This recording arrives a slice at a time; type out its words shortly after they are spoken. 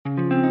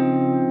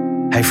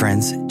Hey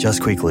friends,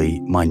 just quickly,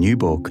 my new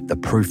book, The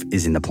Proof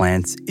is in the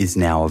Plants, is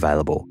now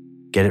available.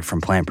 Get it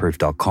from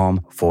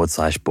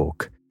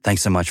plantproof.com/book.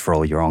 Thanks so much for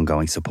all your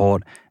ongoing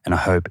support, and I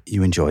hope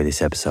you enjoy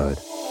this episode.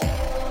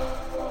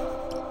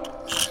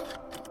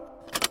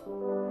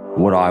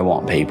 What I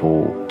want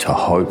people to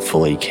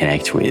hopefully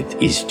connect with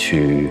is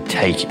to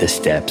take the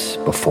steps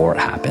before it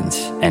happens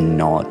and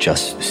not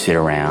just sit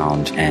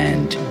around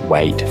and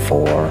wait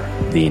for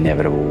the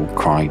inevitable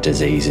chronic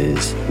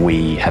diseases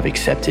we have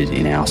accepted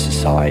in our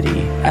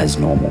society as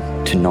normal.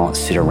 To not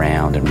sit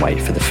around and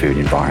wait for the food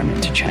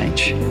environment to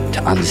change.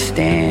 To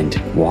understand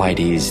why it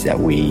is that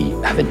we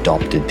have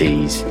adopted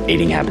these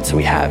eating habits that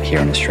we have here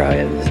in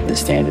Australia, the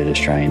standard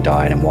Australian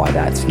diet, and why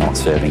that's not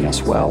serving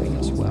us well.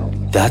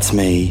 That's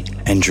me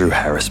and Drew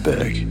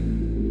Harrisberg,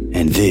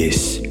 and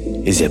this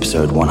is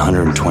episode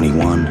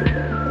 121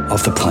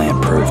 of the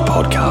Plant Proof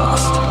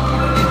Podcast.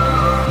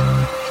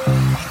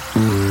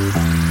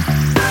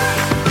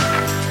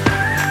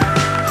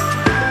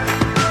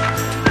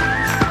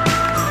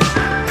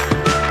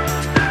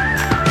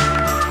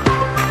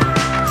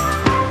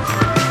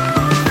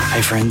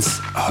 Hey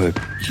friends, I hope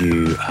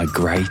you are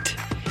great,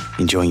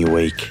 enjoying your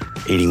week,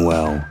 eating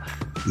well,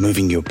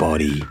 moving your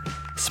body,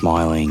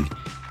 smiling,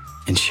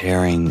 and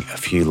sharing a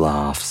few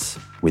laughs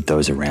with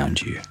those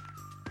around you.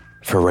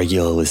 For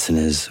regular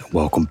listeners,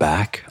 welcome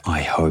back.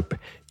 I hope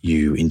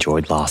you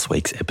enjoyed last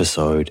week's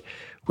episode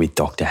with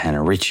Dr.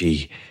 Hannah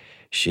Ritchie.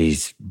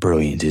 She's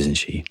brilliant, isn't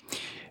she?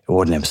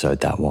 What an episode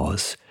that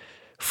was.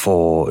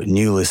 For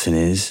new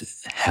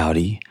listeners,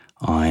 howdy.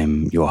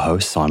 I'm your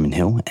host, Simon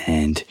Hill,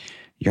 and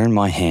you're in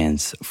my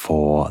hands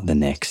for the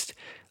next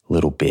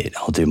little bit.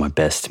 I'll do my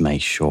best to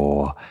make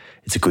sure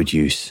it's a good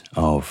use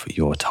of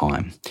your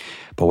time.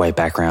 By way of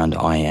background,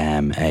 I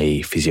am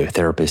a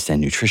physiotherapist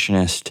and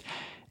nutritionist,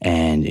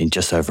 and in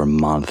just over a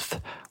month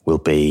will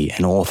be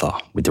an author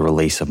with the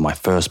release of my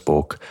first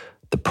book,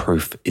 The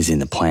Proof is in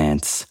the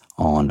Plants,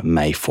 on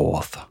May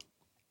 4th.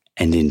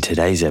 And in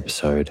today's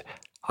episode,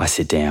 I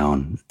sit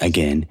down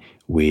again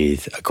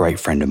with a great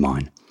friend of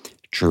mine,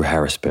 Drew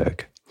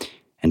Harrisberg,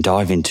 and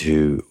dive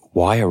into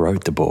why I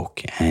wrote the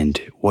book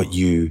and what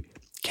you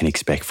can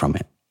expect from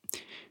it.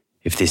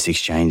 If this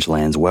exchange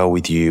lands well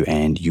with you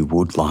and you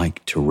would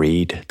like to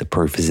read The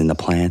Proof is in the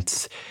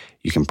Plants,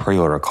 you can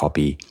pre-order a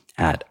copy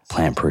at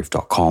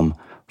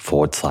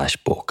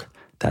plantproof.com/book.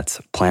 That's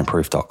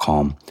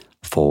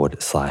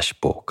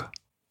plantproof.com/book.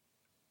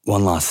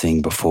 One last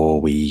thing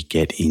before we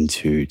get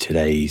into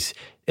today's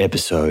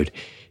episode.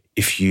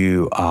 If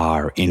you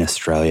are in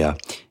Australia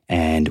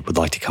and would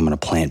like to come on a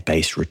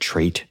plant-based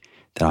retreat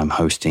that I'm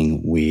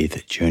hosting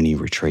with Journey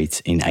Retreats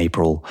in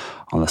April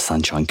on the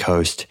Sunshine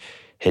Coast,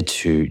 head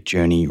to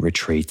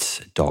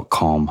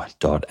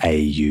journeyretreats.com.au.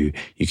 You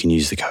can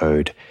use the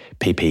code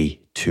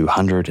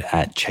PP200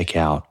 at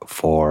checkout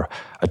for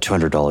a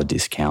 $200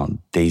 discount.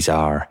 These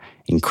are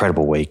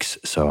incredible weeks,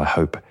 so I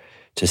hope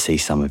to see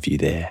some of you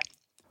there.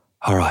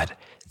 All right,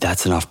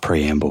 that's enough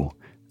preamble.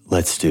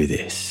 Let's do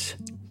this.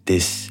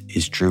 This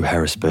is Drew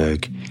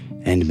Harrisberg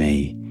and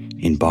me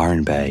in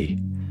Byron Bay,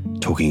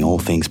 talking all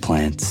things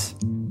plants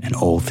and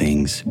all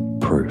things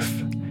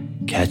proof.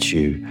 Catch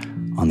you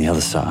on the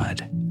other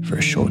side for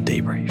a short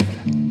debrief.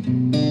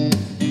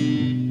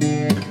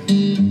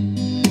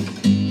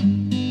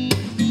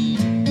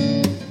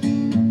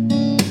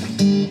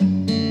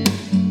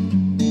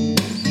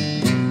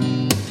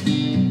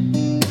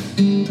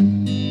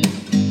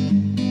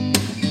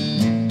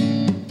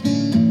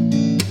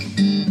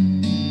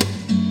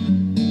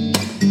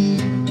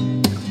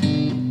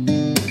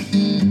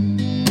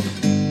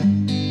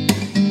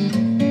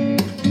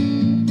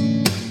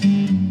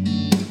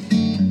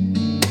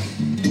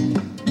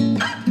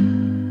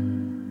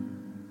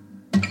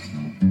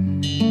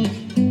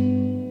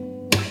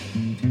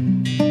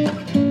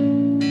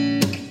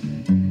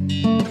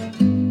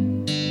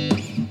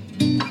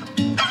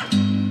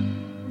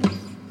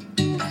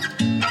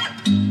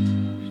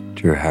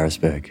 Drew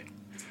Harrisberg,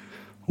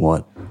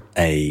 what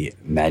a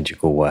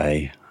magical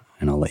way,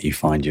 and I'll let you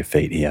find your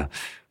feet here,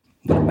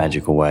 what a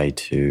magical way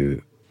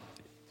to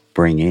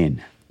bring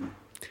in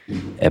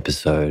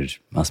episode,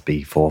 must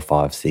be 4,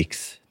 5,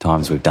 6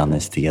 times we've done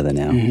this together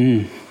now.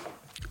 Mm-hmm.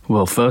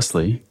 Well,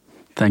 firstly,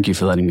 thank you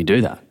for letting me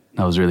do that.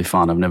 That was really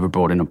fun. I've never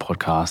brought in a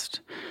podcast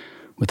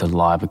with a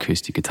live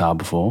acoustic guitar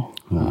before.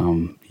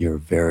 You're a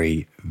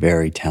very,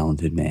 very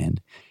talented man.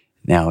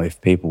 Now, if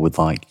people would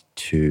like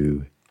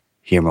to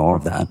hear more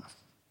of that,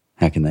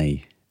 how can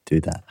they do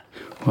that?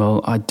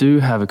 Well, I do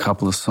have a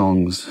couple of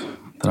songs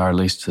that I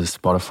released to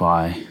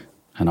Spotify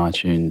and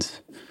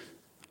iTunes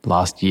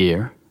last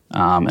year,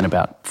 and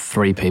about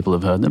 3 people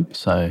have heard them.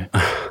 So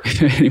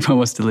if anyone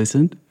wants to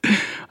listen,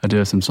 I do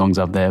have some songs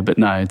up there. But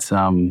no, it's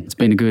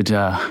been a good,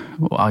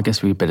 well, I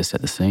guess we better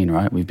set the scene,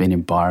 right? We've been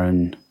in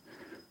Byron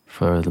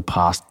for the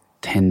past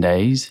 10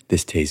 days.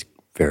 This tea's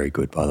very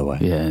good, by the way.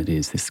 Yeah, it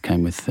is. This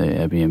came with the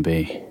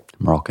Airbnb.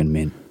 Moroccan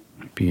mint.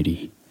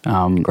 Beauty.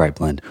 Great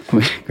blend.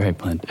 Great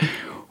blend.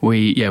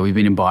 We've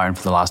been in Byron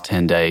for the last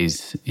 10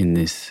 days in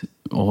this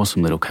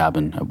awesome little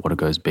cabin at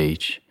Watergoes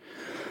Beach.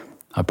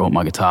 I brought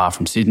my guitar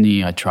from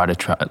Sydney.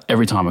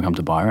 Every time I come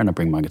to Byron, I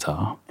bring my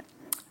guitar.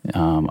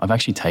 I've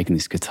actually taken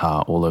this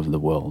guitar all over the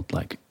world.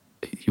 Like,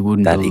 you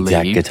wouldn't believe...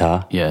 That exact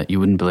guitar? Yeah, you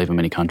wouldn't believe how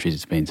many countries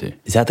it's been to.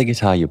 Is that the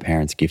guitar your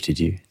parents gifted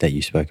you that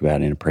you spoke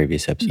about in a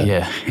previous episode?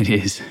 Yeah, it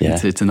is. Yeah.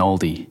 It's an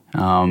oldie.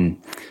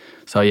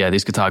 So yeah,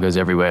 this guitar goes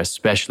everywhere,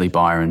 especially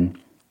Byron.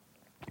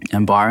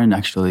 And Byron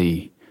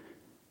actually,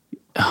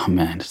 oh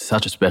man, it's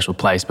such a special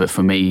place. But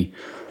for me,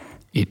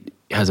 it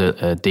has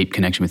a deep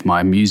connection with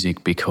my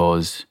music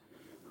because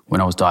when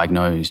I was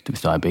diagnosed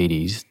with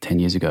diabetes 10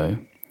 years ago,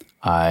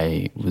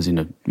 I was in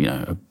a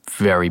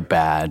very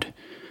bad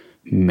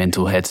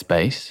mental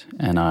headspace,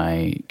 and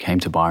I came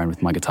to Byron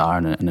with my guitar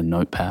and a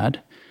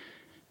notepad,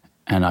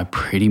 and I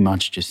pretty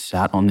much just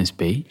sat on this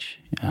beach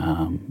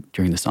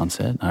during the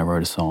sunset, and I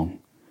wrote a song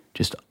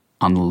just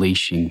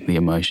unleashing the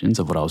emotions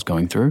of what I was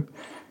going through.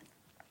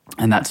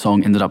 And that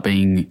song ended up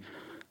being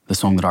the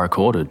song that I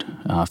recorded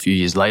a few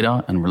years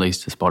later and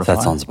released to Spotify. So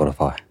that's on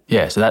Spotify?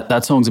 Yeah, so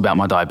that song's about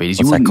my diabetes.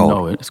 What's you wouldn't that called?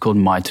 know it. It's called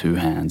My Two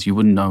Hands. You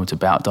wouldn't know it's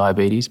about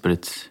diabetes, but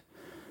it's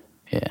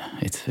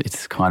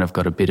kind of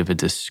got a bit of a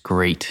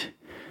discreet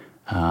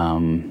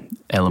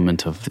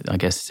element of, I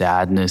guess,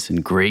 sadness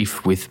and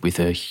grief with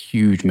a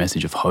huge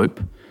message of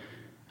hope.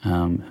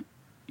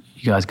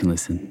 You guys can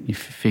listen. You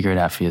figure it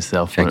out for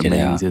yourself. Check what it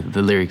means. out.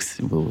 The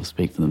lyrics will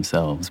speak for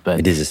themselves. But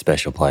It is a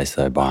special place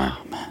though, Byron.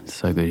 oh man, it's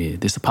so good here.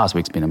 The past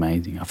week's been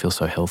amazing. I feel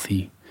so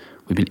healthy.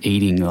 We've been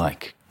eating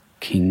like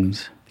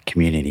kings. The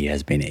community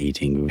has been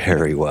eating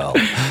very well.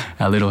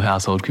 Our little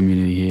household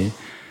community here.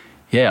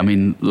 Yeah, I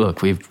mean,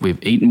 look, we've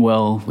eaten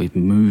well, we've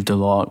moved a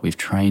lot, we've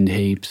trained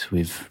heaps,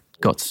 we've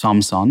got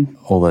some sun.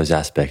 All those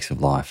aspects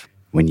of life.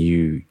 When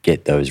you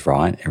get those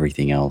right,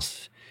 everything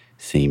else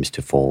seems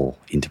to fall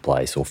into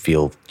place or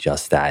feel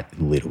just that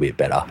little bit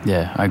better.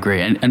 Yeah, I agree.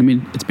 And I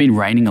mean, it's been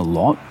raining a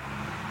lot,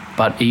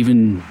 but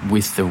even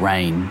with the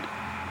rain,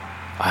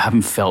 I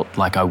haven't felt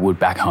like I would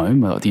back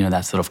home, you know,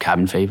 that sort of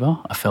cabin fever.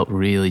 I felt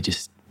really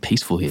just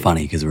peaceful here.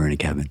 Funny because we're in a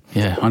cabin.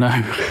 Yeah, I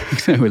know.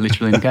 We're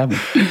literally in a cabin.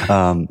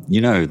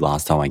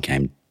 Last time I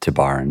came to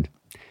Byron,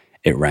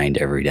 it rained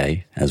every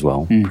day as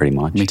well, pretty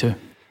much. Me too.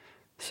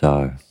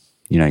 So,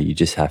 you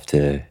just have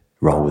to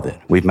roll with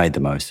it. We've made the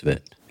most of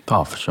it.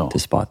 Oh, for sure.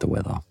 Despite the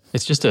weather.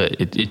 It's just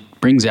it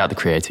brings out the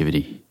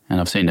creativity. And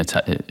I've seen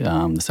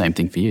the same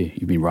thing for you.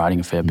 You've been writing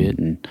a fair bit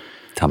and...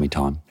 Tummy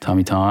time.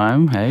 Tummy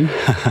time, hey?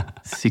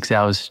 6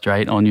 hours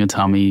straight on your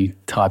tummy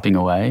typing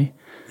away.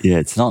 Yeah,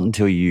 it's not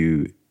until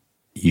you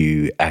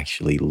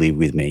actually live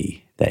with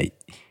me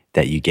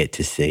that you get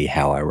to see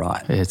how I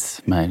write. It's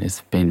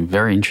been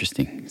very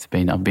interesting.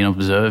 I've been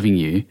observing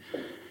you.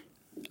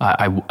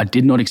 I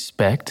did not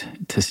expect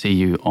to see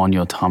you on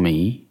your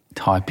tummy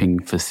typing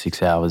for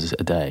 6 hours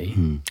a day.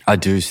 I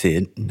do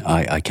sit.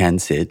 I can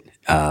sit.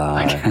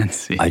 I can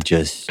sit. I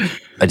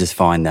just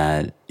find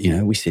that,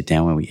 we sit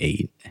down when we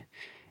eat,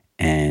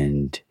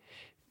 and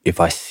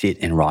if I sit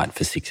and write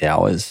for 6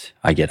 hours,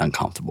 I get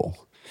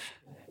uncomfortable.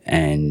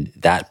 And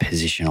that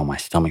position on my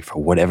stomach,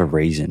 for whatever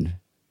reason,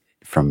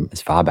 from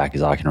as far back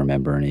as I can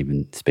remember, and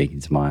even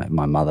speaking to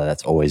my mother,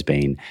 that's always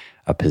been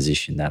a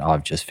position that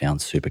I've just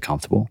found super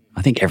comfortable.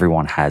 I think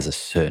everyone has a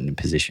certain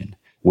position.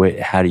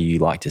 How do you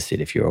like to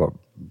sit if you're,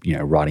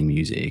 writing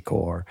music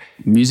or...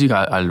 Music,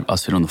 I'll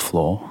sit on the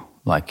floor.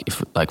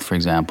 For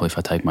example, if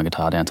I take my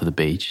guitar down to the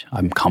beach,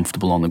 I'm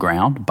comfortable on the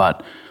ground,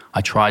 but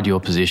I tried your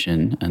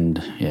position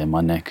and, yeah, my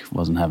neck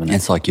wasn't having it.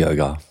 It's like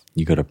yoga.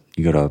 You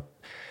gotta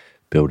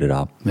build it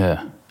up.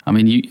 Yeah. I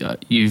mean,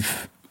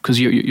 you've... Because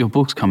your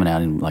book's coming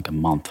out in like a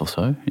month or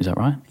so, is that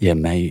right? Yeah,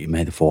 May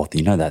the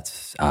 4th.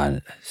 That's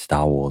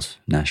Star Wars,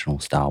 National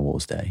Star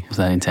Wars Day. Was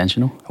that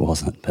intentional? It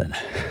wasn't, but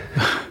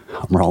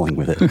I'm rolling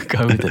with it.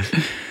 Go with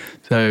it.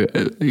 So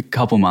a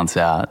couple months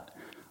out,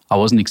 I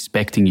wasn't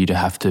expecting you to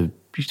have to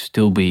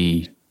still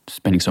be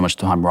spending so much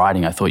time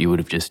writing. I thought you would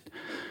have just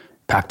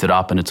packed it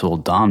up and it's all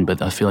done,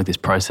 but I feel like this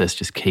process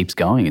just keeps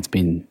going. It's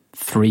been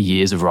 3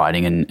 years of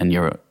writing and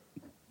you're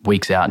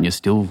weeks out and you're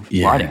still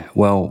writing.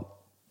 Well,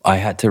 I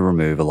had to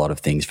remove a lot of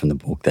things from the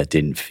book that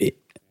didn't fit.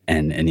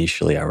 And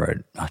initially I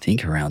wrote, I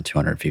think, around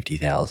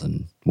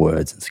 250,000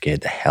 words and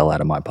scared the hell out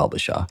of my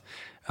publisher.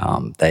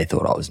 They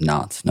thought I was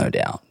nuts, no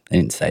doubt. They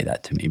didn't say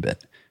that to me,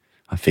 but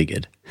I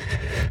figured.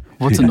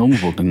 What's a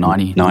normal book?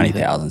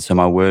 90,000. So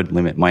my word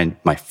limit,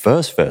 my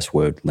first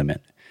word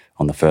limit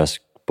on the first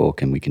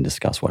book, and we can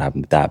discuss what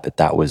happened with that, but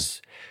that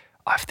was,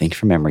 I think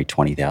from memory,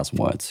 20,000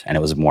 words. And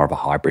it was more of a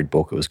hybrid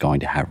book. It was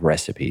going to have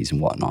recipes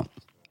and whatnot.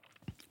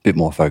 Bit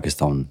more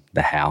focused on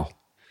the how.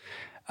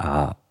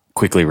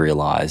 Quickly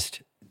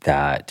realized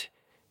that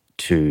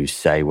to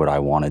say what I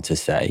wanted to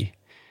say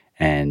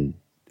and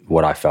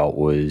what I felt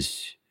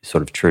was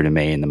sort of true to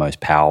me and the most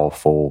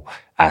powerful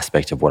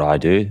aspect of what I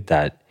do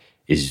that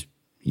is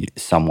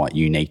somewhat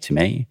unique to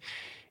me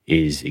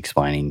is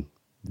explaining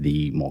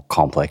the more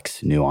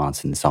complex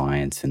nuance and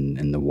science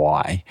and the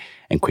why,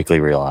 and quickly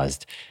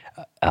realized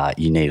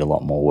you need a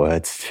lot more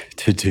words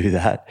to do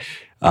that.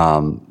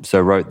 So I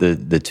wrote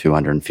the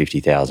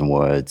 250,000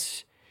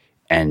 words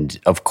and,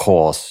 of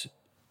course,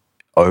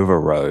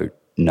 overwrote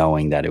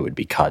knowing that it would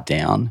be cut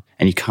down,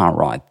 and you can't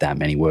write that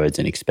many words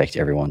and expect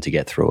everyone to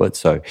get through it.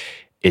 So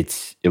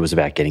it was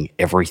about getting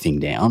everything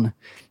down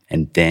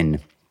and then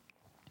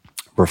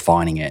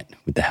refining it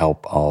with the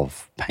help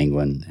of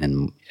Penguin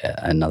and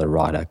another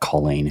writer,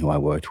 Colleen, who I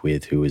worked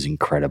with, who was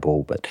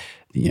incredible. But,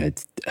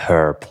 it's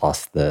her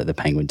plus the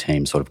Penguin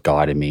team sort of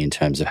guided me in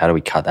terms of how do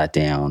we cut that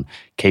down,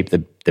 keep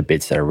the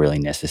bits that are really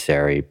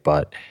necessary,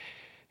 but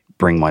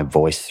bring my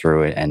voice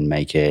through it and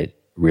make it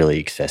really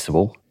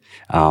accessible.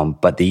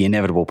 But the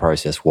inevitable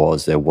process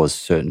was there was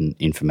certain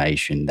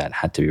information that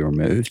had to be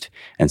removed.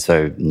 And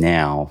so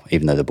now,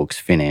 even though the book's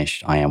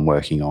finished, I am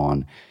working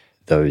on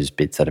those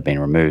bits that have been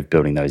removed,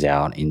 building those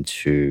out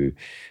into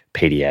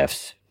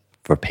PDFs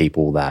for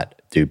people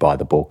that do buy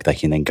the book. They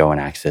can then go and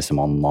access them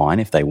online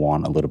if they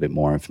want a little bit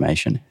more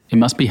information. It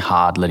must be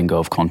hard letting go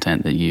of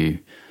content that you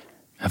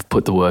have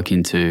put the work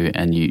into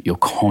and you're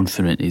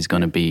confident is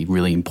going to be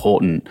really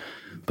important,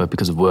 but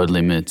because of word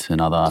limits and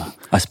other...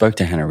 I spoke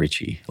to Hannah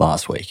Ritchie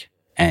last week,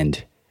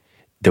 and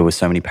there were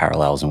so many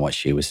parallels in what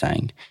she was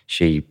saying.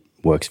 She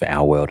works for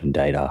Our World and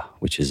Data,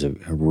 which is a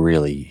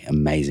really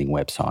amazing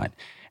website.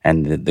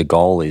 And the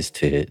goal is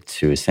to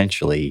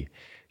essentially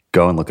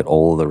go and look at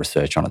all of the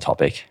research on a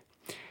topic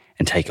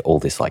and take all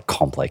this like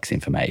complex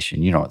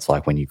information. It's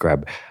like when you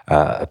grab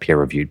a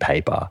peer-reviewed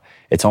paper,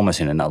 it's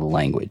almost in another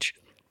language.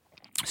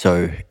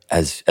 So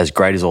as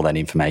great as all that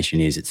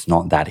information is, it's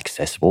not that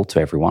accessible to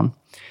everyone.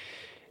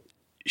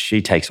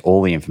 She takes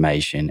all the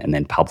information and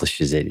then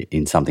publishes it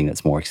in something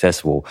that's more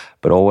accessible,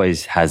 but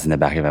always has in the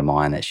back of her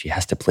mind that she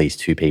has to please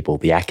two people,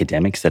 the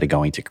academics that are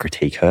going to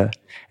critique her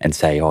and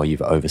say, oh,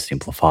 you've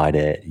oversimplified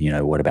it,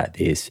 what about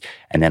this?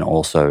 And then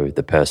also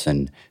the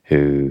person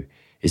who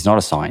is not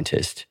a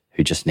scientist,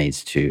 who just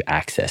needs to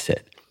access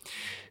it.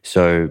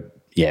 So,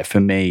 yeah,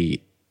 for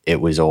me, it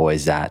was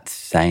always I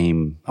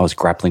was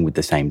grappling with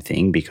the same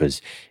thing,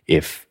 because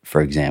if,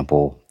 for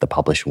example, the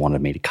publisher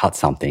wanted me to cut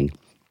something,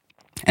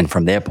 and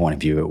from their point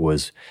of view,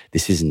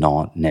 this is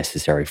not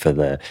necessary for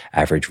the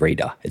average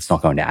reader. It's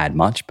not going to add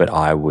much, but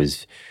I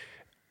was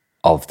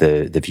of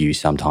the view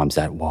sometimes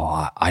that,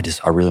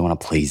 I really want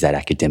to please that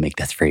academic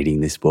that's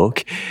reading this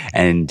book.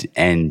 And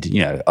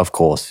of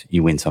course,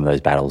 you win some of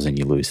those battles and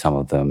you lose some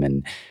of them.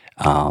 And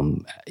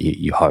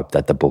you hope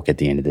that the book at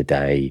the end of the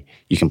day,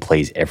 you can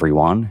please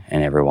everyone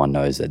and everyone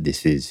knows that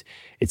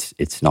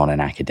it's not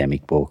an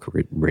academic book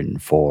written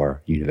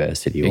for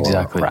university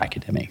or for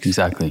academics.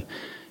 Exactly.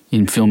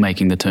 In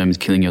filmmaking, the term is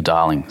killing your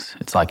darlings.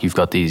 It's like you've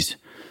got these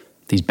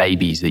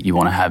babies that you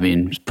want to have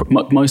in,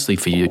 mostly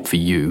for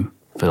you,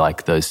 for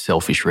like those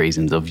selfish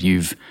reasons of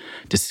you've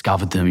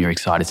discovered them, you're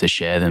excited to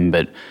share them.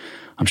 But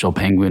I'm sure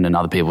Penguin and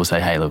other people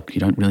say, hey, look, you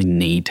don't really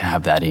need to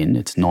have that in.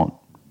 It's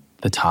not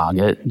the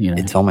target.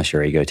 It's almost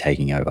your ego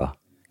taking over.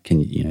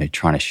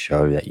 Trying to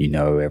show that you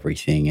know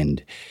everything,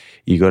 and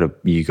you got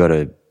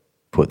to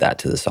put that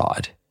to the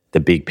side. The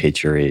big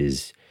picture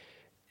is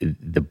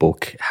the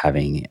book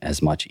having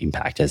as much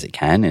impact as it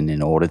can. And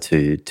in order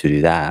to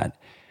do that,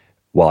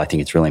 while I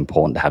think it's really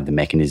important to have the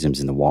mechanisms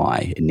and the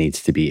why, it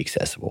needs to be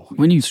accessible.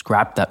 When you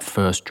scrapped that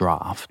first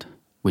draft,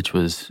 which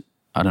was,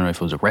 I don't know if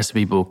it was a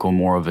recipe book or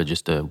more of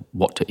just a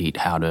what to eat,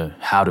 how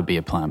to be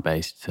a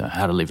plant-based,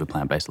 how to live a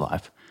plant-based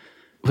life,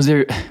 was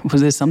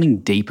there something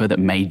deeper that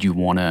made you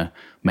want to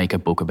make a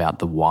book about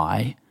the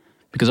why?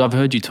 Because I've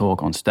heard you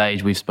talk on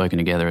stage, we've spoken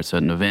together at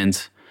certain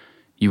events.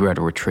 You were at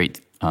a retreat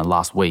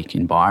last week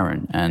in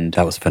Byron. And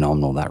that was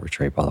phenomenal, that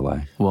retreat, by the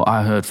way. Well,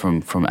 I heard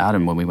from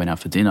Adam when we went out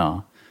for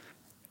dinner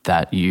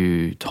that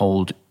you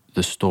told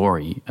the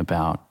story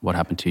about what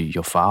happened to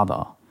your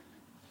father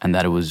and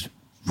that it was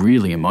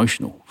really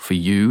emotional for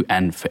you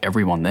and for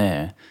everyone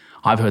there.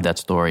 I've heard that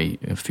story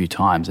a few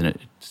times and it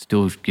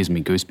still gives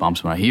me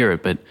goosebumps when I hear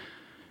it, but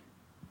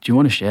do you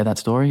want to share that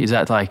story? Is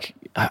that like,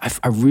 I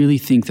really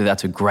think that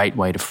that's a great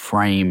way to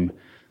frame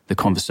the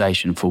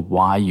conversation for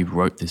why you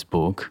wrote this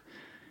book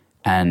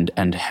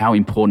and how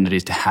important it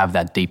is to have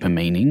that deeper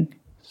meaning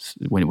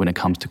when it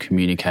comes to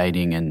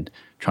communicating and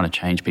trying to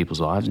change people's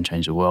lives and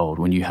change the world,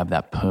 when you have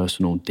that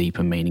personal,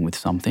 deeper meaning with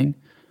something?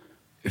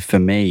 For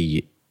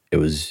me, it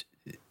was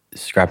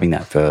scrapping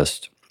that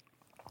first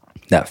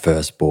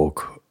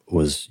book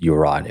was, you're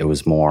right, it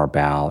was more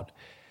about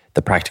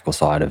the practical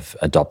side of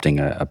adopting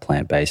a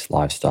plant-based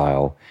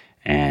lifestyle,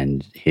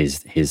 and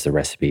here's the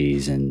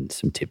recipes and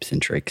some tips and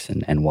tricks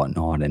and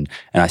whatnot. And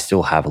I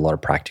still have a lot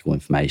of practical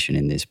information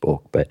in this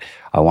book, but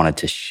I wanted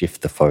to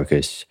shift the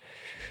focus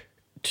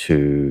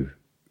to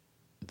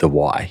the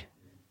why.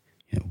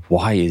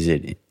 Why is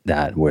it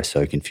that we're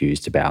so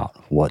confused about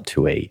what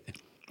to eat?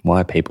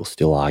 Why are people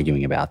still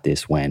arguing about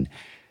this when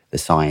the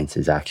science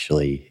is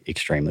actually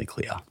extremely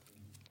clear?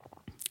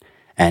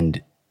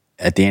 And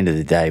at the end of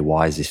the day,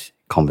 why is this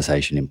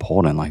conversation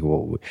important? Like,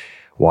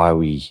 why are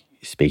we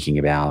speaking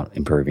about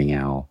improving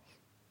our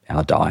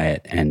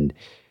diet? And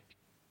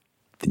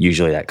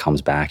usually that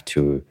comes back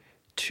to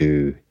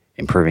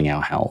improving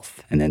our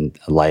health. And then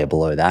a layer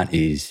below that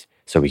is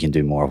so we can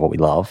do more of what we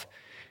love.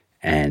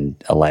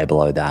 And a layer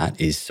below that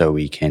is so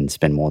we can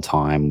spend more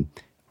time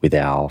with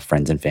our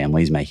friends and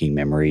families, making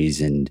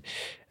memories and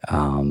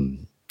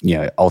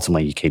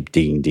Ultimately you keep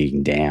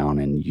digging down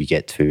and you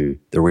get to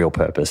the real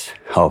purpose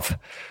of,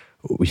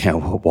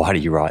 why do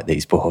you write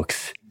these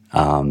books?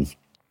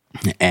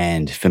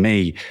 And for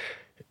me,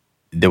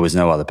 there was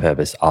no other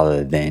purpose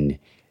other than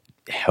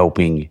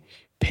helping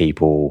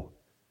people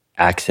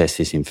access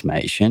this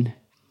information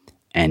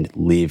and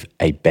live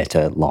a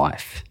better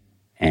life.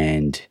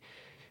 And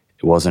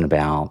it wasn't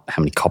about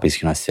how many copies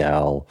can I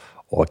sell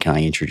or can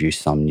I introduce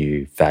some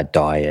new fad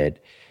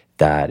diet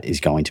that is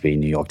going to be a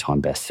New York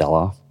Times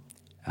bestseller.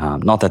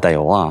 Not that they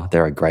all are.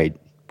 There are great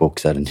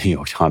books that are New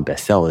York Times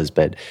bestsellers,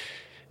 but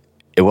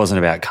it wasn't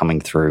about coming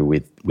through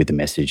with the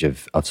message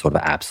of sort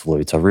of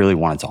absolutes. I really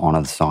wanted to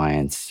honor the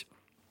science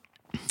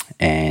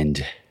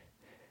and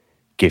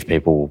give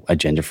people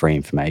agenda-free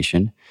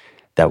information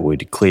that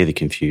would clear the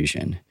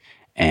confusion.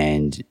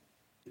 And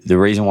the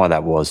reason why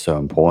that was so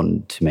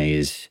important to me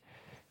is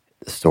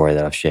the story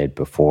that I've shared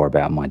before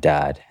about my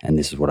dad, and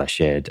this is what I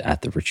shared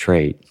at the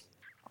retreat.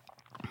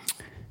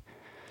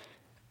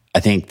 I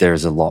think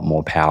there's a lot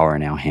more power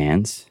in our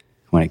hands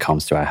when it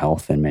comes to our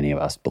health than many of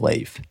us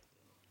believe.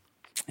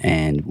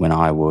 And when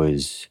I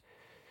was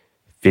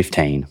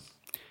 15,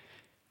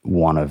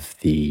 one of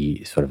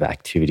the sort of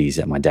activities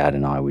that my dad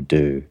and I would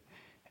do,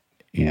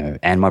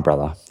 and my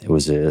brother, it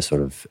was a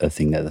sort of a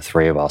thing that the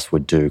three of us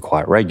would do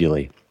quite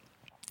regularly,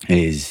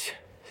 is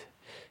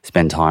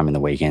spend time in the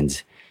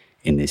weekends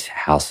in this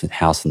house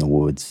in the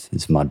woods,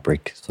 this mud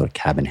brick sort of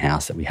cabin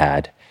house that we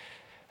had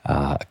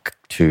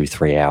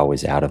 2-3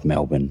 hours out of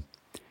Melbourne.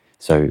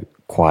 So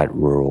quite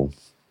rural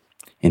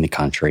in the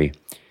country.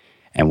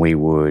 And we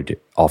would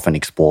often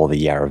explore the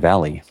Yarra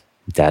Valley.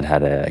 Dad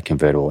had a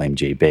convertible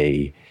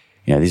MGB.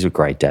 These were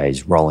great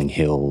days, rolling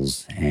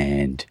hills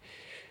and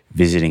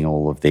visiting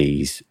all of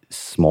these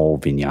small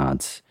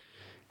vineyards.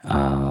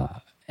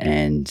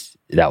 And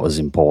that was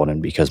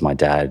important because my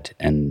dad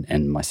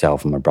and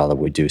myself and my brother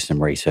would do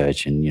some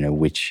research and,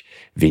 which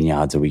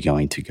vineyards are we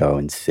going to go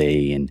and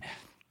see, and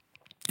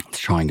let's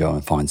try and go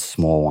and find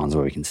small ones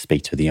where we can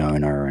speak to the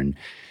owner and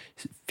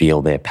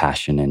feel their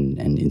passion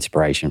and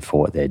inspiration for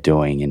what they're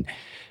doing.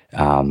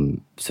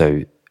 And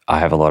so I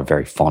have a lot of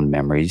very fond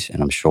memories,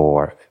 and I'm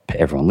sure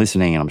everyone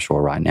listening, and I'm sure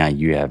right now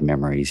you have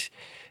memories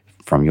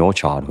from your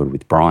childhood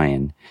with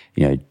Brian,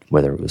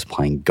 whether it was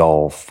playing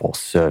golf or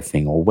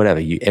surfing or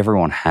whatever.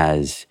 Everyone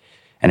has,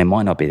 and it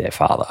might not be their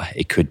father.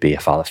 It could be a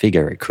father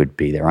figure. It could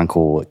be their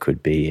uncle. It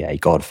could be a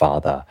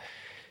godfather.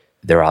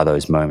 There are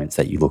those moments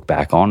that you look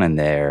back on, and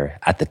they're,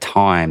 at the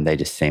time, they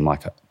just seem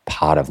like a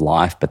part of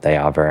life, but they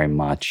are very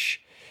much,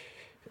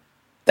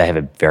 they have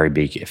a very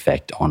big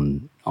effect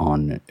on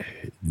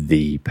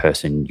the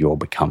person you're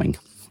becoming.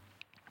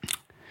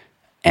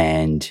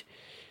 And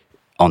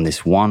on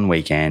this one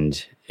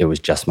weekend, it was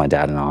just my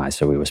dad and I.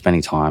 So we were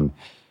spending time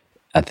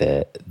at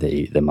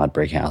the mud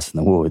brick house in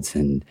the woods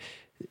and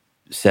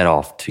set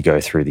off to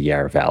go through the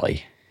Yarra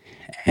Valley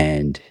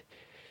and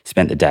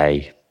spent the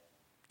day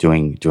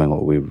doing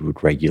what we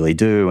would regularly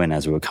do. And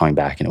as we were coming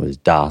back and it was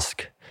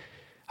dusk,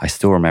 I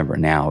still remember it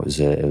now.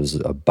 It was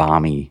a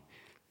balmy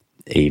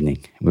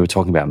evening. We were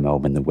talking about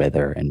Melbourne, the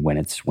weather, and when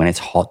it's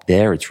hot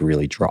there, it's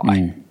really dry.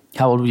 Mm.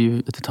 How old were you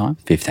at the time?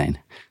 15.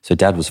 So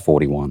Dad was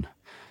 41,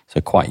 so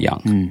quite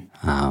young.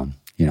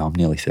 I'm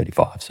nearly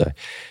 35, so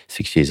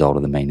 6 years older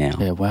than me now.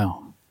 Yeah,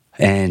 wow.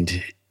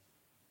 And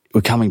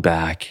we're coming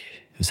back.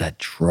 It was that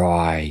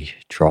dry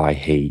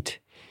heat.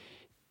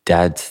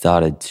 Dad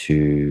started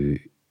to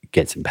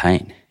get some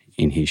pain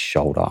in his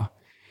shoulder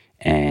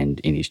and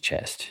in his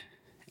chest.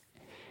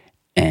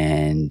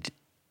 And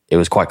it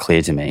was quite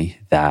clear to me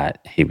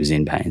that he was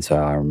in pain. So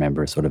I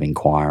remember sort of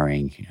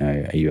inquiring,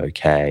 are you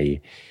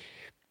okay?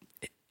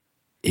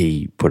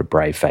 He put a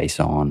brave face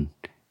on.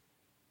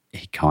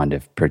 He kind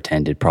of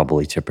pretended,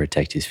 probably to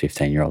protect his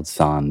 15-year-old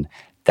son,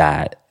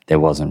 that there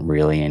wasn't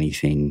really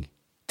anything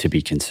to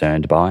be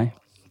concerned by.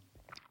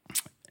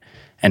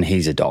 And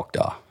he's a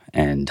doctor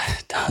and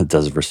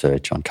does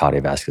research on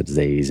cardiovascular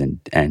disease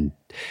and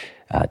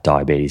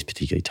diabetes,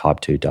 particularly type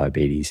 2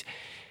 diabetes.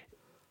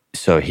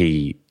 So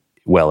he,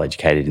 well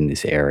educated in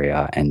this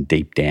area and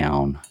deep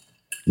down,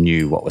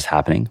 knew what was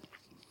happening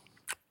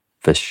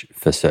for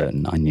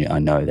certain. I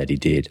know that he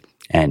did,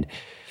 and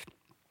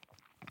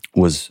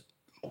was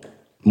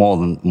more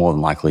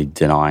than likely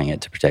denying it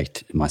to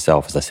protect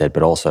myself, as I said,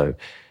 but also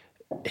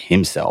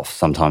himself.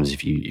 Sometimes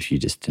if you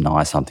just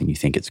deny something, you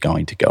think it's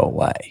going to go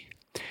away.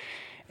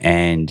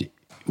 And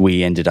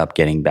we ended up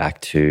getting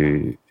back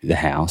to the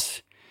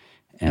house,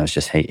 and it was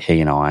just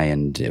he and I,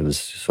 and it was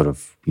sort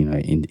of,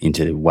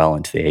 into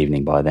the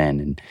evening by then.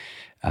 And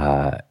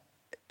I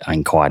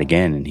inquired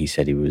again, and he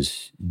said he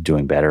was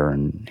doing better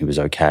and he was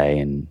okay,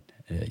 and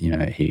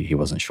he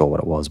wasn't sure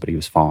what it was, but he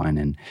was fine.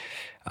 And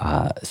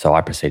so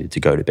I proceeded to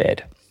go to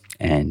bed.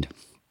 And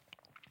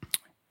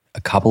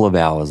a couple of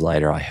hours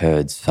later, I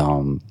heard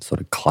some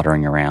sort of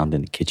cluttering around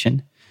in the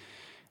kitchen,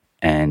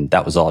 and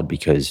that was odd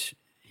because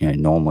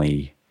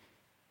normally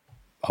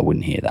I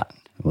wouldn't hear that.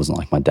 It wasn't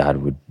like my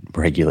dad would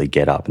regularly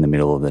get up in the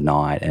middle of the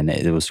night, and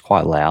it was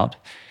quite loud.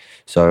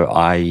 So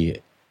I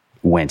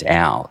went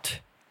out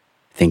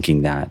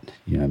thinking that,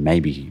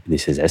 maybe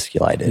this has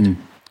escalated. You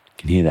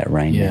can hear that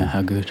rain. Yeah, now.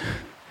 how good.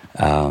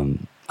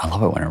 I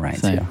love it when it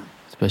rains Same. here.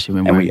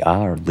 Especially when we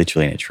are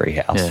literally in a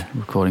treehouse. Yeah,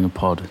 recording a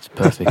pod. It's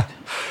perfect.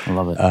 I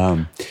love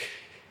it.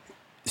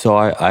 So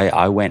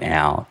I went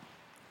out,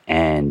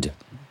 and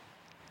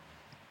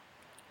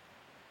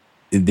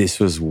this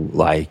was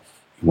like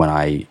when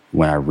I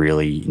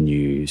really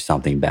knew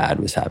something bad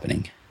was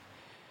happening.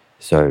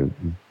 So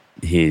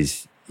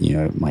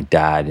my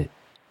dad,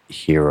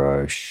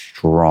 hero,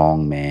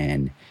 strong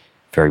man,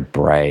 very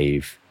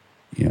brave,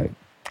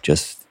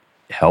 just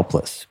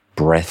helpless,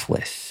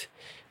 breathless,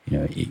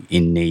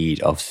 in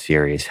need of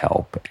serious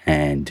help.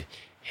 And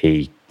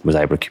he was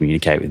able to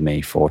communicate with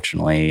me,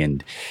 fortunately,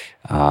 and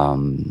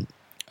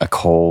I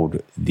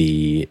called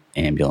the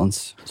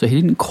ambulance. So he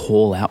didn't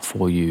call out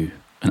for you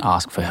and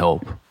ask for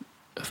help?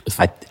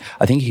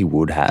 I think he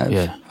would have.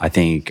 Yeah. I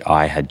think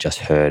I had just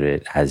heard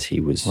it as he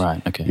was,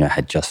 right, okay.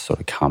 Had just sort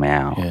of come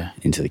out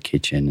into the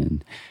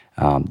kitchen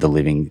and the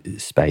living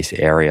space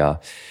area.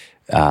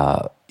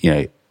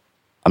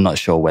 I'm not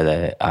sure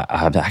whether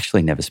I've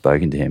actually never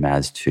spoken to him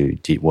as to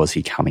was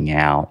he coming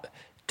out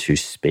to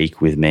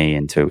speak with me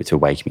and to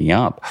wake me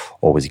up,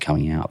 or was he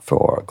coming out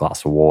for a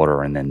glass of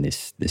water, and then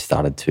this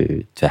started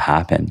to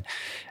happen.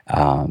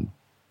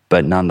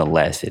 But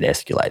nonetheless, it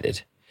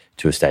escalated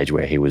to a stage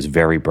where he was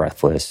very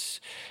breathless.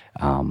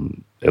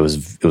 It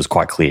was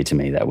quite clear to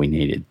me that we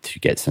needed to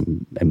get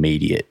some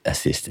immediate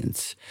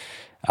assistance.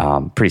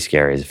 Pretty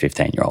scary as a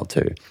 15-year-old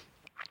too.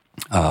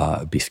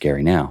 It'd be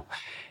scary now.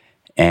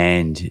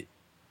 And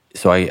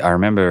so I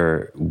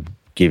remember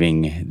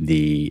giving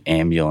the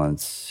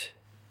ambulance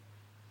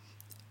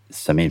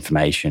some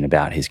information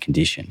about his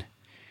condition.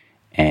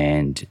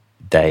 And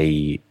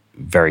they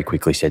very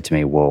quickly said to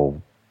me,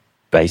 well,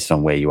 based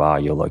on where you are,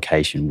 your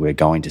location, we're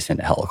going to send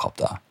a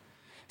helicopter.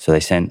 So they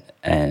sent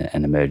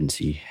an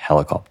emergency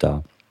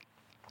helicopter,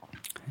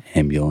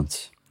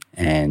 ambulance,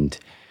 and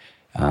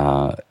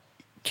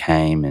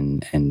came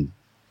and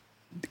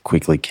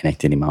quickly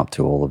connected him up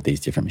to all of these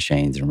different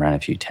machines and ran a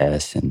few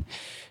tests and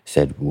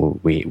said, well,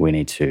 we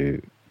need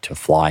to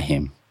fly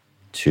him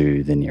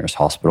to the nearest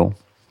hospital.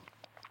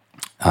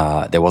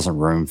 There wasn't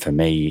room for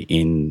me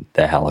in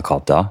the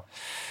helicopter.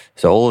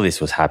 So all of this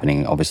was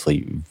happening,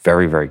 obviously,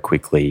 very, very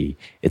quickly.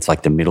 It's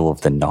like the middle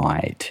of the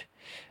night.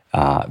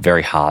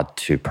 Very hard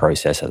to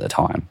process at the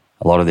time.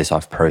 A lot of this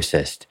I've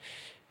processed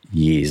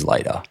years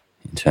later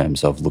in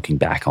terms of looking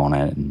back on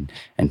it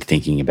and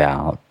thinking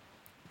about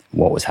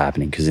what was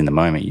happening. Because in the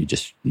moment,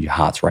 your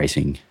heart's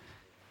racing.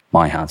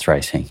 My heart's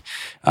racing.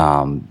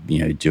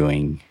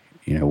 Doing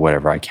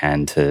whatever I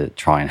can to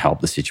try and help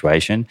the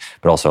situation,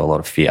 but also a lot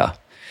of fear.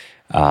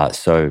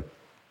 So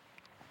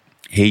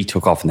he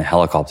took off in the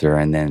helicopter,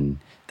 and then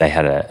they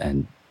had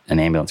an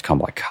ambulance come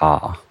by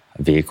car,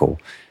 a vehicle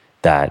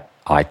that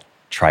I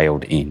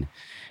trailed in.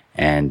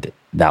 And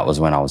that was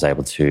when I was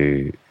able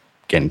to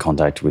get in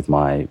contact with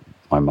my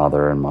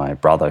mother and my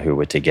brother, who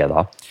were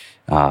together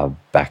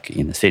back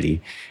in the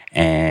city,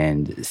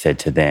 and said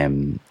to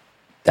them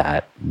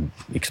that,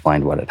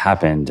 explained what had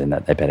happened and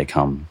that they better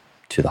come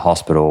to the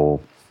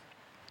hospital.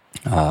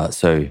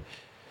 So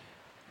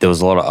there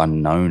was a lot of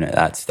unknown at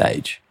that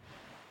stage.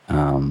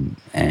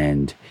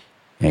 And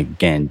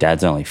again,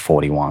 Dad's only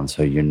 41,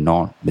 so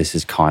this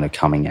is kind of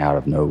coming out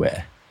of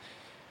nowhere.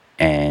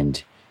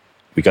 And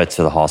we go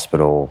to the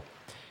hospital.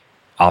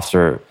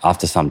 After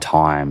some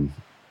time,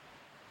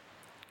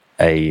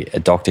 a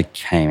doctor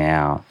came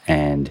out,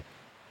 and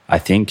I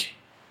think,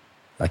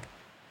 like,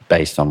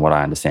 based on what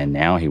I understand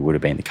now, he would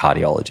have been the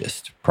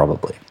cardiologist,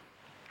 probably.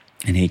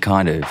 And he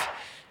kind of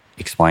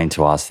explained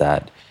to us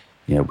that,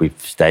 we've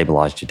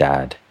stabilized your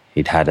dad.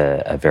 He'd had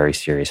a very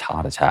serious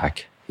heart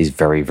attack. He's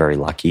very, very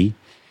lucky.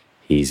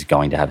 He's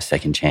going to have a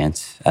second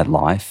chance at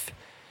life.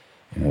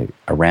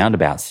 Around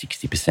about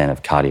 60%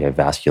 of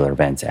cardiovascular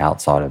events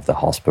outside of the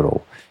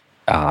hospital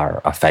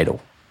are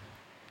fatal.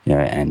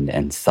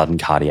 And sudden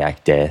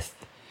cardiac death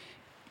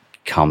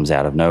comes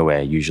out of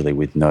nowhere, usually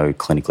with no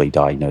clinically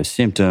diagnosed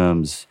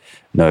symptoms,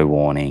 no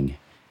warning.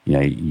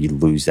 You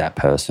lose that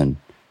person,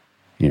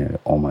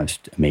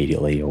 almost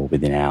immediately or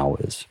within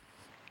hours.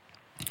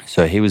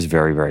 So he was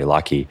very, very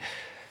lucky.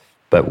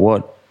 But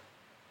what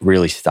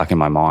really stuck in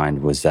my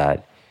mind was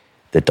that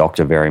the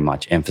doctor very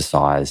much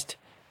emphasized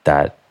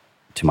that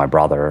to my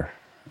brother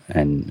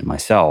and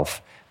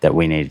myself that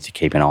we needed to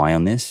keep an eye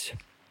on this.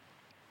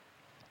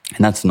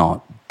 And that's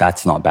not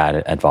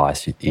bad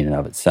advice in and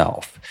of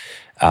itself.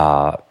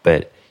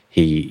 But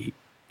he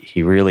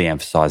really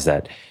emphasized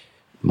that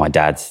my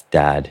dad's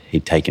dad,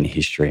 he'd taken a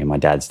history, and my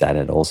dad's dad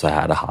had also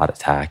had a heart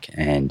attack,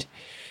 and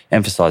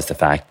emphasized the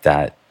fact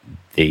that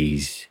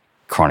these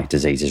chronic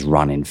diseases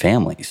run in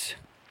families.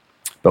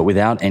 But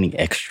without any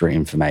extra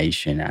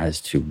information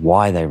as to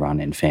why they run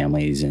in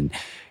families and,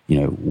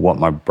 what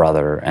my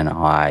brother and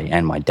I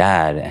and my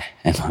dad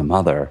and my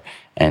mother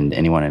and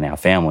anyone in our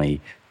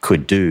family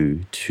could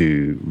do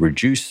to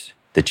reduce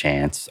the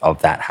chance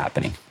of that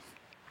happening.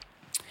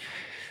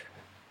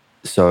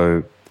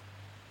 So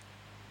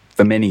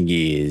for many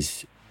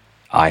years,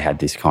 I had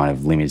this kind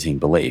of limiting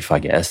belief, I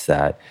guess,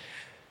 that,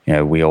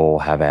 we all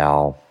have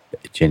our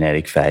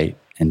genetic fate,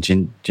 and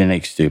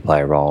genetics do play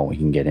a role. We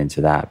can get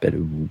into that. But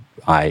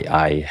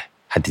I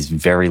had this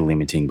very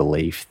limiting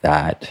belief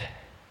that,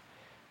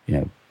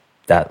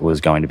 that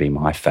was going to be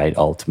my fate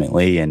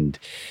ultimately. And,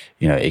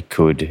 it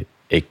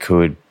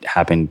could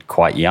happen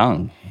quite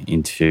young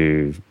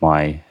into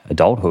my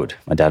adulthood.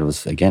 My dad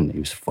was, again, he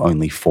was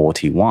only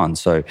 41.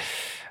 So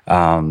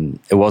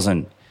it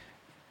wasn't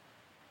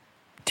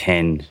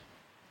 10,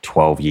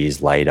 12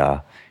 years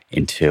later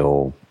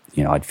until,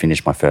 I'd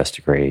finished my first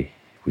degree,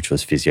 which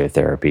was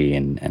physiotherapy,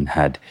 and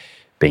had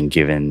been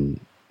given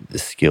the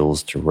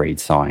skills to read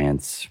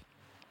science,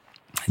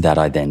 that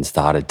I then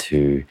started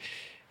to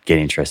get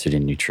interested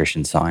in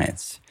nutrition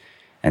science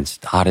and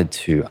started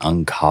to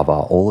uncover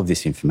all of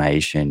this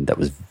information that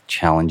was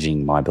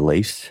challenging my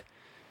beliefs.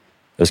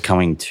 It was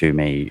coming to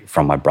me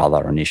from my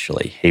brother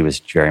initially. He was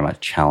very much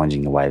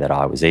challenging the way that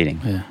I was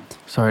eating. Yeah.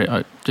 Sorry,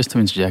 just to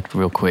interject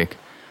real quick.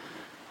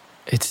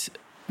 It's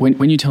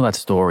when you tell that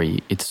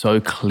story, it's so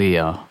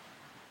clear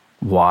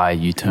why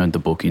you turned the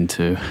book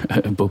into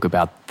a book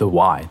about the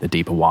why, the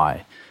deeper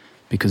why.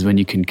 Because when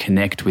you can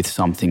connect with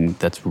something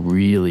that's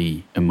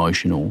really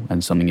emotional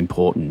and something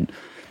important,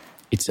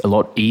 it's a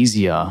lot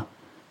easier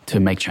to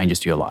make changes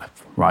to your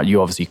life, right?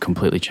 You obviously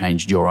completely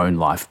changed your own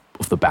life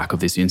off the back of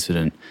this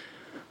incident.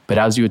 But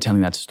as you were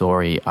telling that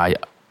story, I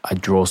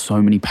draw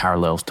so many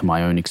parallels to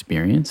my own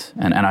experience.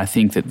 And I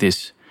think that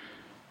this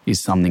is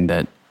something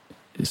that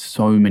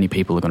so many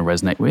people are going to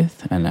resonate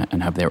with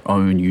and have their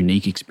own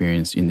unique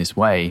experience in this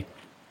way.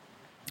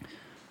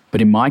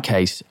 But in my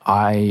case,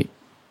 I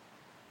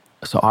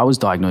was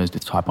diagnosed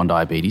with type 1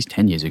 diabetes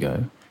 10 years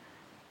ago.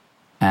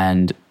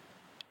 And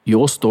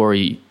your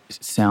story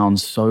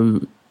sounds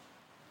so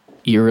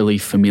eerily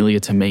familiar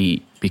to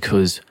me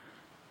because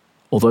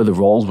although the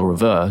roles were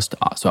reversed,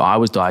 so I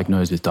was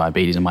diagnosed with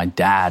diabetes and my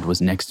dad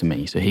was next to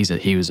me. So he's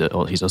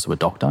also a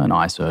doctor, an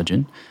eye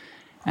surgeon.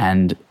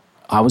 And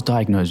I was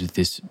diagnosed with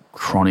this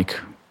chronic,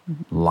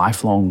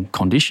 lifelong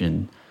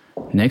condition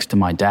next to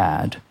my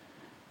dad.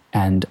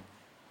 And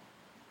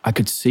I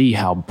could see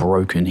how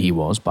broken he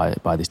was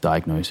by this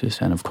diagnosis,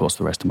 and of course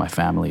the rest of my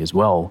family as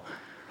well.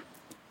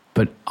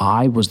 But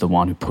I was the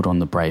one who put on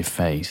the brave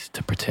face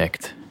to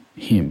protect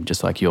him,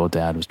 just like your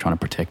dad was trying to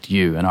protect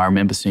you. And I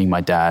remember seeing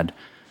my dad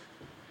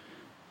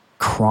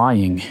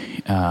crying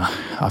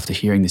after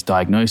hearing this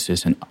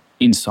diagnosis, and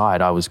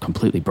inside I was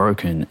completely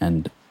broken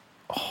and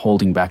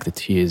holding back the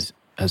tears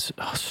as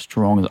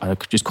strong as I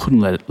just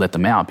couldn't let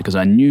them out, because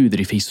I knew that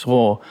if he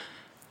saw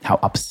how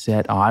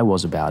upset I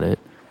was about it,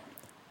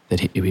 that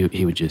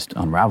he would just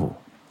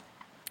unravel.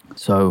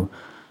 So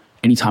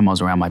anytime I was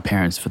around my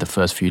parents for the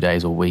first few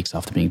days or weeks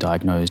after being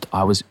diagnosed,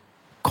 I was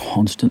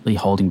constantly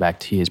holding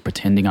back tears,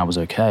 pretending I was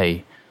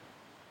okay,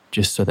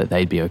 just so that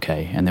they'd be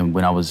okay. And then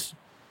when I was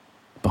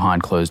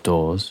behind closed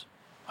doors,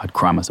 I'd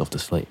cry myself to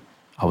sleep.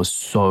 I was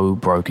so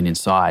broken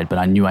inside, but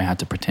I knew I had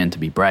to pretend to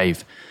be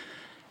brave.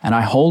 And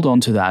I hold on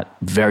to that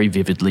very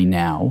vividly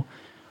now,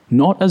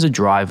 not as a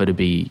driver to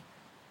be,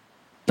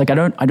 like I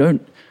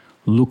don't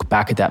look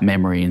back at that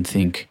memory and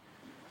think,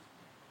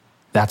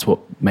 that's what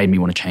made me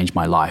want to change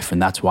my life,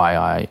 and that's why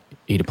I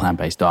eat a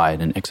plant-based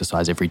diet and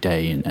exercise every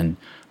day and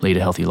lead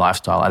a healthy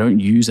lifestyle. I don't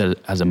use it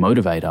as a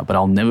motivator, but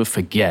I'll never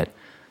forget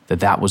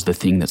that was the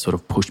thing that sort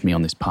of pushed me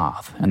on this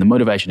path. And the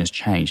motivation has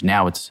changed.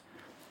 Now it's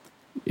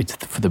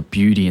for the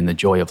beauty and the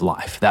joy of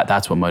life.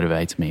 That's what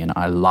motivates me, and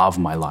I love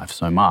my life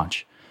so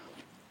much.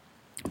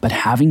 But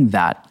having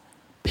that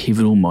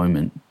pivotal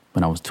moment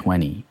when I was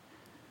 20,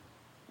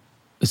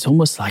 it's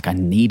almost like I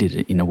needed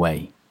it in a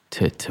way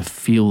to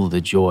feel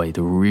the joy,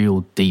 the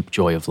real deep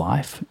joy of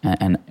life.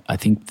 And I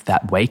think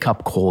that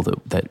wake-up call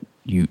that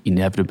you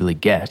inevitably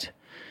get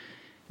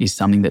is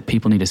something that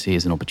people need to see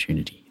as an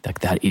opportunity.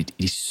 Like that it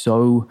is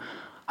so,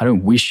 I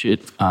don't wish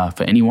it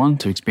for anyone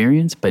to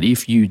experience, but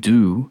if you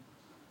do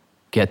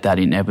get that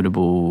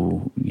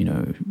inevitable,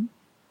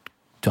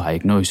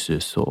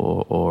 diagnosis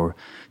or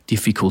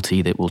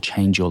difficulty that will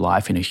change your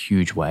life in a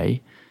huge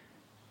way,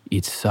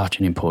 it's such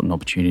an important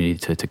opportunity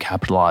to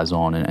capitalize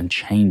on and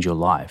change your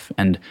life.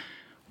 And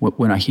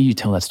when I hear you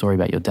tell that story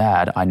about your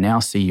dad, I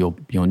now see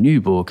your new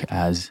book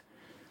as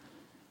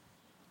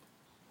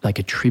like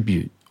a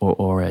tribute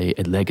or a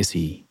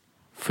legacy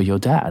for your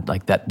dad.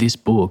 Like that this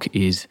book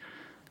is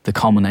the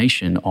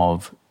culmination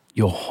of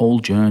your whole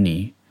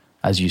journey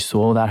as you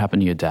saw that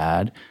happen to your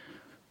dad,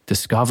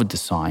 discovered the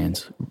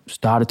science,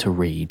 started to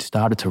read,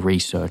 started to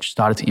research,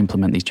 started to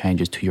implement these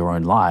changes to your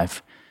own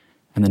life.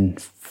 And then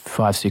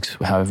 5, 6,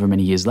 however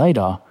many years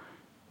later,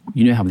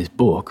 you now have this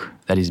book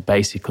that is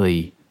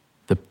basically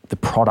the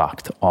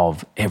product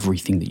of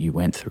everything that you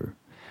went through.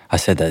 I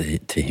said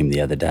that to him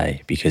the other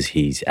day because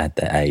he's at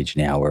the age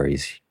now where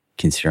he's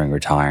considering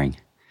retiring,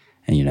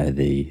 and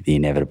the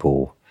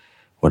inevitable,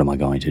 what am I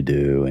going to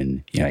do?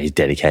 And he's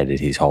dedicated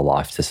his whole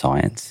life to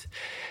science,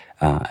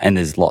 and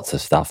there's lots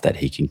of stuff that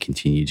he can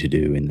continue to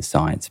do in the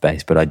science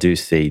space. But I do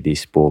see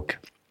this book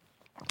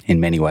in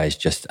many ways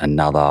just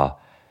another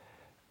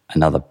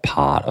another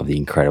part of the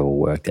incredible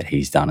work that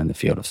he's done in the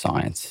field of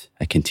science,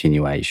 a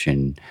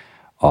continuation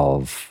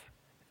of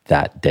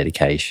that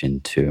dedication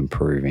to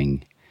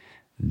improving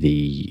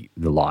the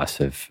lives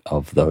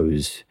of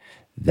those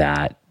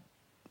that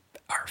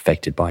are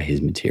affected by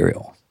his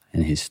material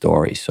and his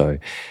story. So,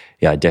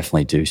 yeah, I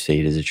definitely do see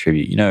it as a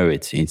tribute.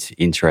 It's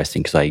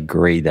interesting because I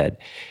agree that,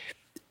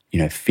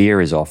 fear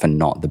is often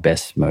not the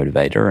best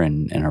motivator,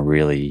 and I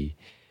really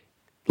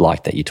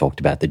like that you talked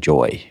about the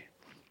joy.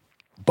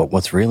 But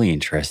what's really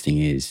interesting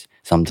is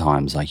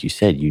sometimes, like you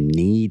said, you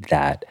need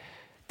that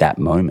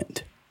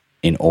moment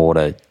in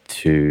order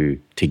to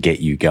get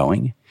you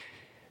going.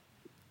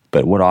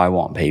 But what I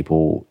want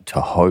people to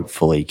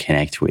hopefully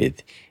connect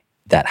with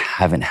that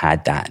haven't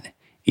had that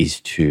is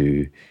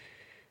to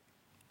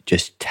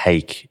just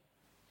take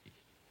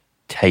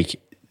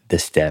the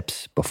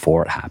steps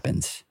before it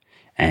happens,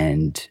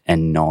 and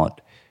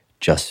not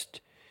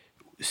just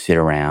sit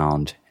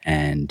around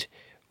and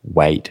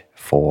wait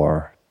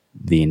for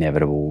the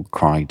inevitable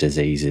chronic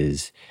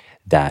diseases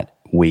that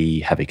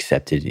we have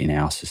accepted in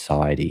our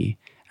society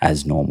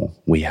as normal.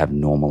 We have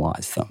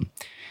normalized them.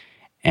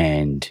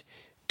 And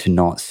to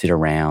not sit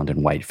around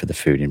and wait for the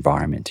food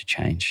environment to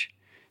change,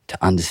 to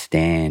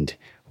understand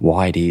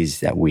why it is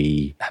that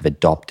we have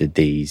adopted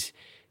these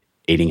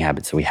eating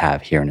habits that we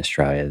have here in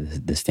Australia,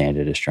 the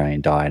standard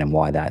Australian diet, and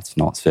why that's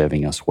not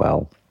serving us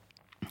well.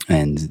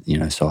 And,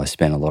 so I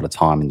spent a lot of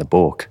time in the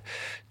book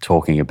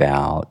talking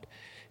about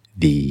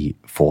the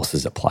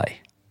forces at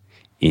play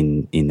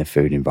in the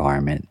food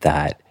environment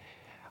that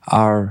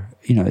are,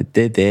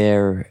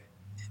 they're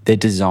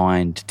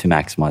designed to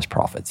maximize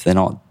profits. They're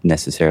not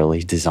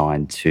necessarily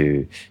designed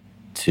to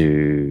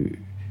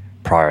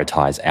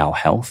prioritize our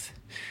health.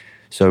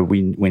 So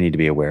we need to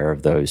be aware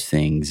of those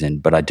things.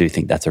 But I do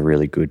think that's a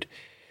really good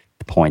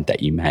point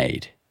that you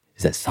made,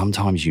 is that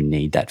sometimes you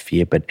need that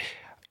fear, but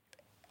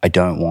I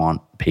don't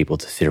want people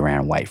to sit around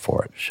and wait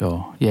for it.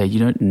 Sure. Yeah, you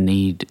don't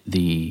need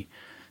the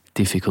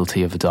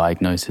difficulty of a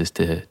diagnosis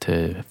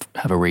to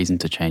have a reason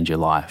to change your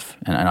life.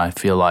 And I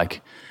feel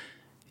like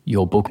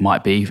your book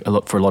might be,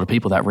 for a lot of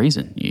people, that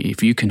reason.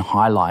 If you can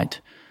highlight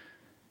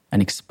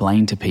and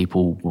explain to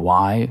people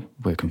why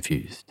we're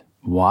confused,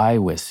 why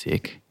we're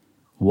sick,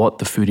 what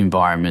the food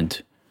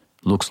environment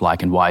looks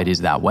like and why it is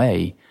that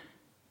way,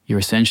 you're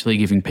essentially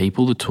giving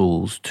people the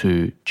tools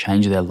to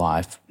change their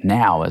life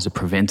now as a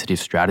preventative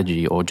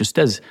strategy, or just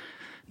as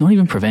not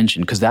even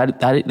prevention, because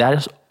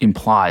that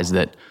implies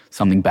that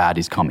something bad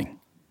is coming,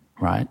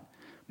 right?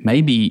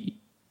 Maybe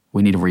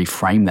we need to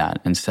reframe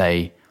that and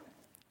say,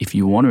 if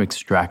you want to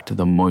extract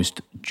the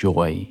most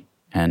joy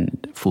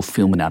and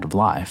fulfillment out of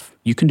life,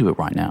 you can do it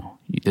right now.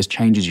 There's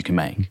changes you can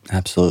make.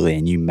 Absolutely.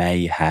 And you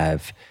may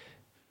have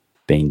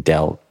been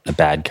dealt a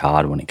bad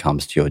card when it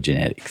comes to your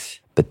genetics,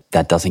 but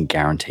that doesn't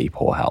guarantee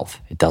poor health.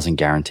 It doesn't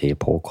guarantee a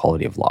poor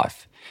quality of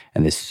life.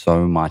 And there's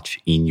so much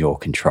in your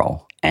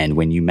control. And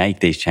when you make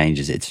these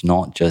changes, it's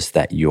not just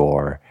that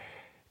you're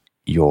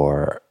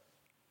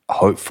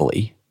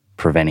hopefully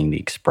preventing the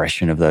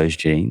expression of those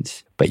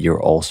genes, but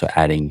you're also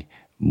adding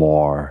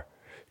more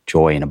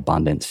joy and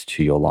abundance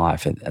to your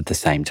life at the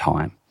same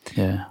time.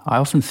 Yeah. I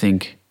often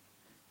think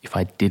if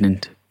I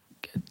didn't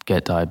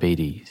get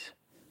diabetes,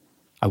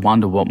 I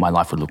wonder what my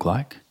life would look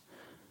like.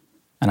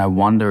 And I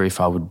wonder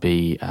if I would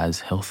be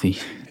as healthy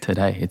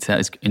today.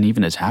 And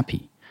even as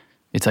happy.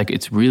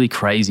 It's really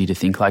crazy to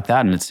think like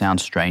that, and it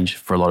sounds strange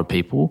for a lot of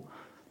people.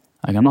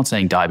 Like, I'm not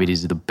saying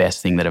diabetes is the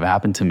best thing that ever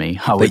happened to me.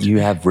 But you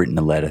have written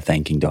a letter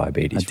thanking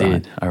diabetes, I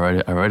right? did. I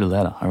wrote a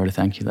letter. I wrote a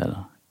thank you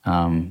letter.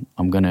 I'm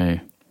going to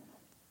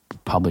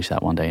publish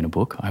that one day in a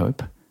book, I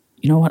hope.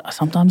 You know what?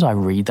 Sometimes I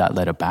read that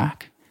letter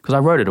back, because I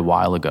wrote it a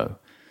while ago.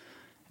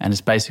 And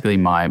it's basically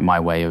my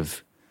way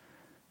of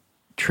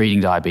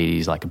treating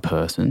diabetes like a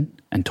person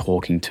and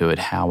talking to it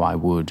how I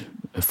would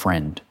a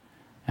friend,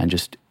 and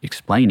just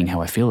explaining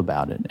how I feel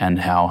about it and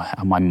how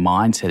my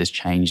mindset has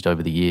changed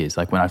over the years.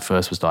 Like, when I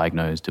first was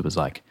diagnosed, it was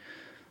like,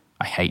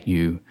 I hate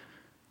you.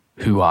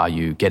 Who are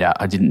you? Get out.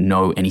 I didn't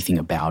know anything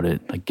about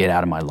it. Like, get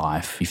out of my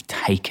life. You've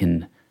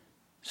taken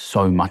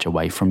so much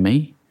away from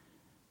me.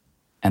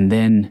 And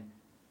then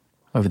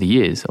over the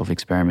years of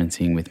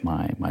experimenting with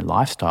my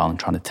lifestyle and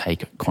trying to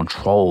take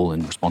control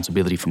and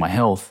responsibility for my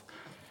health,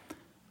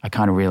 I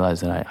kind of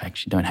realized that I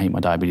actually don't hate my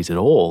diabetes at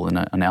all. And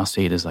I now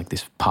see it as like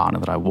this partner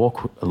that I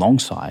walk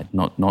alongside,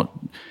 not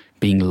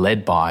being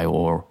led by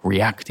or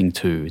reacting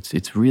to.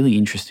 It's really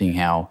interesting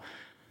how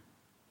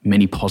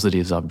many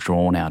positives I've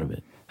drawn out of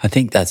it. I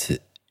think that's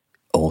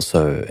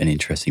also an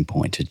interesting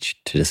point to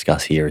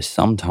discuss here, is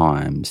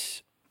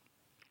sometimes,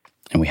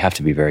 and we have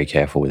to be very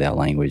careful with our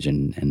language,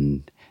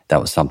 and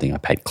that was something I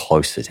paid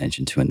close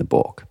attention to in the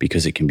book,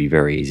 because it can be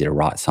very easy to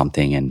write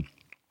something and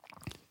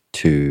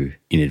to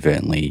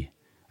inadvertently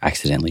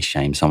accidentally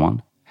shame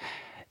someone.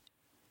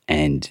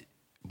 And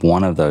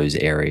one of those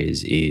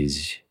areas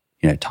is,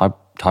 type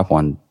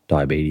 1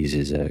 diabetes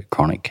is a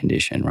chronic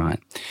condition, right?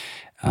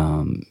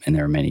 And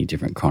there are many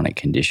different chronic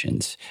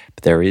conditions.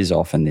 But there is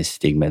often this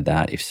stigma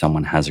that if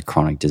someone has a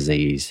chronic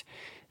disease,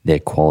 their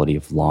quality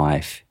of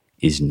life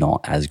is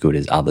not as good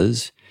as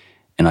others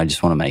And I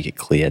just want to make it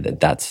clear that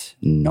that's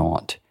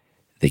not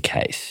the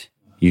case.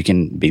 You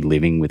can be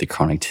living with a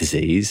chronic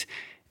disease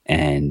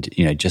and,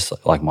 just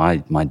like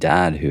my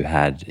dad who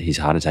had his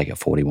heart attack at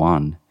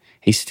 41,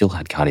 he still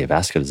had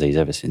cardiovascular disease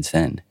ever since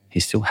then. He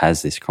still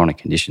has this chronic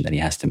condition that he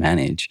has to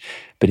manage,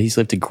 but he's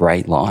lived a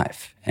great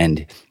life.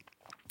 And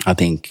I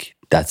think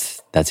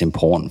that's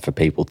important for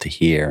people to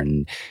hear.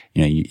 And,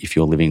 if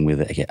you're living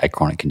with a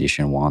chronic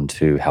condition, 1,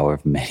 2,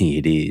 however many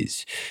it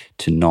is,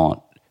 to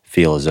not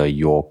feel as though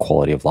your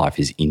quality of life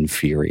is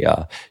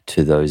inferior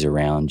to those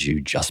around you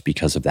just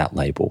because of that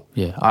label.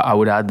 Yeah, I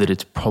would add that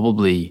it's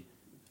probably,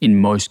 in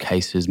most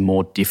cases,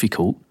 more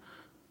difficult,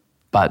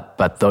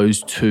 but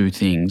those two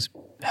things,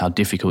 how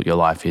difficult your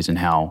life is and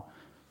how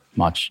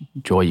much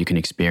joy you can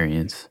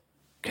experience,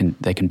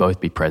 they can both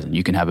be present.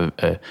 You can have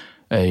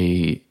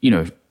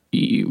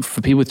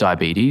for people with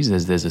diabetes,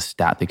 there's a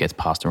stat that gets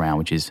passed around,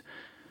 which is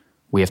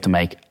we have to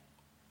make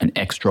an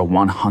extra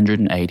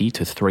 180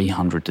 to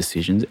 300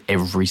 decisions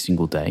every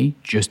single day,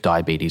 just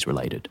diabetes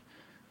related.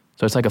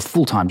 So it's like a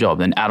full-time job.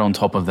 Then add on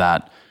top of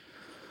that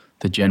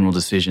the general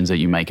decisions that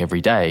you make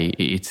every day,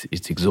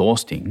 it's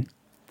exhausting.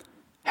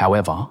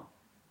 However,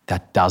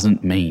 that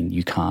doesn't mean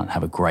you can't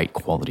have a great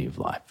quality of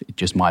life. It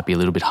just might be a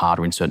little bit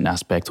harder in certain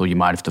aspects, or you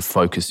might have to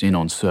focus in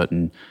on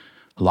certain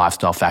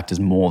lifestyle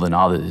factors more than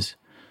others.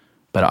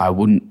 But I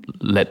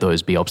wouldn't let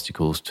those be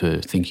obstacles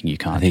to thinking you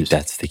can't. I think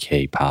that's the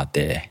key part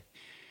there.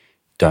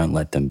 Don't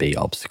let them be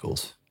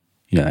obstacles.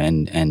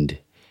 And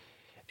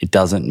it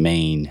doesn't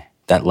mean,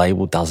 that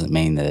label doesn't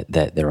mean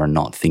that there are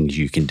not things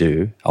you can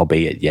do,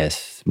 albeit,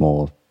 yes,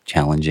 more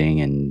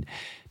challenging and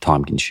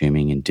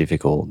time-consuming and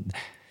difficult,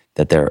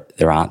 that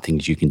there aren't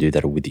things you can do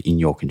that are within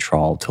your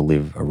control to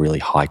live a really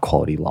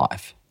high-quality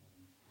life.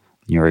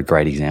 You're a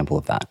great example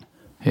of that.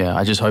 Yeah,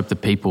 I just hope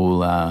that people,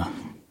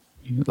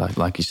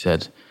 like you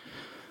said,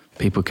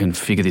 people can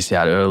figure this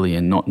out early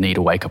and not need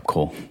a wake-up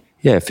call.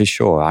 Yeah, for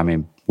sure. I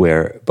mean,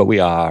 we're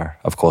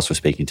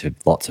speaking to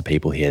lots of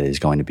people here. There's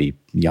going to be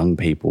young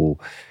people,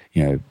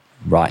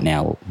 right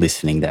now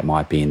listening that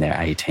might be in their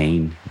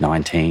 18,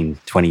 19,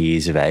 20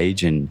 years of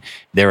age, and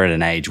they're at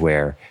an age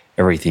where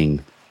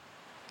everything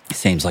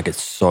seems like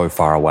it's so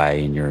far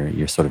away and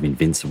you're sort of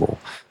invincible.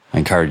 I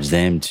encourage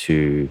them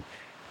to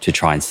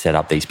try and set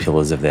up these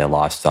pillars of their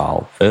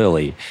lifestyle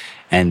early.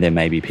 And there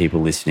may be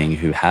people listening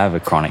who have a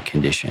chronic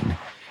condition.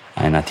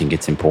 And I think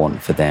it's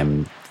important for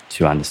them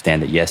to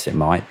understand that, yes, it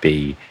might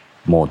be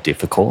more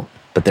difficult,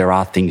 but there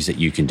are things that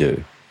you can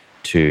do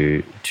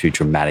to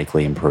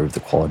dramatically improve the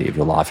quality of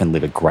your life and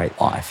live a great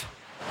life.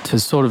 To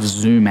sort of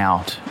zoom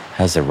out.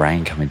 How's the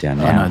rain coming down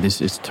now? I know, this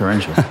is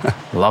torrential.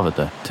 Love it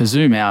though. To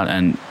zoom out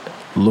and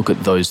look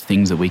at those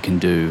things that we can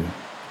do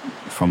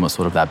from a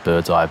sort of that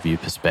bird's eye view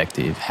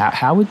perspective,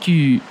 how would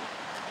you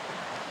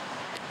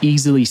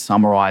easily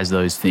summarize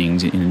those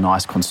things in a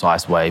nice,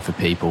 concise way for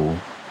people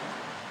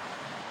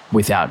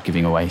without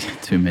giving away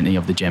too many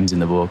of the gems in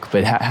the book?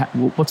 But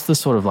what's the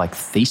sort of like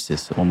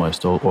thesis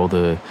almost, or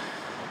the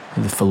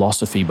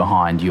philosophy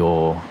behind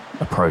your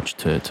approach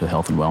to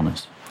health and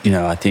wellness?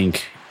 I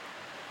think,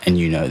 and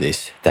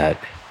this, that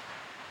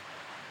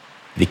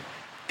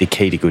the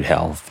key to good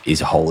health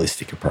is a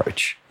holistic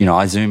approach.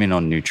 I zoom in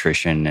on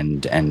nutrition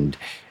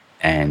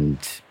and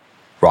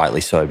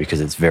rightly so, because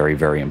it's very,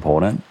 very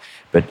important.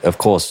 But of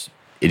course,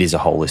 it is a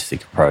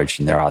holistic approach,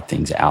 and there are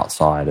things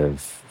outside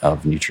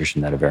of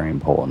nutrition that are very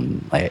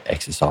important, like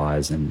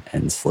exercise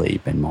and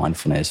sleep and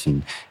mindfulness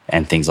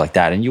and things like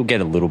that. And you'll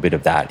get a little bit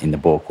of that in the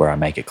book where I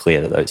make it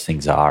clear that those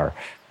things are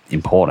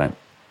important.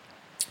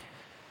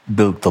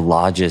 The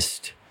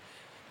largest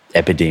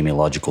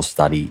epidemiological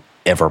study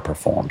ever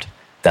performed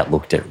that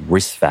looked at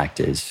risk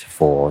factors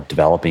for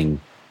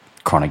developing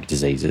chronic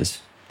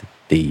diseases,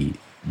 the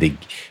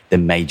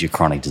major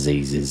chronic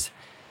diseases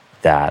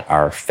that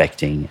are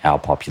affecting our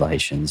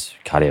populations,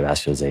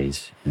 cardiovascular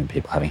disease,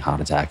 people having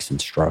heart attacks and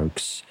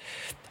strokes,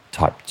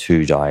 type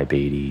 2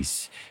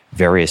 diabetes,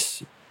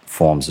 various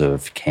forms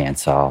of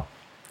cancer,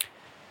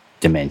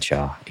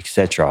 dementia,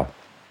 etc.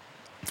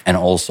 And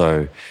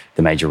also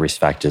the major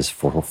risk factors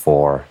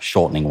for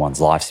shortening one's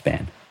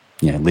lifespan,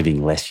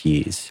 living less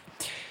years.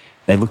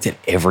 They looked at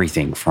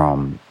everything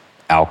from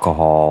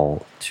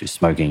alcohol to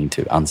smoking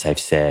to unsafe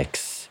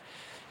sex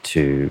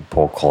to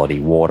poor quality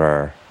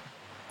water,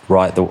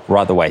 right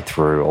the way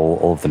through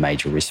all of the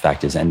major risk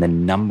factors. And the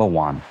number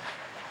one,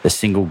 the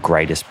single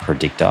greatest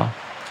predictor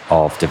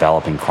of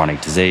developing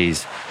chronic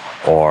disease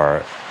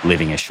or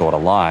living a shorter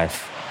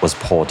life was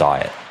poor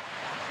diet.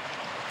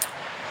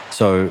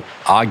 So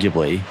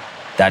arguably,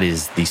 that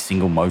is the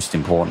single most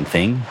important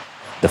thing,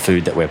 the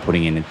food that we're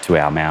putting into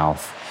our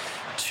mouth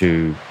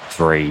 2,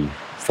 3,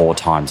 4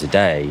 times a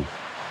day.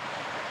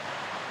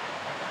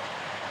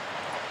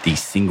 The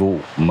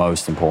single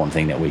most important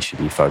thing that we should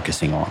be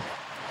focusing on.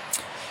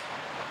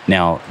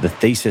 Now, the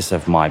thesis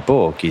of my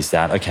book is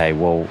that, okay,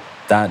 well,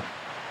 that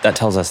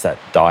tells us that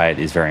diet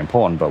is very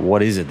important, but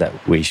what is it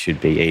that we should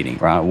be eating,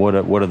 right? What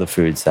are the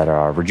foods that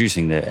are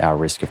reducing our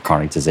risk of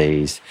chronic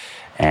disease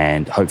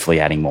and hopefully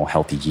adding more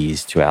healthy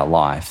years to our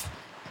life?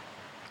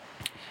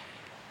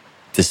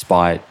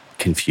 Despite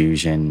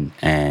confusion,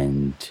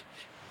 and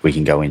we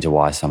can go into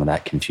why some of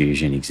that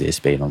confusion exists,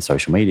 be it on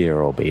social media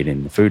or be it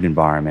in the food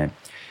environment.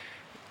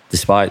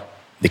 Despite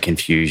the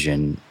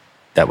confusion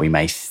that we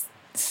may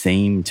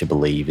seem to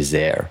believe is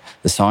there,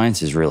 the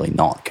science is really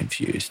not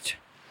confused.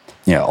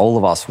 You know, all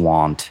of us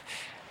want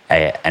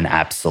an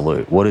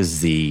absolute. What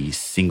is the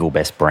single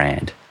best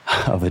brand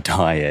of a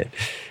diet?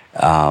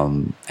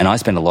 And I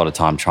spend a lot of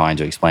time trying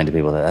to explain to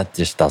people that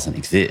just doesn't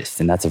exist.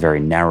 And that's a very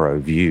narrow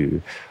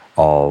view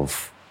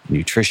of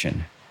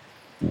nutrition.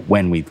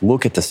 When we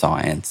look at the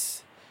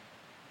science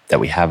that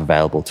we have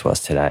available to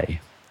us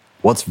today,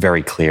 what's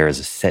very clear is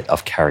a set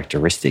of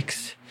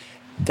characteristics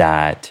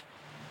that,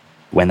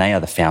 when they are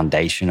the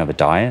foundation of a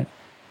diet,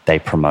 they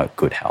promote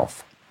good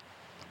health.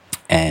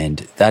 And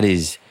that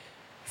is,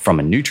 from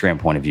a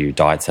nutrient point of view,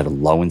 diets that are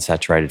low in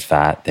saturated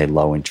fat, they're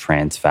low in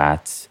trans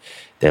fats,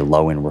 they're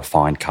low in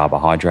refined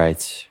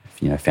carbohydrates,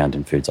 you know, found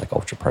in foods like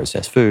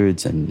ultra-processed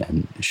foods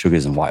and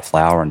sugars and white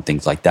flour and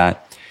things like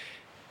that.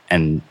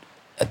 And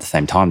at the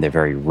same time, they're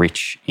very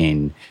rich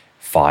in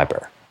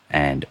fiber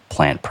and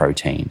plant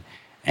protein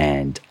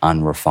and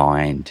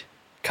unrefined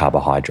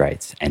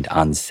carbohydrates and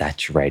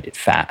unsaturated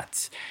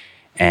fats.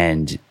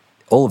 And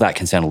all of that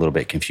can sound a little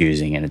bit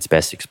confusing, and it's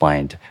best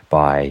explained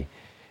by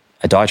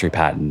a dietary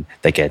pattern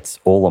that gets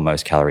all or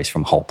most calories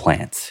from whole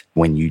plants.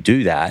 When you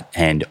do that,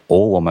 and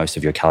all or most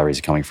of your calories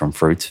are coming from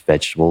fruits,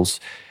 vegetables,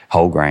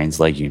 whole grains,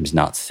 legumes,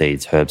 nuts,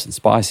 seeds, herbs, and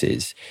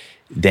spices,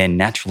 then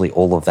naturally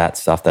all of that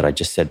stuff that I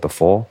just said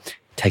before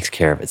takes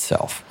care of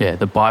itself. Yeah,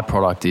 the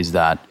byproduct is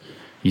that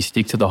you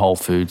stick to the whole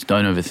foods,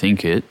 don't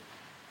overthink it,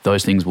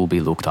 those things will be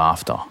looked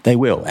after. They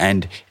will.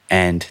 And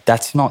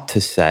that's not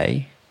to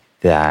say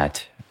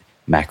that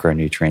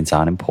macronutrients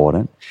aren't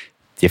important.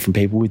 Different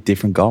people with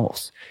different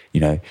goals.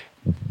 You know,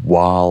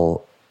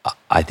 while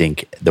I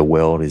think the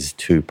world is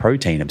too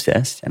protein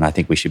obsessed and I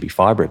think we should be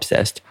fiber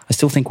obsessed, I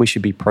still think we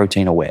should be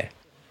protein aware.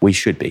 We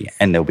should be.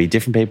 And there'll be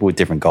different people with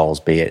different goals,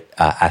 be it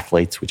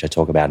athletes, which I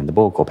talk about in the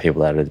book, or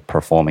people that are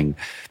performing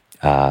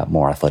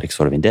more athletic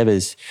sort of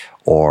endeavors,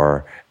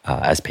 or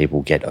as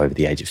people get over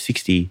the age of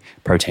 60,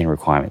 protein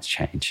requirements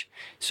change.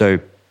 So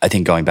I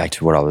think going back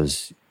to what I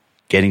was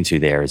getting to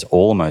there is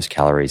all or most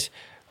calories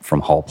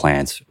from whole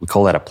plants. We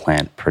call that a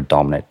plant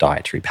predominant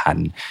dietary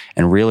pattern.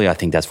 And really, I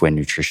think that's where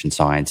nutrition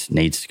science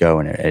needs to go.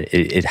 And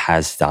it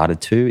has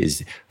started to,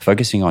 is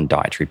focusing on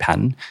dietary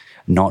pattern,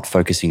 not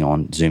focusing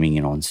on zooming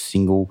in on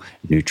single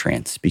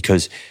nutrients,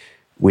 because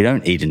we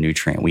don't eat a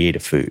nutrient, we eat a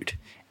food.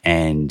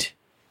 And,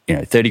 you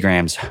know, 30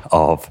 grams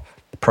of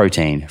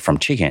protein from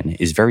chicken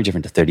is very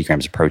different to 30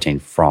 grams of protein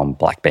from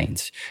black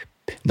beans.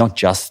 Not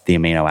just the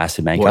amino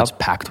acid makeup,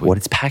 what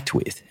it's packed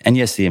with. And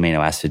yes, the amino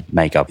acid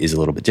makeup is a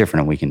little bit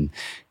different, and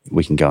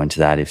we can go into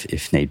that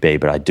if need be,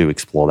 but I do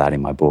explore that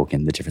in my book,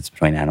 and the difference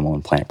between animal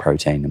and plant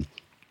protein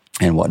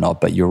and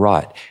whatnot. But you're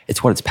right,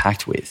 it's what it's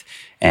packed with.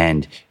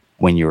 And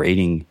when you're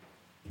eating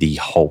the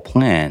whole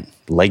plant,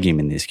 legume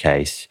in this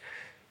case,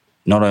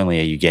 not only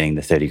are you getting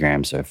the 30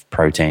 grams of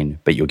protein,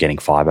 but you're getting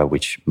fiber,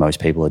 which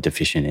most people are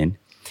deficient in.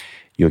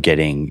 You're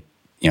getting,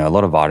 you know, a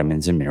lot of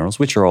vitamins and minerals,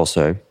 which are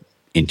also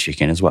in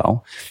chicken as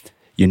well.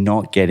 You're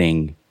not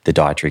getting the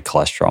dietary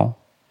cholesterol,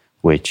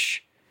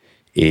 which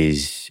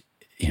is,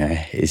 you know,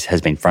 has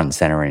been front and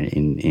center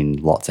in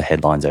lots of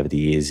headlines over the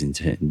years,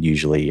 and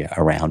usually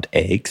around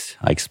eggs.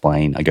 I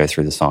go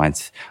through the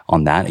science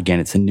on that. Again,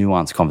 it's a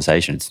nuanced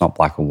conversation. It's not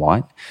black and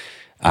white.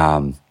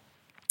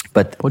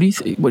 But what do you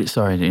think?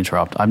 Sorry to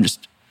interrupt.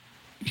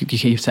 You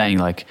keep saying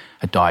like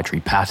a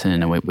dietary pattern,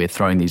 and we're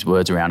throwing these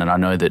words around. And I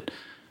know that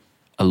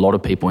a lot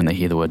of people, when they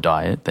hear the word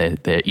diet,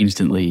 they're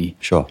instantly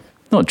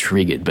not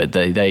triggered, but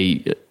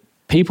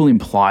people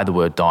imply the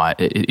word diet.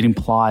 It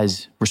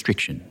implies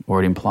restriction,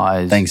 or it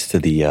implies, thanks to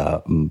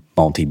the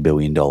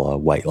multi-billion-dollar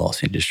weight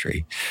loss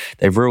industry,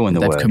 they've ruined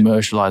the word. They've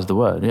commercialized the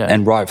word, yeah,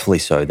 and rightfully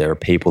so. There are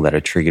people that are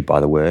triggered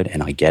by the word,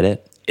 and I get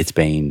it.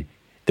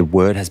 The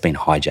word has been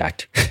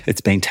hijacked.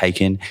 It's been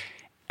taken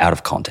out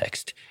of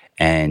context.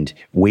 And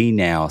we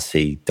now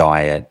see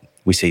diet,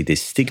 we see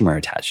this stigma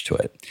attached to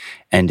it.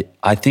 And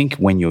I think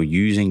when you're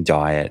using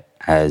diet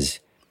as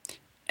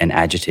an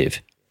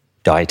adjective,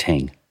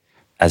 dieting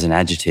as an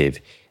adjective,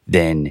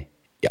 then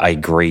I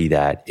agree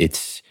that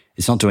it's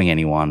not doing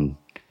anyone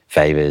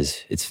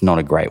favors. It's not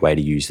a great way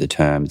to use the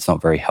term. It's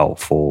not very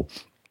helpful.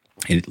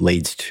 It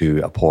leads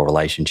to a poor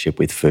relationship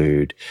with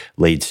food,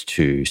 leads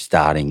to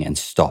starting and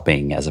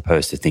stopping as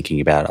opposed to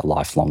thinking about a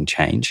lifelong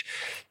change.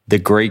 The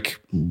Greek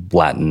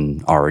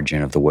Latin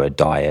origin of the word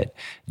diet,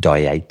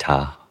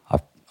 dieta,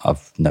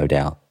 I've no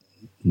doubt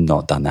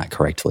not done that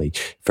correctly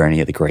for any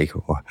of the Greek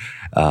or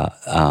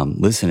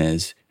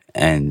listeners,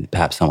 and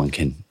perhaps someone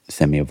can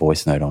send me a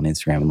voice note on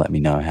Instagram and let me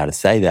know how to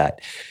say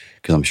that,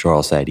 because I'm sure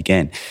I'll say it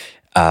again.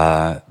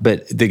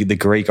 But the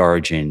Greek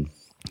origin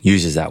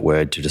uses that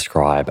word to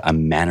describe a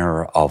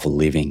manner of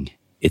living.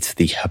 It's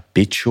the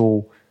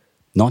habitual,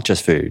 not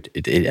just food.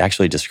 It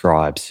actually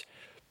describes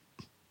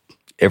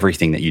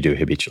everything that you do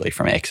habitually,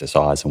 from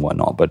exercise and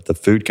whatnot. But the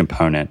food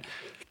component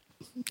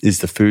is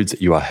the foods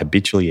that you are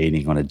habitually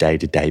eating on a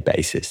day-to-day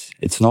basis.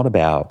 It's not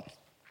about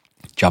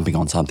jumping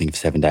on something for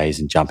 7 days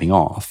and jumping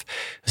off.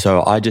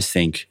 So I just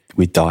think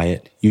with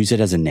diet, use it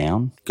as a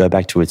noun, go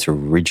back to its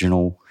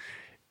original,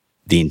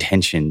 the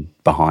intention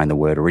behind the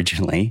word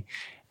originally.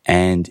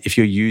 And if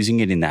you're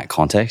using it in that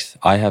context,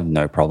 I have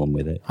no problem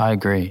with it. I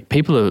agree.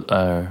 People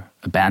are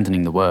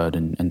abandoning the word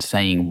and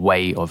saying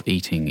way of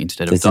eating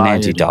instead of It's diet. an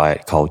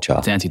anti-diet culture.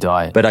 It's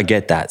anti-diet. But I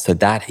get that. So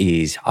that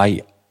is,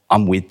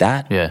 I'm with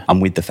that. Yeah.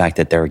 I'm with the fact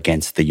that they're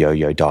against the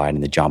yo-yo diet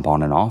and the jump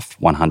on and off,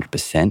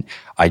 100%.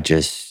 I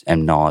just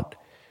am not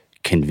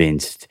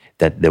convinced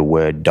that the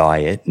word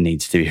diet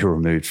needs to be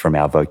removed from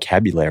our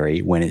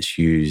vocabulary when it's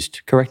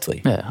used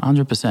correctly. Yeah,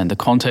 100%. The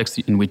context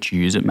in which you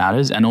use it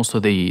matters, and also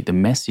the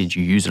message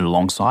you use it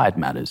alongside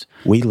matters.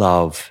 We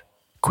love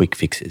quick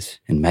fixes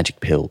and magic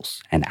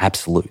pills and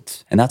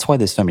absolutes. And that's why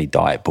there's so many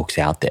diet books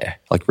out there.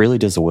 Like, really,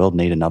 does the world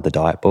need another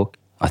diet book?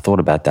 I thought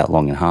about that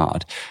long and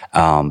hard.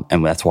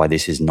 And that's why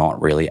this is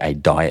not really a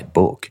diet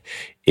book.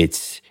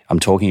 I'm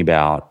talking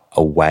about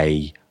a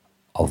way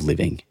of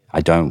living.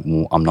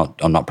 I'm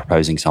not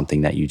proposing something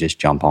that you just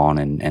jump on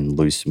and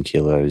lose some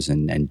kilos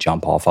and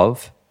jump off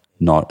of.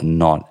 Not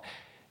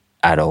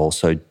at all.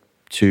 So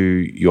to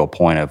your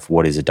point of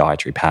what is a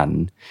dietary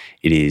pattern,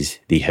 it is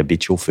the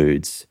habitual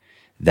foods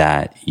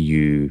that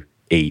you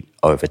eat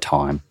over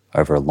time,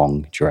 over a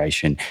long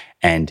duration.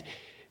 And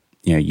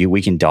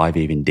we can dive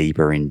even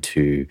deeper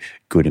into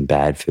good and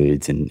bad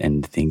foods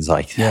and things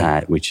like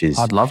that, which is...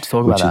 I'd love to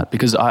talk about that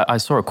because I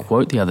saw a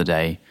quote the other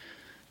day.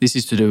 This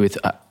is to do with...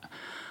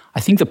 I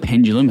think the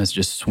pendulum has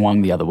just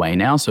swung the other way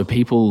now. So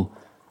people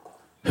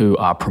who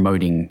are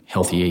promoting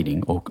healthy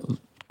eating or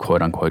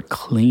quote unquote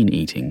clean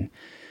eating,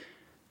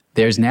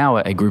 there's now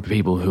a group of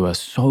people who are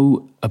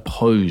so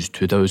opposed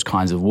to those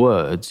kinds of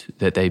words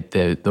that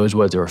those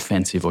words are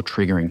offensive or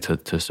triggering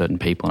to certain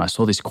people. And I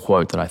saw this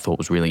quote that I thought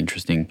was really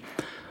interesting.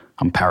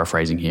 I'm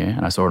paraphrasing here,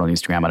 and I saw it on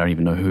Instagram. I don't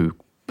even know who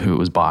it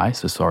was by,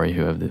 so sorry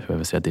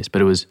whoever said this.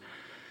 But it was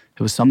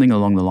something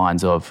along the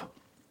lines of,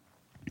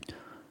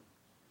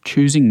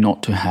 choosing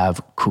not to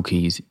have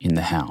cookies in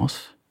the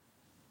house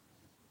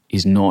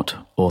is not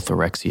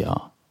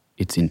orthorexia,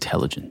 it's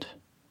intelligent,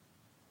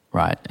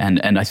 right?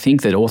 And I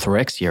think that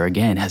orthorexia,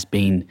 again, has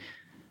been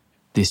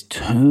this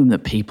term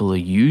that people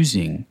are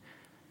using.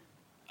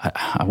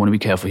 I want to be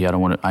careful here.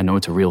 I know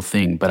it's a real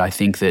thing, but I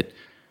think that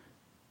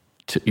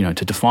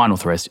to define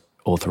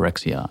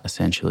orthorexia,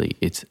 essentially,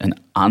 it's an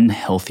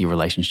unhealthy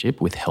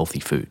relationship with healthy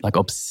food, like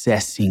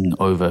obsessing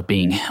over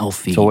being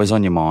healthy. It's always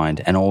on your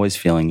mind and always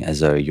feeling as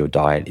though your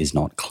diet is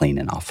not clean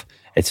enough.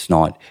 It's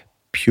not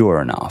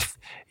pure enough,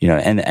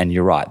 and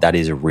you're right, that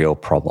is a real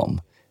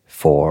problem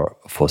for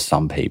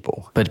some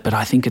people. But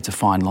I think it's a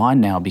fine line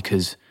now,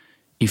 because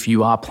if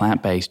you are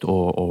plant-based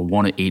or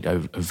want to eat a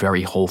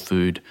very whole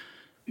food,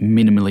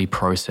 minimally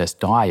processed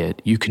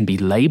diet, you can be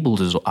labeled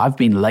as, I've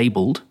been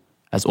labeled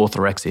as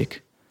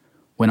orthorexic,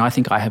 when I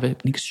think I have an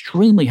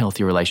extremely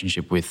healthy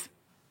relationship with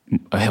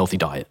a healthy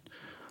diet.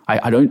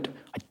 I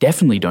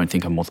definitely don't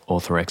think I'm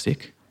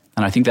orthorexic.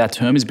 And I think that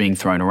term is being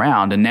thrown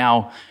around. And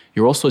now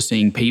you're also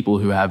seeing people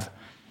who have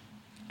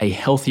a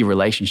healthy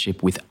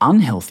relationship with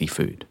unhealthy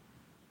food.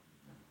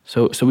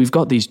 So we've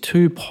got these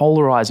two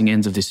polarizing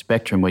ends of this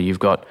spectrum, where you've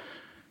got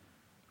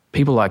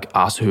people like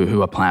us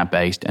who are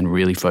plant-based and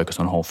really focus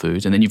on whole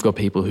foods. And then you've got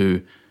people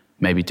who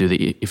maybe do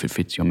the, if it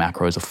fits your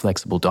macros, or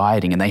flexible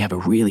dieting, and they have a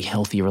really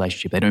healthy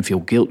relationship. They don't feel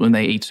guilt when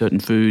they eat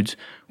certain foods,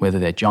 whether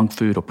they're junk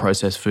food or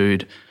processed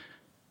food.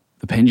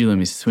 The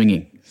pendulum is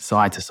swinging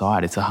side to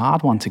side. It's a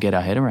hard one to get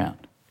our head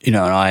around. And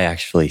I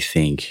actually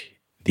think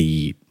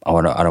I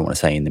don't want to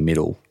say in the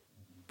middle,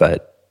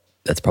 but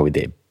that's probably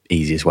the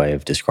easiest way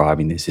of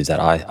describing this, is that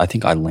I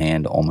think I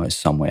land almost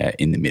somewhere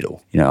in the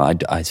middle.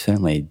 I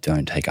certainly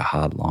don't take a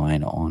hard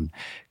line on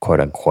quote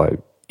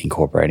unquote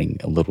incorporating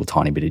a little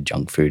tiny bit of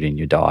junk food in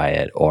your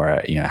diet,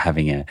 or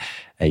having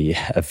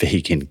a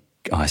vegan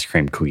ice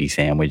cream cookie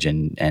sandwich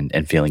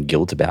and feeling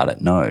guilt about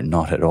it. No,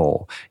 not at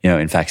all.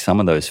 In fact,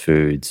 some of those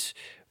foods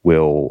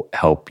will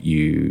help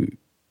you.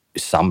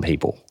 Some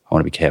people, I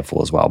want to be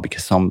careful as well,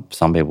 because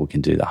some people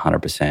can do the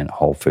 100%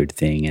 whole food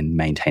thing and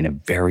maintain a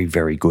very,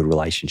 very good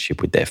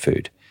relationship with their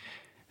food.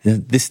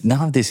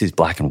 None of this is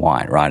black and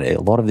white, right?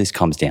 A lot of this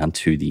comes down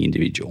to the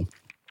individual.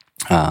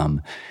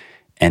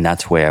 And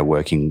that's where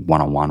working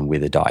one-on-one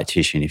with a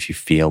dietitian, if you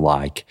feel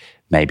like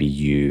maybe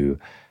you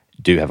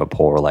do have a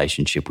poor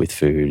relationship with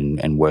food,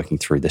 and working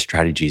through the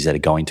strategies that are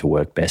going to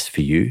work best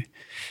for you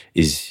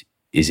is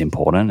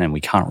important. And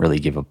we can't really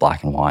give a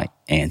black and white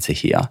answer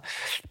here.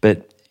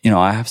 But,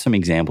 I have some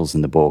examples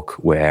in the book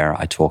where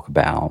I talk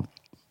about,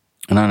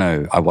 and I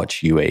know I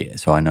watch you eat,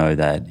 so I know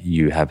that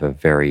you have a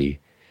very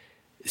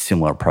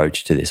similar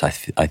approach to this, I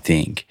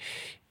think.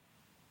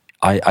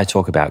 I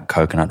talk about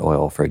coconut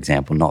oil, for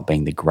example, not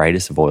being the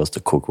greatest of oils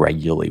to cook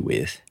regularly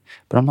with.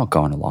 But I'm not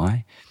going to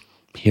lie.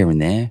 Here and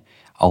there,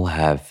 I'll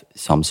have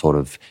some sort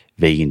of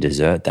vegan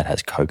dessert that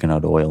has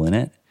coconut oil in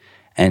it.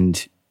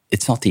 And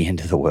it's not the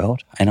end of the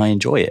world, and I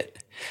enjoy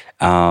it.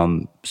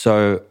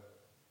 So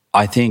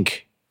I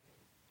think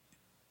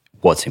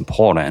what's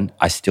important,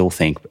 I still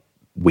think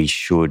we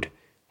should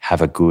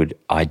have a good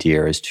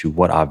idea as to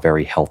what are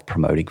very health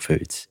promoting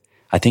foods.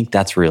 I think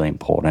that's really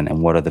important,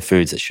 and what are the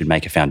foods that should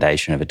make a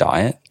foundation of a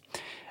diet.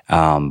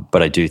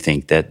 But I do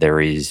think that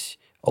there is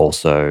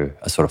also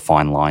a sort of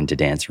fine line to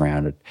dance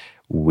around it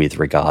with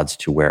regards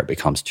to where it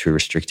becomes too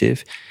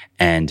restrictive.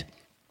 And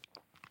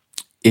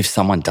if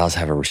someone does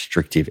have a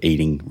restrictive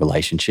eating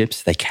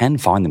relationships, they can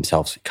find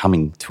themselves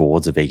coming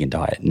towards a vegan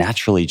diet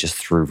naturally just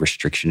through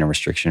restriction and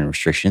restriction and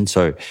restriction.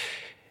 So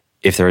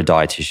if there are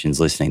dietitians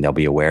listening, they'll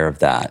be aware of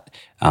that.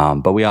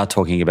 But we are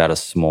talking about a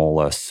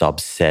smaller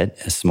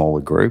subset, a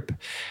smaller group.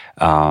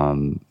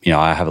 I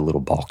have a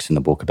little box in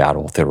the book about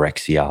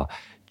orthorexia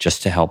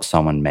just to help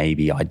someone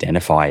maybe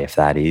identify if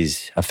that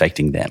is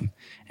affecting them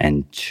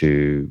and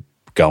to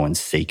go and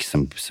seek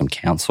some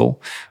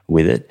counsel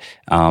with it.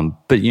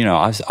 But,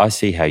 I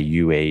see how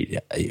you eat.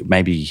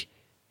 Maybe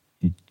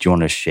do you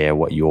want to share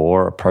what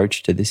your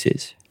approach to this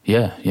is?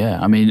 Yeah.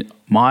 I mean,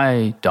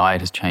 my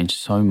diet has changed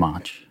so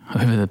much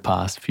over the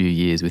past few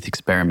years with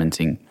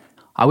experimenting.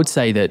 I would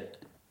say that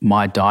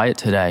my diet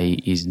today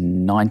is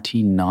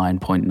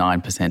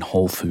 99.9%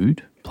 whole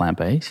food,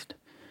 plant-based.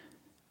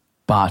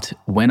 But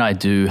when I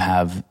do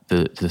have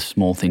the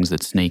small things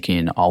that sneak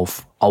in, I'll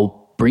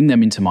bring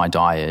them into my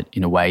diet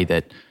in a way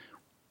that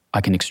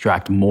I can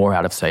extract more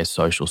out of, say, a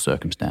social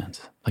circumstance.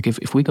 Like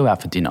if we go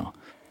out for dinner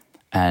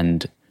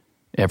and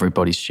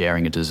everybody's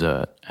sharing a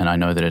dessert and I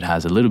know that it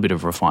has a little bit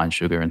of refined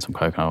sugar and some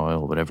coconut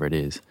oil, whatever it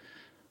is,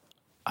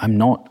 I'm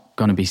not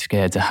going to be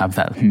scared to have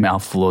that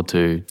mouthful or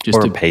two.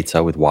 Or a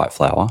pizza with white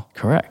flour.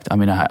 Correct. I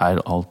mean,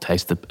 I'll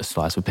taste a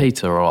slice of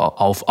pizza, or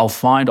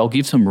I'll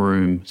give some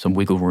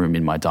wiggle room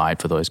in my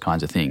diet for those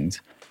kinds of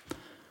things.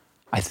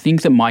 I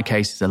think that my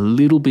case is a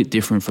little bit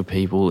different for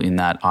people in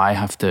that I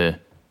have to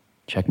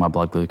check my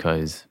blood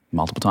glucose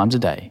multiple times a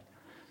day.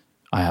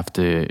 I have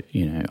to,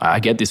 I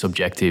get this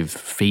objective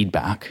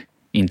feedback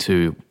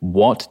into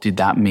what did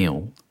that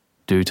meal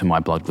do to my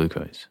blood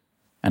glucose?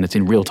 And it's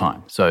in real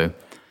time. So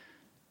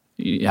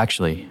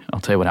actually, I'll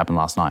tell you what happened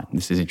last night.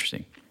 This is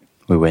interesting.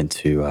 We went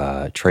to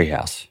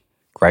Treehouse,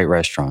 great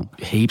restaurant.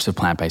 Heaps of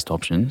plant-based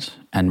options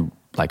and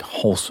like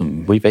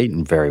wholesome. We've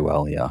eaten very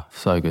well, yeah.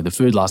 So good. The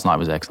food last night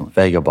was excellent.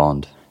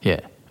 Vagabond. Yeah,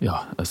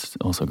 that's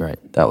also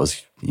great. That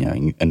was,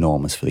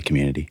 enormous for the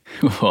community.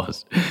 It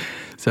was.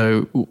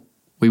 So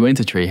we went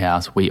to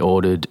Treehouse. We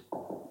ordered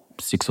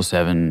 6 or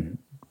 7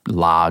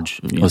 large.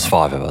 It was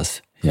 5 of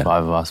us. Yeah.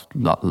 5 of us,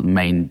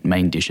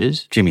 main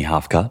dishes. Jimmy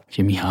Halfcut.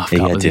 Jimmy Halfcut. He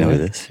had dinner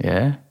with us.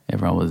 Yeah,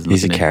 everyone was.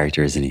 He's a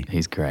character, isn't he?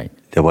 He's great.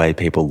 The way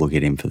people look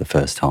at him for the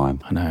first time.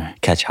 I know.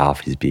 Catch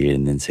half his beard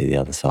and then see the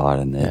other side,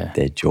 and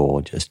their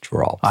jaw just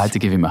drops. I had to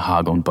give him a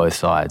hug on both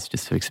sides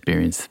just to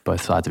experience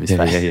both sides of his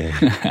face.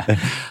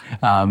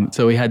 Yeah.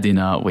 So we had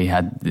dinner. We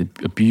had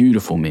a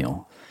beautiful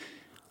meal.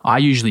 I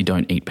usually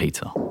don't eat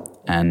pizza,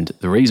 and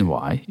the reason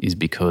why is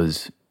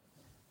because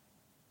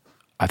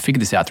I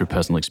figured this out through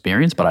personal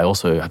experience, but I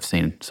also have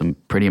seen some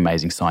pretty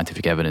amazing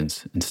scientific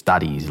evidence and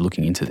studies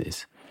looking into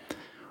this.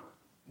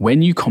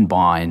 When you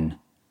combine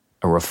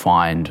a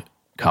refined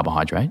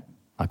carbohydrate,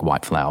 like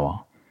white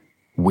flour,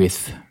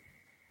 with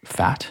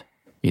fat,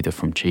 either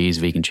from cheese,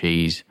 vegan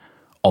cheese,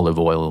 olive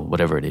oil,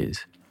 whatever it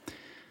is,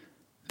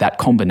 that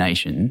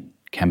combination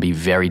can be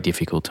very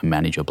difficult to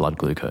manage your blood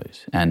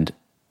glucose. And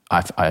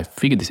I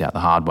figured this out the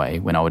hard way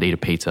when I would eat a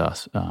pizza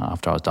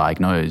after I was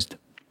diagnosed.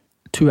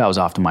 2 hours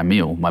after my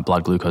meal, my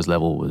blood glucose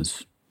level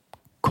was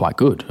quite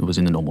good. It was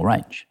in the normal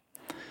range.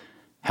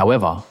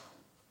 However,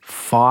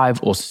 5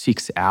 or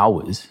 6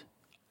 hours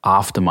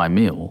after my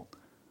meal,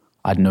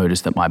 I'd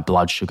noticed that my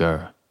blood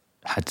sugar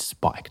had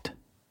spiked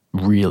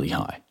really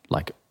high.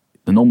 Like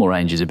the normal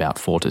range is about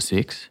 4 to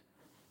 6.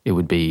 It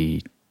would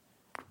be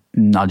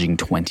nudging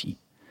 20.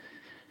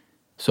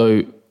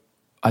 So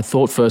I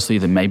thought firstly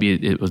that maybe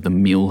it was the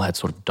meal had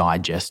sort of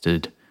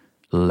digested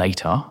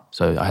later.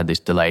 So I had this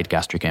delayed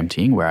gastric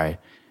emptying where I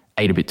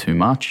ate a bit too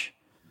much.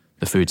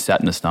 The food sat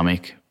in the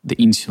stomach. The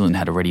insulin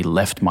had already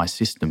left my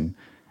system.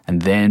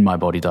 And then my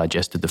body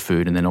digested the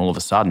food. And then all of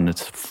a sudden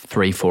it's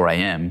 3, 4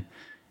 a.m.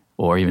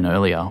 or even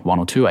earlier, 1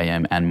 or 2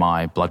 a.m. and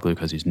my blood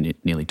glucose is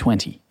nearly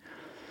 20.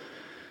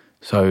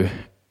 So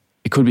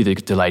it could be the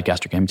delayed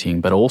gastric emptying,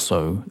 but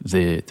also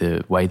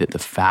the way that the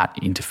fat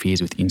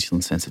interferes with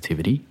insulin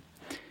sensitivity.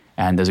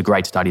 And there's a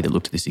great study that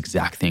looked at this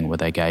exact thing where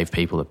they gave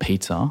people a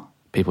pizza,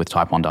 people with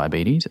type 1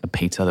 diabetes, a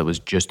pizza that was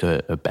just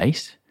a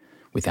base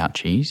without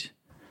cheese.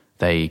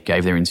 They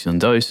gave their insulin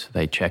dose,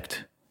 they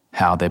checked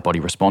how their body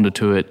responded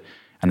to it,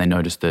 and they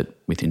noticed that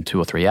within 2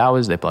 or 3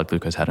 hours, their blood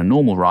glucose had a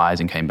normal rise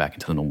and came back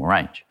into the normal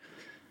range.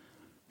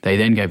 They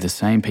then gave the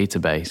same pizza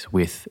base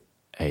with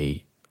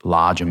a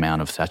large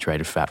amount of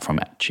saturated fat from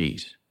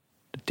cheese,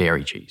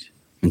 dairy cheese.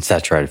 And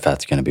saturated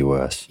fat's going to be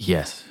worse.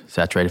 Yes,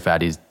 saturated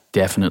fat is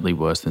definitely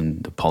worse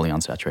than the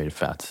polyunsaturated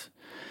fats.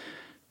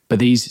 But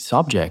these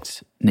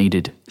subjects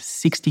needed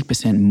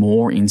 60%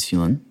 more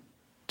insulin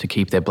to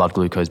keep their blood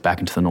glucose back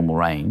into the normal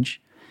range,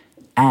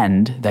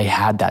 and they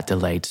had that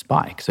delayed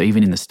spike. So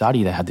even in the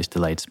study, they had this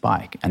delayed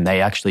spike, and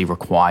they actually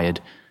required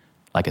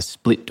like a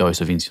split dose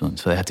of insulin.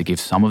 So they had to give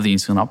some of the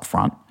insulin up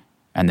front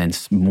and then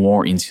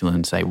more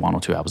insulin, say 1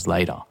 or 2 hours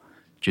later,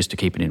 just to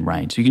keep it in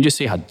range. So you can just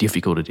see how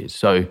difficult it is.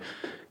 So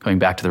going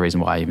back to the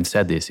reason why I even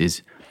said this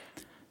is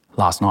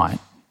last night,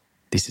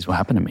 this is what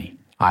happened to me.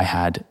 I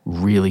had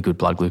really good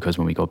blood glucose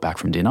when we got back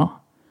from dinner.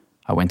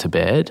 I went to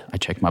bed. I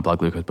checked my blood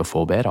glucose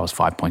before bed. I was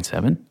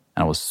 5.7, and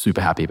I was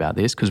super happy about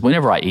this because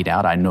whenever I eat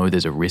out, I know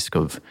there's a risk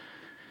of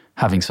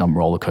having some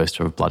roller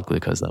coaster of blood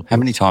glucose level. How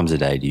many times a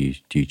day do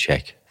you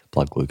check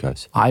blood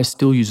glucose? I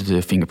still use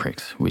the finger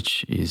pricks,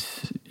 which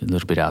is a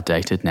little bit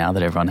outdated now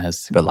that everyone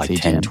has But like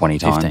CGM. 10, 20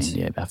 times?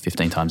 15, yeah, about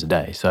 15 times a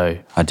day. So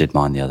I did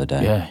mine the other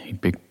day. yeah, you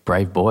big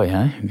brave boy,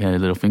 huh? You got a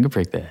little finger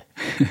prick there.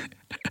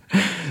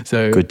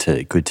 So Good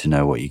to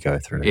know what you go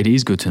through. it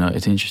is good to know.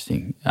 It's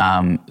interesting.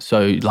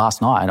 So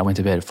last night I went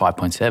to bed at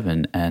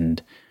 5.7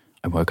 and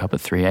I woke up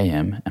at 3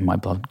 a.m. and my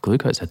blood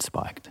glucose had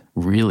spiked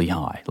really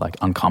high, like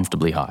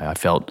uncomfortably high. I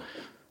felt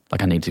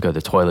like I needed to go to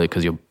the toilet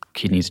because your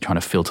kidneys are trying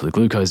to filter the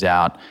glucose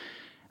out.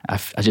 I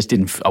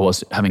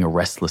was having a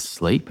restless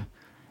sleep.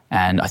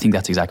 And I think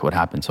that's exactly what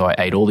happened. So I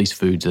ate all these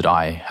foods that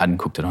I hadn't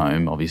cooked at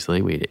home,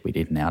 obviously. We'd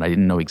eaten out. I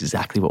didn't know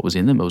exactly what was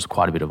in them. There was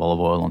quite a bit of olive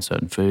oil on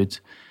certain foods.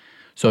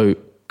 So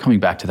coming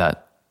back to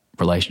that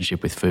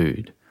relationship with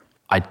food,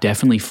 I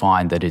definitely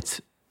find that it's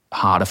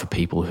harder for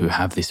people who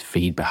have this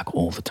feedback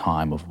all the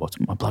time of what's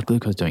my blood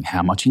glucose doing,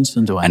 how much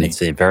insulin do I need? And it's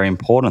very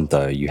important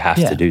though. You have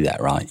to do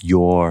that, right?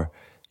 Your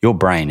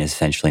brain is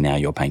essentially now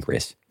your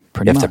pancreas.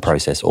 Pretty you have much. to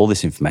process all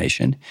this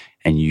information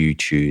and you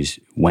choose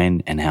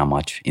when and how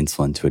much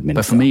insulin to administer.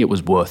 But for me, it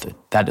was worth it.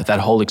 That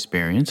whole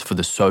experience, for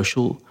the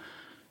social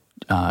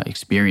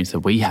experience that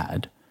we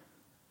had,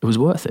 it was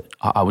worth it.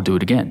 I would do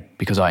it again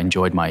because I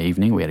enjoyed my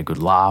evening. We had a good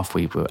laugh.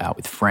 We were out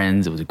with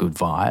friends. It was a good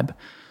vibe.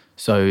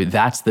 So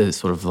that's the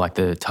sort of like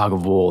the tug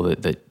of war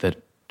that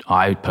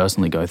I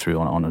personally go through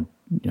on a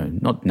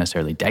not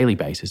necessarily daily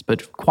basis,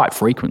 but quite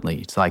frequently.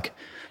 It's like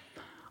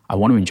I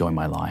want to enjoy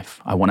my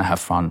life. I want to have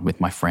fun with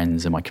my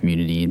friends and my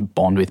community and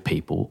bond with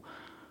people.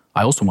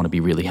 I also want to be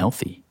really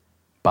healthy.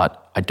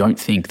 But I don't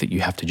think that you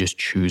have to just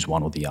choose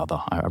one or the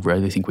other. I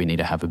really think we need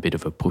to have a bit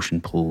of a push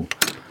and pull.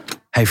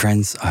 Hey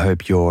friends, I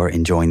hope you're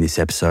enjoying this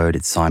episode.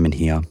 It's Simon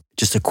here.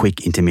 Just a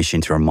quick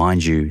intermission to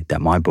remind you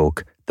that my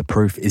book, The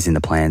Proof is in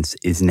the Plants,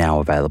 is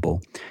now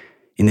available.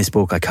 In this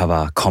book, I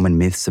cover common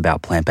myths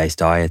about plant-based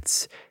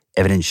diets,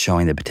 evidence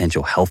showing the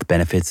potential health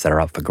benefits that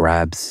are up for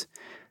grabs,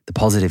 the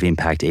positive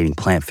impact eating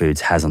plant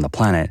foods has on the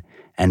planet,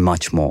 and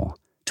much more.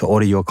 To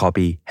order your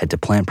copy, head to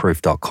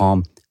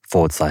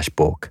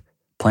plantproof.com/book.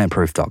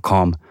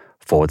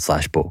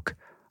 plantproof.com/book.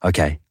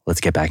 Okay, let's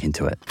get back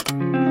into it.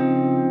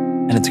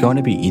 And it's going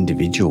to be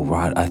individual,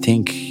 right? I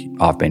think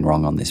I've been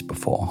wrong on this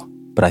before,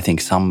 but I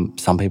think some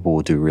people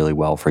will do really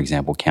well, for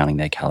example, counting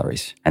their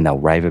calories, and they'll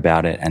rave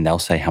about it and they'll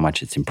say how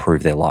much it's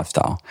improved their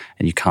lifestyle.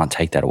 And you can't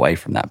take that away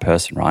from that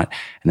person, right?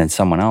 And then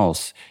someone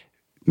else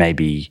may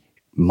be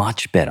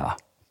much better,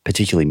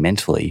 particularly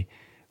mentally,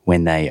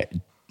 when they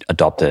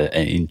adopt an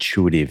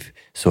intuitive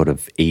sort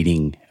of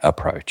eating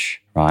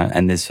approach, right?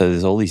 And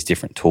there's all these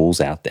different tools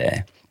out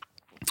there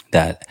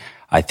that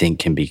I think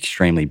can be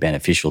extremely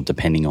beneficial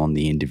depending on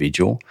the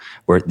individual.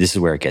 This is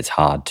where it gets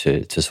hard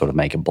to sort of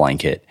make a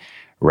blanket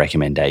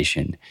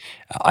recommendation.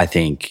 I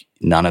think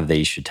none of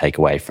these should take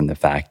away from the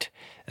fact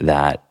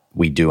that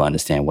we do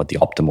understand what the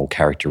optimal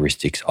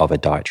characteristics of a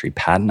dietary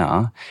pattern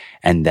are,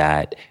 and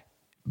that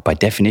by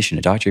definition,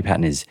 a dietary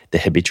pattern is the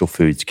habitual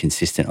foods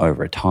consistent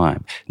over a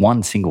time.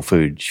 One single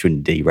food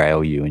shouldn't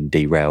derail you and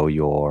derail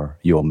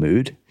your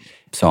mood.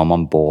 So I'm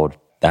on board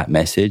that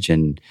message,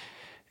 and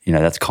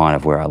that's kind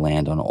of where I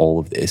land on all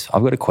of this.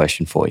 I've got a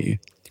question for you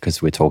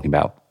because we're talking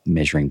about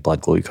measuring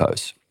blood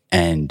glucose,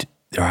 and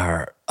there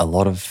are a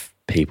lot of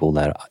people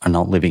that are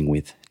not living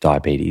with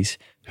diabetes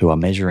who are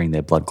measuring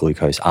their blood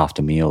glucose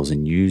after meals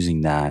and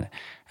using that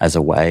as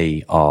a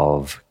way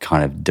of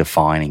kind of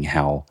defining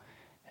how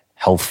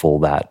healthful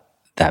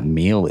that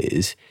meal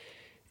is.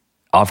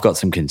 I've got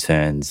some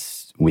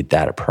concerns with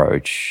that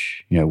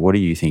approach. What do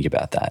you think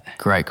about that?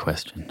 Great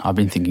question. I've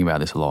been thinking about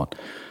this a lot.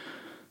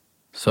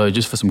 So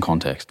just for some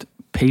context,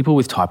 people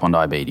with type 1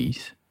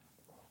 diabetes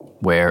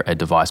wear a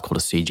device called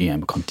a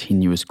CGM,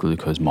 continuous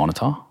glucose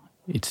monitor.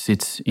 It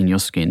sits in your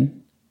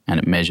skin and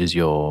it measures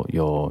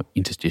your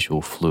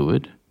interstitial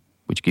fluid,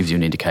 which gives you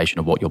an indication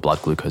of what your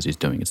blood glucose is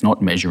doing. It's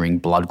not measuring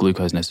blood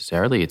glucose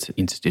necessarily, it's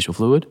interstitial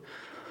fluid,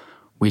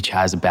 which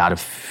has about a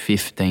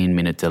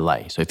 15-minute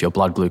delay. So if your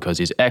blood glucose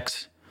is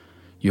X,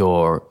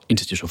 your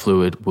interstitial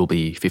fluid will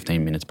be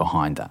 15 minutes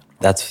behind that.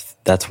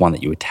 That's one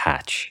that you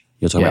attach.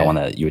 You're talking about one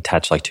that you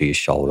attach like to your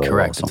shoulder.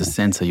 Correct. Or it's a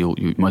sensor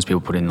most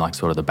people put in like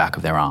sort of the back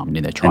of their arm,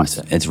 near their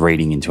tricep. It's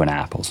reading into an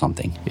app or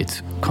something.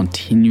 It's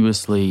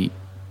continuously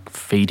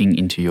feeding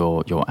into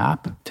your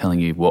app, telling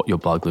you what your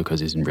blood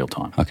glucose is in real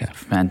time. Okay.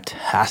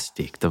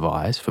 Fantastic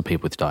device for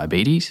people with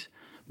diabetes.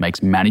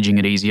 Makes managing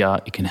it easier.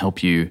 It can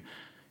help you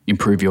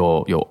improve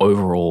your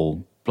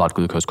overall blood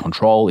glucose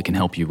control. It can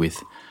help you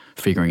with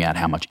figuring out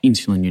how much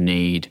insulin you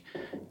need.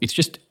 It's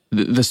just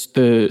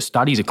the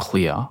studies are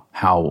clear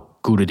how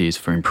good it is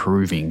for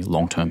improving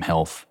long-term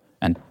health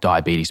and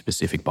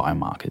diabetes-specific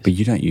biomarkers. But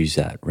you don't use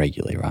that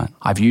regularly, right?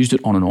 I've used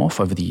it on and off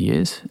over the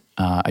years.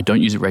 I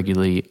don't use it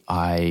regularly.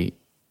 I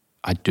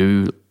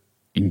do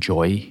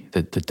enjoy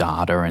the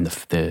data and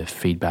the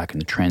feedback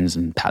and the trends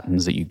and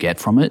patterns that you get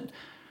from it.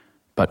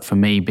 But for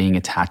me, being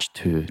attached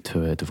to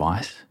a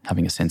device,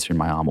 having a sensor in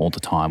my arm all the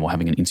time, or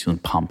having an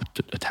insulin pump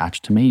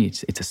attached to me,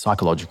 it's a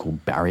psychological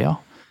barrier.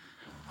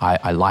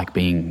 I like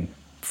being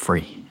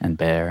free and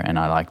bare, and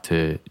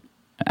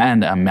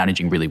I'm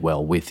managing really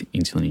well with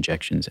insulin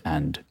injections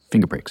and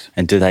finger pricks.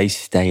 And do they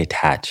stay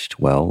attached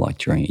well, like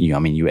during,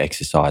 you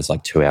exercise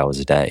like 2 hours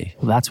a day?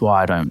 Well, that's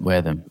why I don't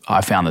wear them.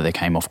 I found that they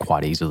came off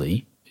quite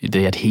easily.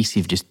 The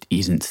adhesive just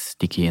isn't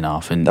sticky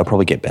enough. And they'll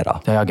probably get better.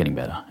 They are getting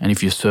better. And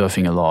if you're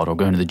surfing a lot or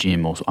going to the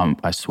gym, or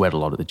I sweat a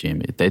lot at the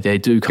gym, they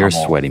do come off.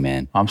 You're a sweaty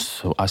man. I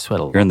sweat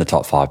a lot. You're in the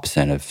top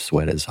 5% of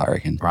sweaters, I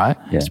reckon. Right?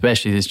 Yeah.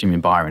 Especially this gym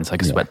in Byron. It's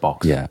like a sweat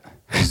box. Yeah.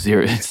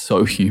 It's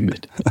so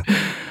humid.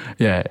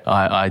 Yeah,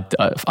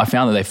 I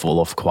found that they fall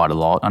off quite a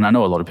lot. And I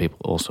know a lot of people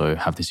also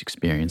have this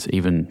experience,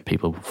 even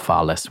people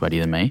far less sweaty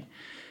than me.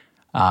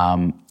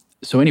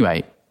 So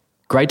anyway,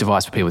 great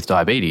device for people with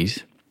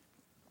diabetes.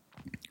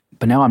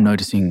 But now I'm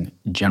noticing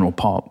general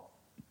pop,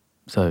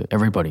 so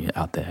everybody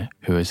out there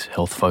who is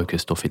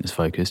health-focused or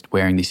fitness-focused,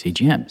 wearing these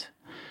CGMs.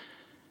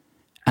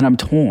 And I'm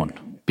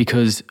torn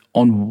because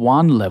on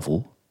one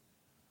level,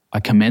 I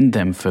commend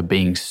them for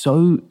being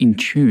so in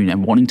tune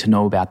and wanting to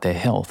know about their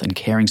health and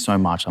caring so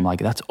much. I'm like,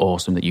 that's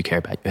awesome that you care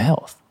about your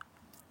health.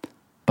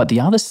 But the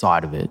other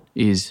side of it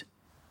is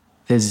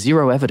there's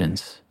zero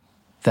evidence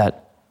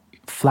that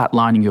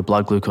flatlining your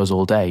blood glucose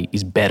all day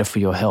is better for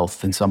your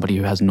health than somebody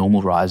who has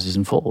normal rises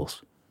and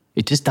falls.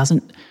 It just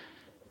doesn't,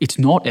 it's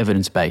not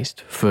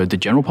evidence-based for the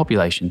general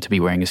population to be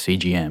wearing a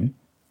CGM,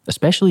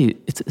 especially,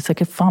 it's like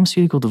a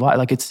pharmaceutical device.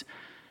 Like it's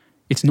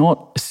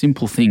not a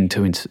simple thing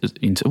to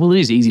insert. Well, it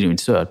is easy to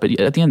insert, but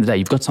at the end of the day,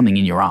 you've got something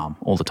in your arm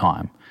all the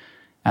time.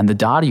 And the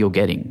data you're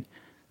getting,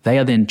 they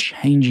are then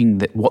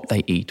changing what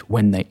they eat,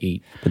 when they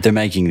eat. But they're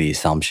making the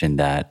assumption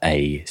that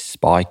a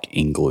spike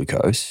in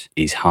glucose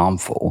is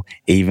harmful,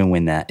 even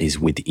when that is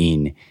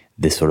within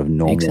the sort of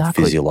normal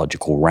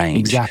physiological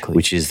range,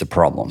 which is the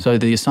problem. So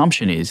the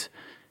assumption is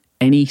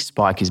any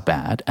spike is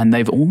bad, and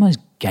they've almost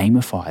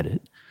gamified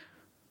it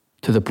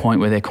to the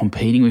point where they're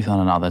competing with one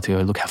another to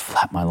go, look how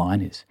flat my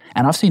line is.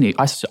 And I've seen it.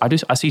 I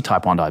see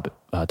type 1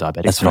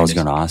 diabetics. That's what I was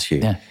going to ask you.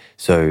 Yeah.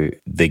 So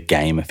the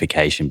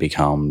gamification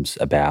becomes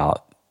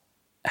about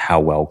how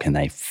well can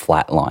they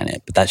flatline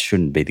it, but that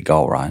shouldn't be the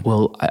goal, right?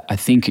 Well, I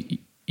think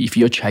if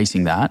you're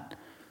chasing that,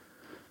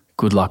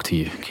 good luck to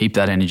you. Keep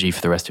that energy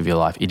for the rest of your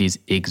life. It is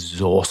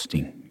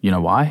exhausting. You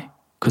know why?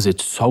 Because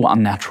it's so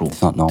unnatural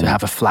to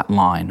have a flat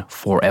line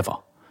forever.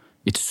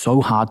 It's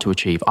so hard to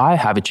achieve. I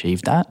have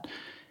achieved that,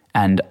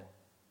 and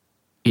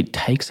it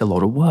takes a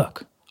lot of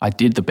work. I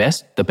did the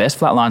best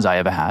flat lines I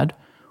ever had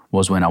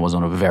was when I was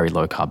on a very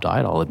low carb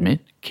diet, I'll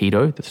admit,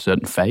 keto, the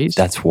certain phase.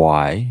 That's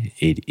why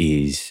it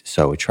is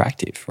so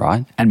attractive,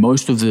 right? And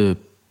most of the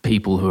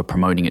people who are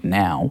promoting it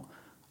now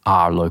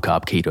are low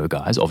carb keto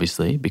guys,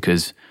 obviously,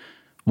 because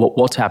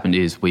what's happened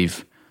is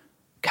we've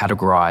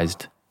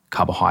categorized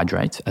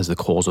carbohydrates as the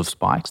cause of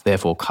spikes.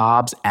 Therefore,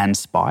 carbs and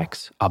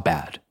spikes are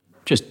bad.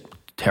 Just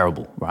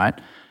terrible, right?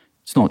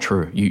 It's not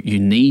true. You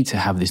need to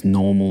have this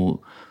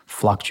normal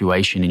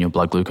fluctuation in your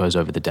blood glucose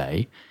over the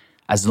day,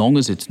 as long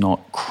as it's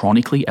not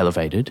chronically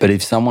elevated. But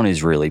if someone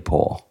is really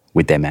poor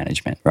with their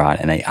management, right,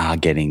 and they are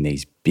getting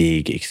these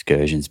big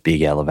excursions,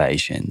 big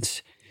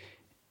elevations,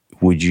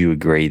 would you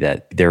agree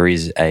that there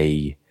is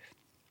a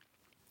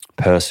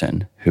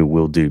person who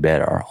will do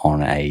better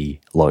on a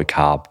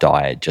low-carb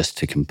diet just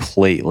to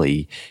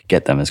completely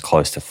get them as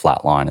close to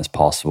flatline as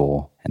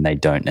possible, and they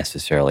don't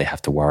necessarily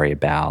have to worry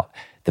about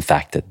the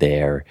fact that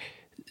their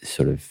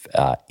sort of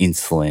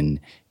insulin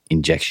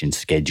injection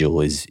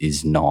schedule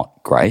is not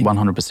great?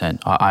 100%.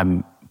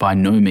 I'm by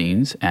no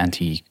means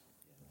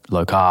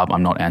anti-low carb.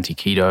 I'm not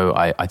anti-keto.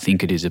 I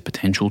think it is a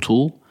potential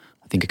tool.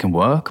 I think it can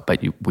work,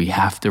 but we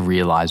have to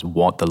realize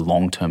what the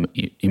long-term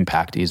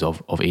impact is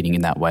of eating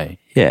in that way.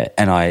 Yeah,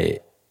 and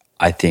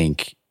I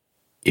think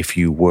if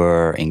you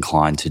were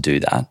inclined to do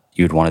that,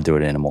 you'd want to do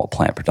it in a more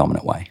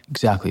plant-predominant way.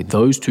 Exactly.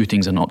 Those two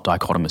things are not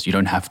dichotomous. You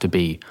don't have to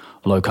be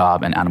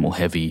low-carb and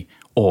animal-heavy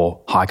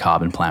or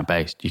high-carb and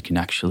plant-based. You can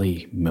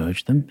actually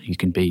merge them. You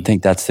can be... I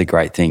think that's the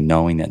great thing,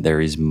 knowing that there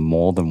is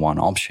more than one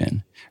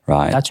option,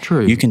 right? That's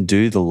true. You can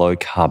do the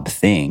low-carb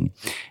thing,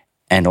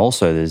 and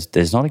also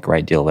there's not a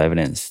great deal of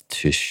evidence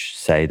to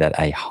say that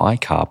a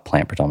high-carb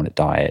plant-predominant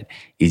diet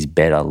is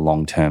better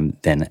long-term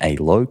than a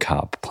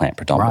low-carb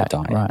plant-predominant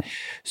diet. Right.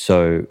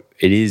 So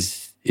it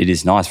is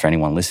nice for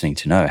anyone listening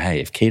to know, hey,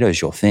 if keto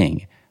is your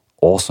thing,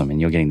 awesome, and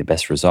you're getting the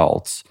best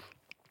results,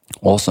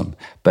 awesome.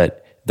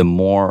 But the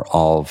more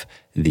of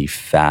the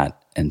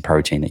fat and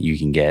protein that you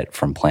can get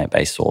from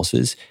plant-based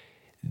sources,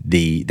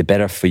 the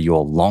better for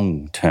your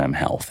long-term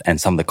health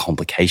and some of the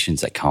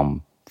complications that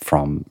come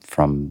from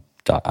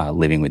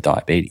living with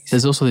diabetes.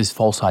 There's also this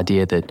false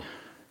idea that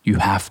you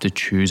have to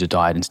choose a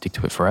diet and stick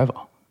to it forever.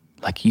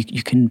 Like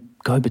you can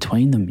go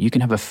between them. You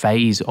can have a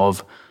phase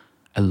of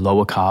a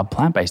lower carb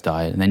plant-based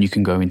diet, and then you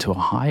can go into a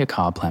higher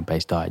carb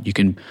plant-based diet. You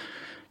can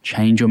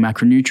change your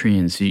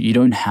macronutrients. You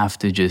don't have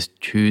to just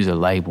choose a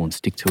label and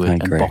stick to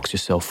it and box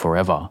yourself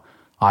forever.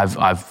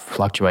 I've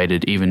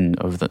fluctuated even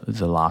over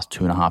the last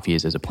 2.5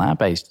 years as a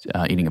plant-based,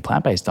 eating a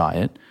plant-based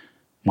diet.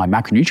 My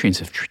macronutrients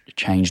have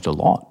changed a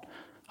lot.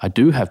 I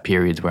do have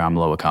periods where I'm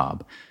lower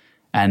carb.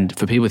 And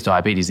for people with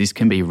diabetes, this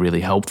can be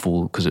really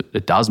helpful because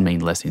it does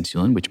mean less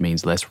insulin, which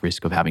means less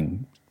risk of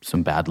having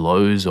some bad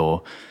lows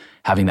or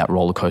having that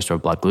roller coaster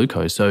of blood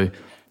glucose. So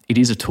it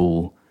is a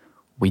tool.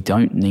 We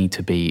don't need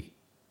to be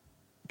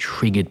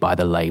triggered by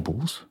the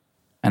labels.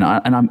 And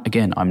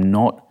I'm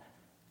not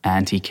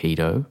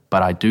anti-keto,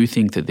 but I do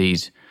think that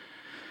these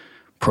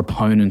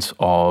proponents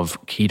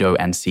of keto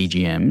and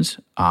CGMs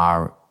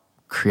are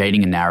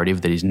creating a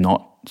narrative that is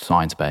not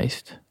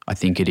science-based. I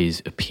think it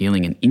is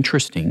appealing and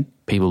interesting.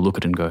 People look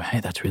at it and go, hey,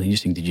 that's really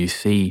interesting. Did you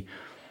see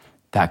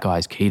that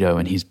guy's keto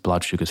and his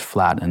blood sugar's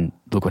flat, and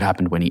look what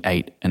happened when he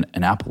ate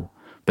an apple.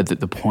 But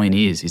the point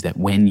is that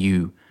when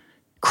you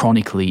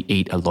chronically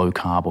eat a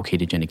low-carb or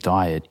ketogenic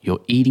diet,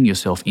 you're eating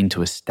yourself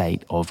into a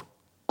state of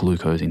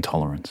glucose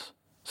intolerance.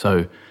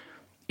 So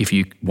if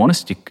you want to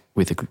stick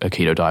with a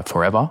keto diet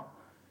forever,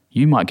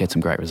 you might get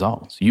some great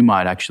results. You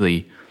might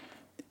actually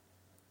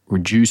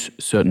reduce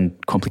certain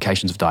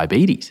complications of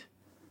diabetes.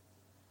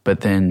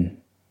 But then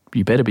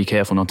you better be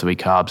careful not to eat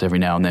carbs every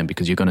now and then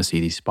because you're going to see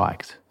these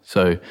spikes.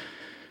 So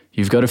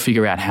you've got to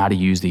figure out how to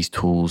use these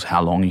tools,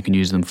 how long you can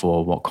use them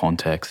for, what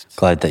context.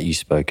 Glad that you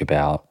spoke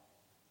about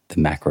the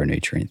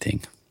macronutrient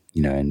thing,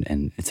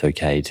 and it's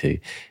okay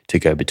to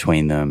go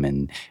between them.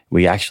 And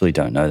we actually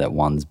don't know that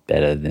one's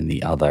better than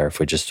the other if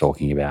we're just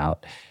talking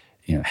about,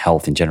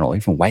 health in general,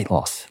 even weight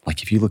loss.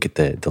 Like if you look at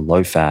the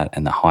low fat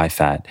and the high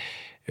fat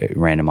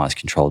randomized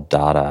controlled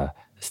data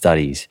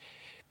studies,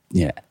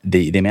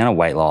 the amount of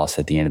weight loss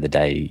at the end of the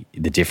day,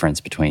 the difference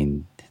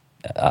between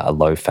a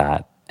low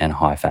fat and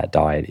high fat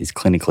diet is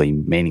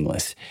clinically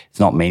meaningless.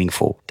 It's not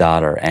meaningful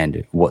data.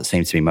 And what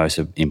seems to be most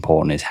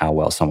important is how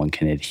well someone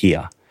can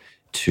adhere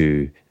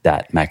to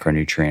that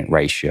macronutrient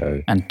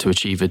ratio. And to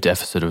achieve a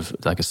deficit of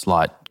like a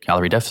slight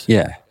calorie deficit.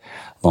 Yeah,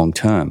 long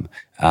term.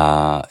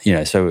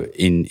 So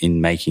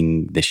in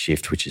making the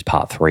shift, which is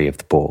part 3 of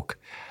the book,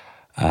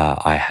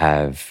 I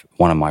have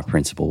one of my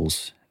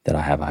principles that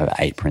I have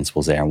 8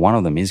 principles there. And one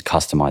of them is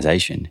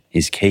customization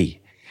is key,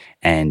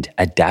 and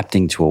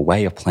adapting to a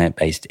way of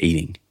plant-based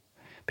eating,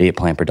 be it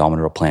plant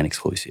predominant or plant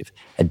exclusive.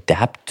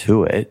 Adapt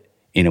to it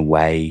in a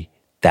way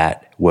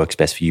that works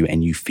best for you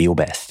and you feel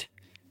best,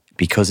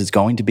 because it's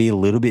going to be a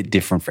little bit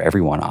different for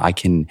everyone. I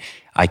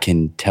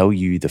can tell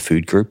you the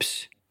food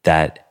groups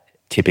that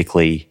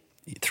typically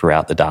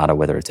throughout the data,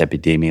 whether it's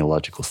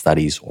epidemiological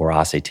studies or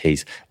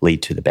RCTs,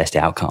 lead to the best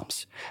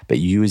outcomes. But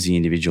you as the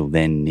individual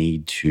then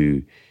need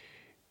to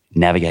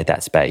navigate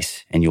that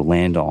space, and you'll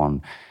land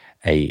on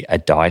a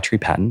dietary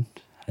pattern,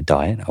 a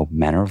diet, a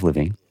manner of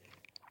living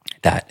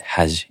that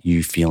has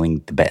you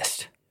feeling the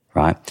best,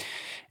 right?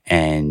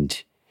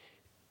 And,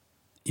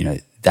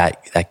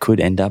 that could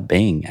end up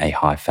being a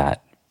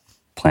high-fat,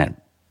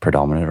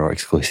 plant-predominant or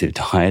exclusive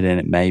diet, and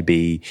it may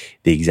be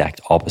the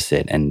exact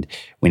opposite. And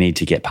we need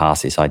to get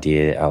past this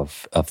idea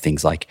of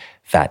things like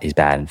fat is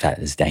bad and fat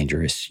is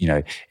dangerous.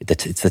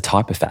 It's the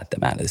type of fat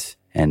that matters.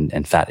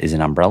 And fat is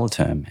an umbrella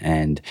term,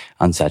 and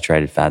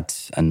unsaturated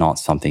fats are not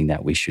something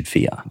that we should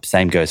fear.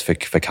 Same goes for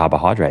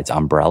carbohydrates,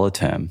 umbrella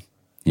term.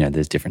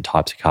 There's different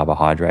types of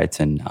carbohydrates,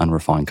 and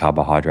unrefined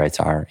carbohydrates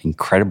are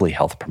incredibly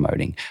health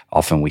promoting.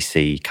 Often we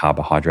see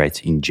carbohydrates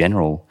in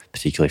general,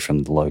 particularly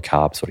from the low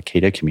carb sort of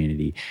keto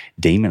community,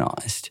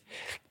 demonized.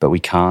 But we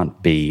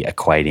can't be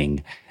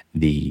equating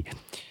the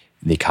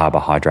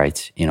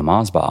carbohydrates in a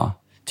Mars bar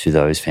to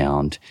those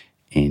found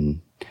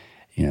in,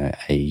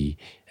 a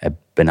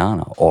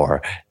banana,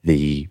 or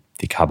the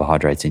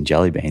carbohydrates in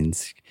jelly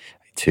beans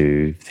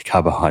to the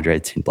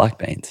carbohydrates in black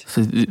beans.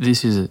 So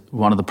this is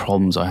one of the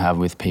problems I have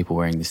with people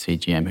wearing the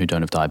CGM who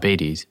don't have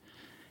diabetes,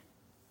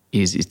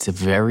 is it's a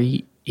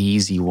very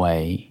easy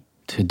way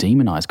to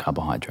demonize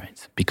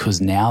carbohydrates,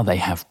 because now they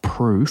have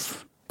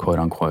proof, quote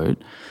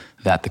unquote,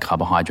 that the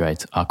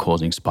carbohydrates are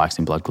causing spikes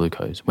in blood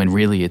glucose, when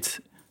really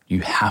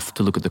you have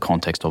to look at the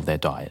context of their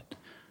diet.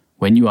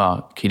 When you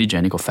are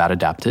ketogenic or fat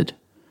adapted,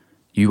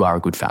 you are a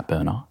good fat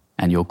burner,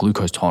 and your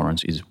glucose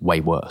tolerance is way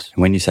worse.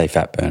 When you say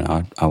fat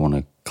burner, I want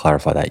to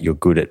clarify that you're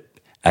good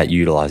at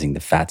utilizing the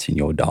fats in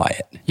your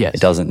diet. Yes.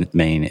 It doesn't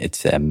mean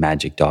it's a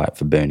magic diet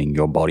for burning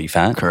your body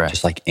fat. Correct.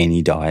 Just like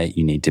any diet,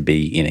 you need to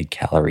be in a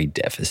calorie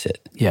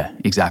deficit. Yeah,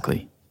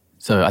 exactly.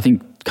 So I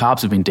think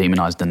carbs have been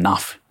demonized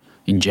enough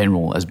in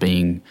general as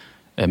being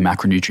a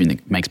macronutrient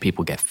that makes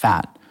people get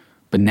fat.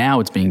 But now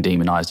it's being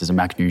demonized as a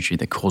macronutrient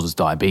that causes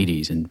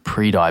diabetes and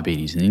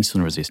pre-diabetes and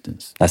insulin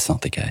resistance. That's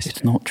not the case.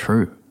 It's not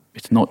true.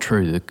 It's not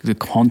true. The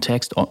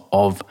context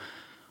of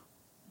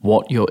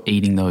what you're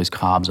eating those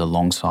carbs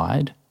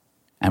alongside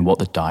and what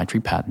the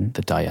dietary pattern,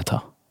 the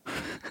dieta,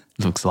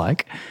 looks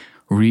like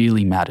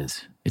really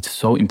matters. It's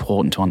so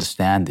important to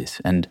understand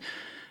this. And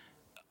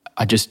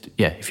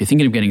if you're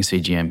thinking of getting a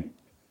CGM,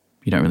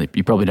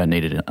 You probably don't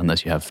need it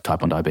unless you have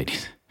type 1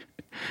 diabetes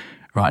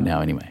right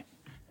now anyway.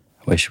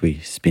 Where should we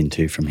spin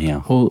to from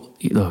here? Well,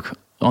 look,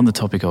 on the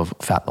topic of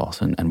fat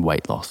loss and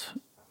weight loss,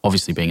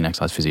 obviously being an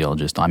exercise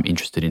physiologist, I'm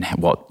interested in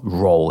what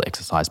role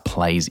exercise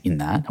plays in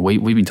that.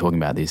 We've been talking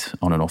about this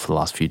on and off for the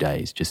last few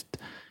days, just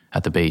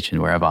at the beach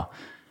and wherever.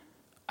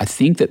 I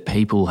think that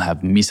people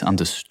have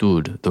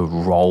misunderstood the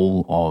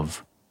role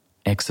of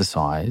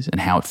exercise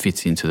and how it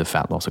fits into the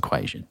fat loss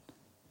equation.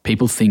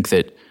 People think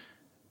that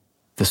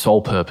the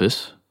sole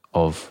purpose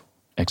of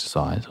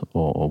exercise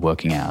or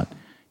working out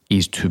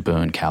is to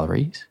burn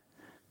calories.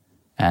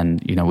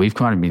 And, we've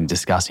kind of been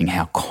discussing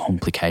how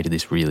complicated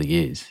this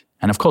really is.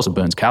 And of course it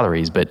burns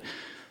calories, but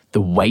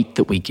the weight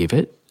that we give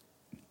it,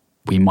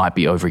 we might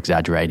be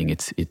over-exaggerating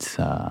its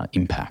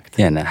impact.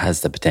 Yeah, and it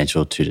has the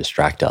potential to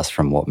distract us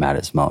from what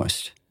matters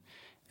most.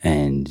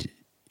 And,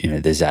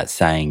 there's that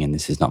saying, and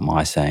this is not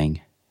my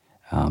saying,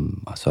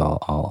 so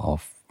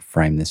I'll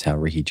frame this how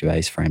Ricky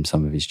Gervais framed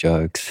some of his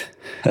jokes,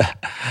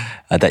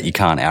 that you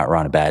can't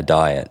outrun a bad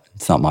diet.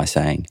 It's not my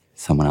saying,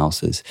 it's someone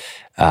else's.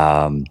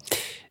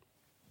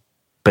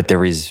 But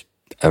there is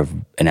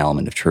an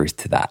element of truth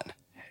to that,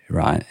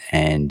 right?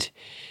 And,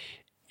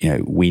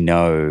 we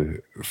know,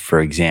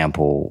 for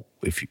example,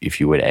 if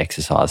you were to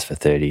exercise for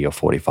 30 or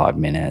 45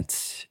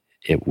 minutes,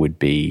 it would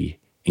be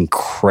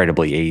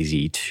incredibly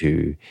easy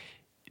to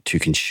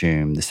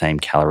consume the same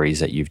calories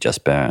that you've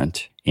just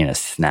burnt in a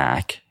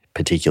snack,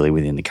 particularly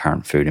within the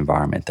current food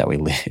environment that we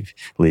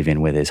live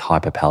in, where there's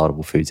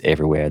hyperpalatable foods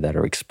everywhere that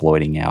are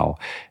exploiting our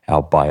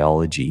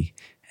biology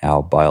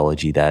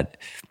that,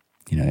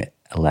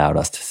 allowed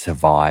us to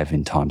survive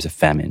in times of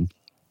famine.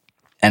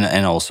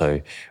 And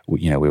also,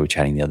 we were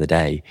chatting the other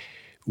day,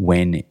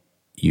 when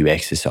you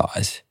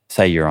exercise,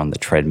 say you're on the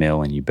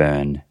treadmill and you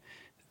burn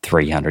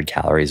 300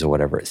 calories or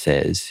whatever it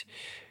says,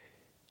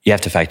 you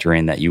have to factor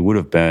in that you would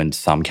have burned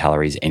some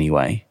calories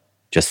anyway,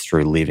 just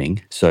through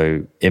living.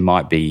 So it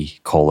might be,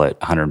 call it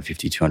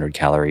 150, 200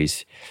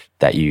 calories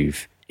that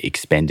you've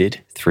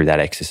expended through that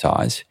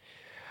exercise.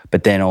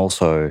 But then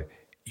also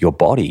your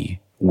body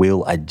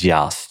will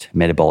adjust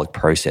metabolic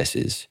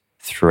processes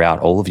throughout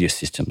all of your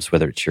systems,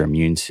 whether it's your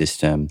immune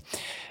system,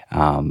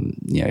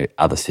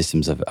 other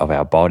systems of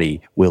our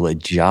body will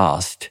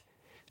adjust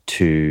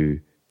to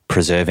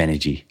preserve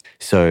energy.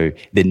 So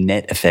the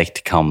net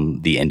effect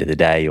come the end of the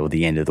day or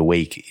the end of the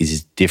week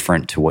is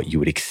different to what you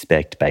would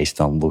expect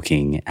based on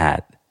looking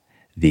at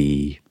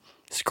the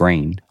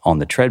screen on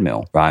the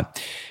treadmill, right?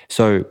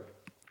 So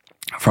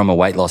from a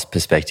weight loss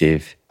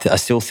perspective, I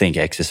still think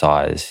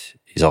exercise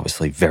is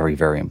obviously very,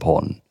 very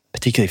important,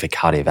 particularly for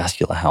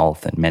cardiovascular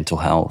health and mental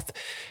health.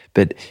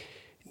 But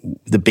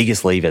the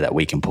biggest lever that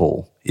we can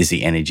pull is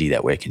the energy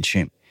that we're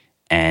consuming.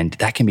 And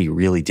that can be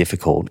really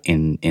difficult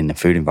in the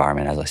food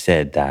environment, as I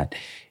said, that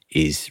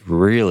is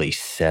really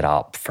set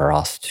up for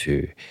us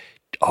to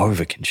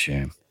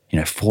overconsume.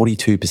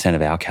 42%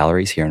 of our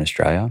calories here in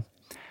Australia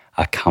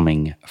are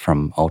coming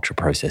from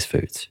ultra-processed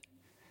foods.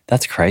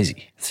 That's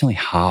crazy. It's only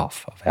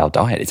half of our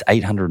diet. It's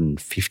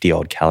 850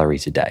 odd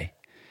calories a day.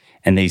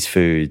 And these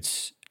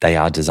foods, they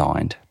are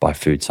designed by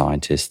food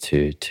scientists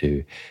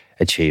to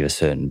achieve a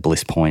certain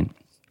bliss point.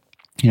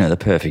 The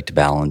perfect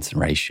balance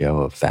and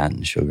ratio of fat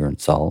and sugar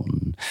and salt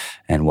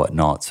and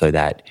whatnot, so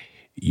that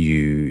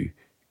you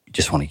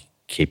just want to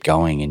keep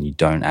going and you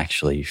don't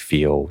actually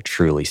feel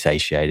truly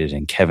satiated.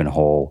 And Kevin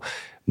Hall,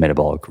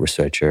 metabolic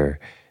researcher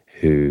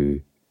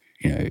who,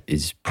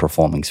 is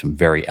performing some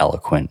very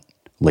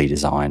eloquently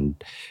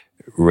designed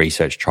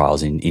research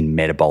trials in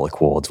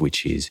metabolic wards,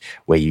 which is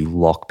where you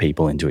lock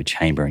people into a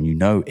chamber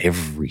and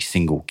every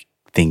single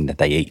thing that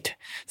they eat.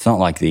 It's not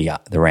like the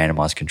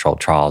randomized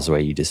controlled trials where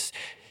you just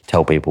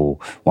tell people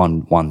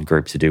one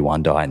group to do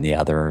one diet and the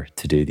other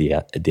to do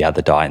the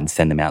other diet and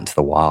send them out into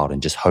the wild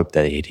and just hope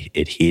they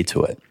adhere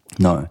to it.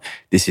 No,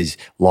 this is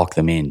lock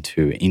them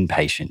into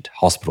inpatient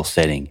hospital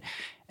setting,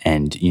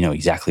 and you know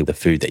exactly the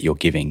food that you're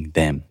giving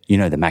them. You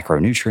know the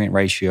macronutrient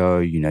ratio,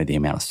 you know the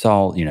amount of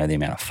salt, you know the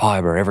amount of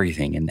fiber,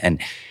 everything.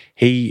 And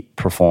he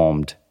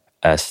performed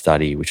a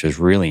study which was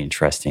really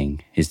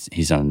interesting.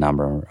 He's done a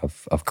number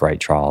of great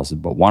trials,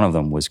 but one of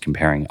them was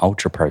comparing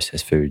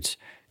ultra-processed foods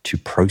to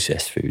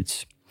processed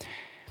foods.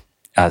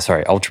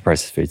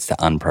 Ultra-processed foods to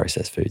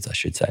unprocessed foods, I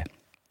should say.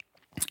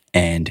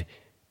 And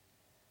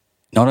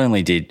not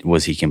only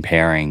was he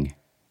comparing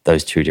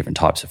those two different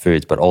types of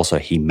foods, but also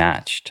he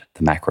matched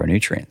the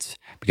macronutrients.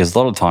 Because a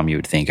lot of the time you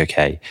would think,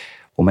 okay,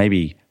 well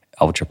maybe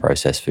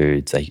ultra-processed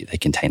foods, they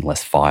contain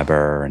less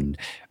fiber and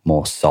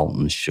more salt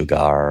and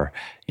sugar,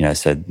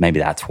 so maybe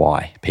that's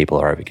why people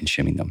are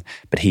over-consuming them.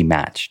 But he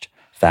matched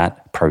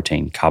fat,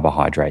 protein,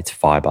 carbohydrates,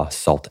 fiber,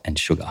 salt, and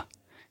sugar.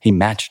 He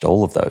matched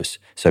all of those.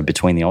 So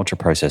between the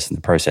ultra-processed and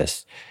the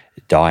processed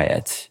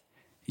diets,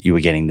 you were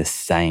getting the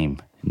same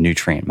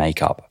nutrient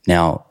makeup.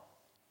 Now,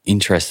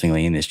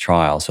 interestingly, in this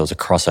trial, so it was a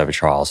crossover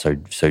trial. So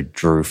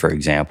Drew, for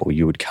example,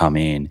 you would come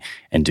in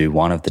and do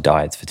one of the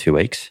diets for 2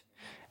 weeks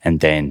and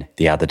then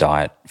the other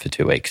diet for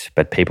 2 weeks.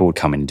 But people would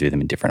come in and do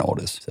them in different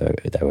orders. So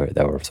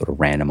they were sort of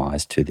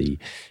randomized to the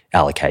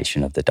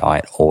allocation of the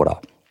diet order.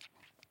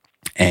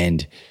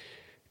 And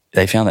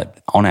they found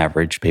that on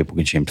average, people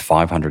consumed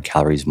 500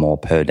 calories more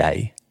per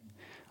day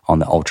on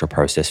the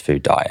ultra-processed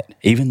food diet,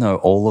 even though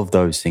all of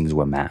those things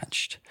were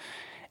matched.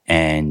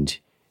 And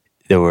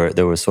there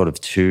were sort of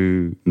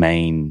two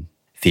main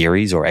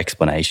theories or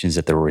explanations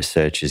that the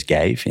researchers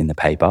gave in the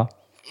paper,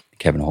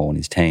 Kevin Hall and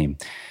his team.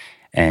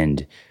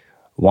 And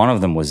one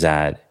of them was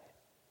that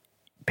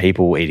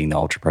people eating the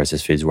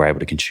ultra-processed foods were able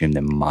to consume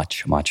them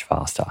much, much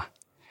faster,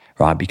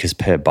 right? Because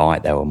per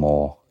bite, they were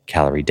more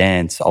calorie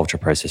dense.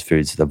 Ultra-processed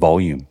foods, the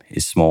volume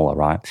is smaller,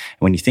 right? And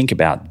when you think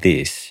about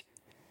this,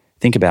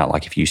 think about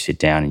like if you sit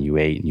down and you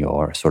eat and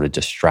you're sort of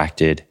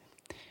distracted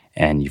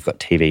and you've got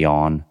TV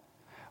on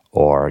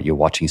or you're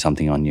watching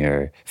something on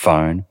your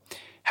phone,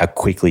 how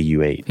quickly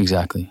you eat.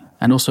 Exactly.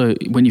 And also,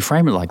 when you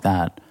frame it like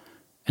that,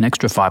 an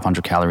extra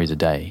 500 calories a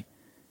day,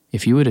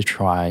 if you were to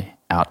try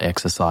out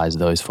exercise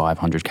those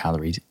 500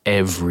 calories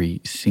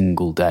every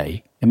single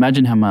day,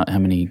 imagine how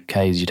many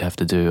Ks you'd have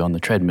to do on the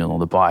treadmill or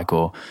the bike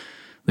or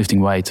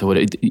lifting weights or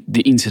whatever,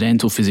 the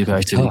incidental physical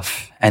activity.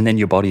 Tough. And then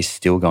your body's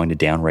still going to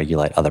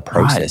downregulate other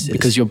processes. Right,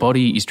 because your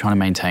body is trying to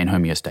maintain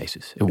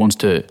homeostasis. It wants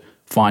to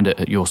find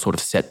your sort of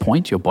set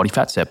point, your body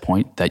fat set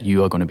point that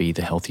you are going to be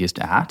the healthiest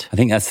at. I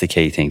think that's the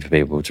key thing for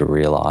people to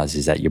realize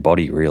is that your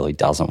body really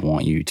doesn't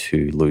want you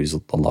to lose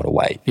a lot of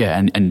weight. Yeah,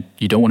 and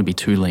you don't want to be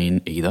too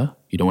lean either.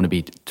 You don't want to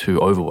be too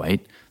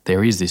overweight.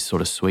 There is this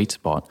sort of sweet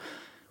spot,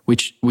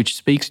 which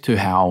speaks to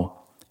how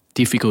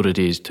difficult it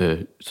is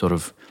to sort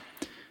of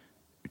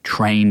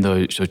train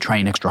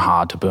extra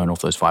hard to burn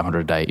off those 500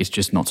 a day. It's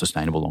just not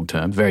sustainable long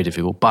term. Very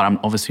difficult. But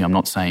I'm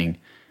not saying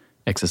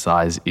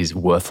exercise is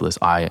worthless.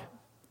 I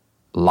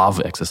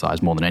love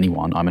exercise more than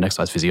anyone. I'm an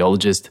exercise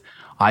physiologist.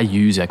 I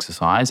use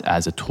exercise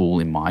as a tool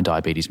in my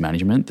diabetes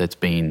management that's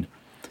been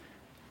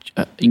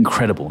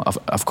incredible.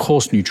 Of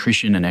course,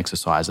 nutrition and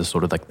exercise are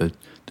sort of like the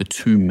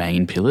two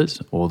main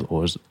pillars,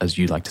 or as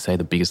you like to say,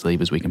 the biggest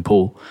levers we can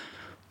pull.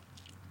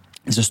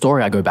 There's a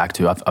story I go back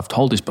to. I've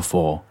told this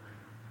before,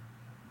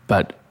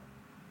 but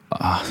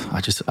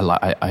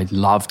I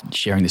love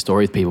sharing this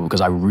story with people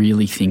because I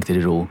really think that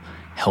it'll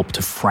help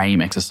to frame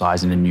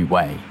exercise in a new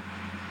way.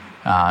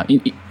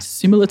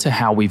 Similar to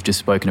how we've just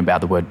spoken about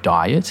the word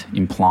diet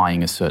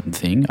implying a certain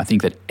thing, I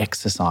think that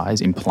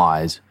exercise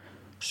implies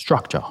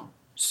structure,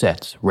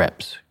 sets,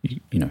 reps,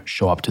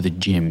 show up to the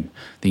gym,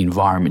 the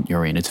environment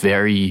you're in.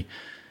 The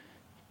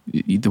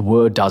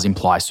word does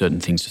imply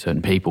certain things to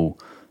certain people.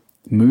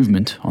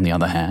 Movement, on the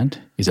other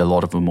hand, is a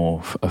lot of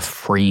a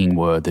freeing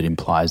word that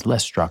implies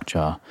less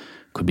structure.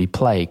 Could be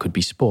play, could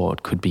be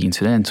sport, could be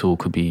incidental,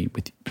 could be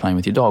playing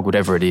with your dog,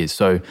 whatever it is.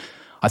 So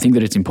I think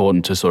that it's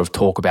important to sort of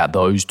talk about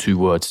those two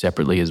words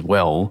separately as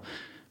well,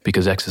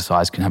 because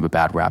exercise can have a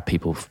bad rap.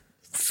 People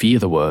fear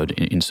the word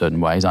in certain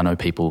ways. I know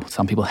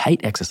some people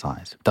hate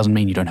exercise. It doesn't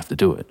mean you don't have to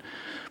do it.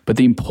 But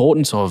the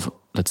importance of,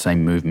 let's say,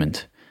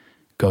 movement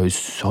goes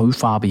so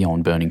far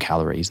beyond burning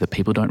calories that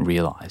people don't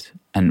realize.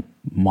 And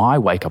my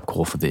wake-up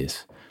call for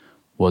this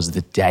was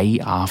the day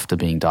after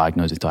being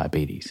diagnosed with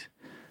diabetes.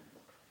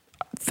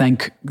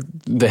 Thank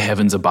the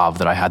heavens above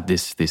that I had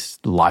this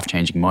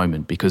life-changing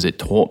moment, because it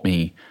taught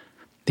me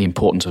the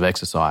importance of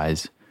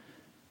exercise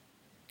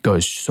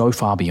goes so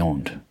far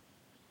beyond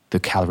the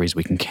calories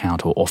we can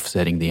count or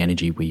offsetting the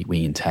energy we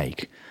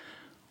intake.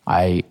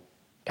 I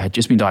had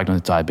just been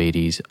diagnosed with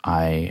diabetes.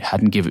 I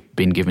hadn't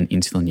been given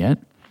insulin yet.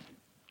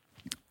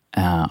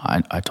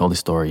 I told this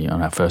story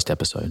on our first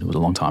episode. It was a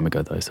long time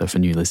ago, though. So for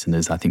new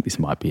listeners, I think this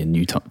might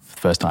be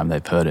first time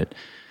they've heard it.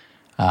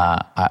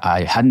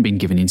 I hadn't been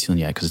given insulin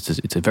yet because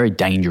it's a very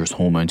dangerous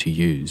hormone to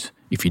use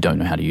if you don't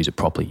know how to use it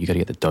properly. You got to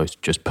get the dose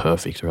just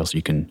perfect, or else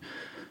you can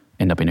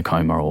end up in a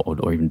coma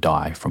or even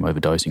die from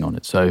overdosing on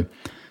it. So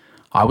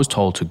I was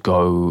told to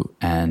go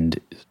and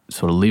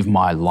sort of live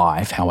my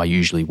life how I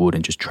usually would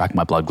and just track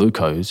my blood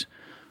glucose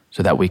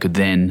so that we could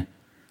then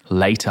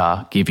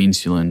later give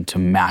insulin to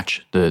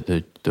match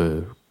the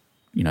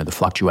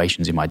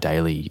fluctuations in my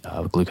daily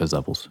glucose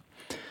levels.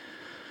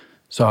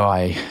 So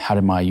I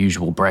had my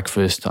usual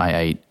breakfast. I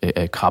ate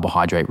a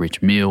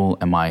carbohydrate-rich meal,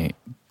 and my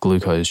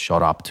glucose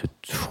shot up to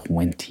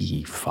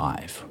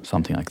 25,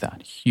 something like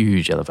that.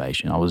 Huge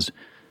elevation. I was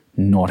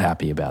not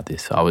happy about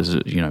this. I was,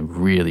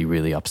 really,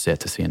 really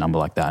upset to see a number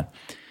like that.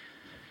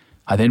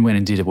 I then went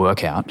and did a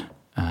workout,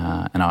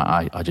 and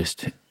I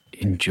just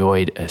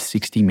enjoyed a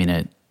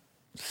 60-minute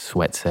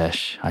sweat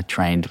sesh. I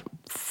trained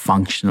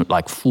functional,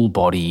 like full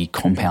body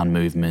compound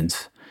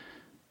movements.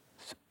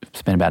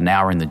 Spent about an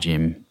hour in the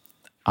gym.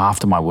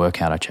 After my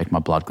workout, I checked my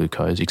blood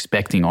glucose,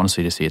 expecting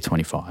honestly to see a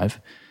 25.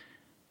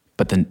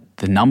 But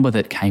the number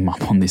that came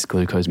up on this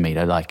glucose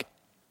meter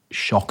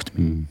shocked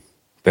me.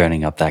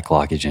 Burning up that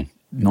glycogen.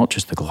 Not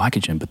just the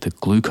glycogen, but the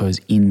glucose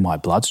in my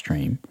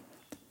bloodstream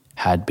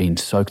had been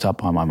soaked up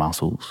by my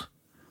muscles,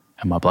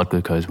 and my blood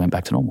glucose went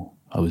back to normal.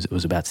 It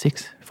was about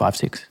 5,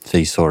 6. So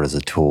you saw it as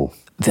a tool.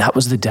 That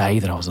was the day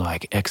that I was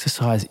like,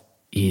 exercise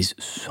is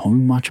so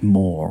much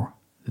more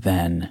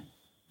than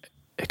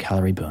a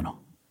calorie burner.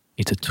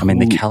 It's a tool. I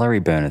mean, the calorie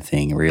burner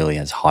thing really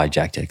has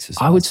hijacked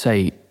exercise. I would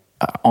say,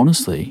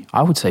 honestly,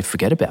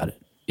 forget about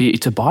it.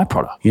 It's a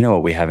byproduct. You know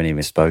what we haven't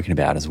even spoken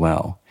about as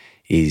well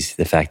is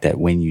the fact that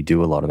when you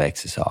do a lot of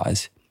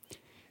exercise,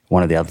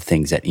 one of the other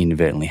things that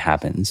inadvertently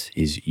happens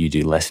is you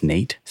do less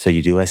NEAT. So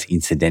you do less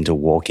incidental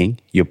walking.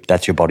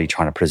 That's your body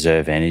trying to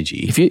preserve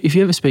energy. If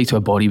you ever speak to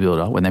a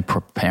bodybuilder when they're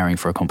preparing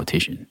for a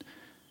competition,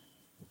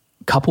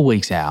 a couple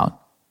weeks out,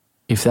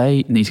 if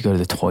they need to go to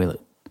the toilet,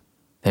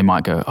 they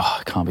might go,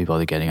 I can't be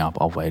bothered getting up.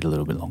 I'll wait a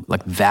little bit longer.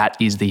 Like that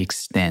is the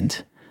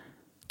extent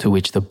to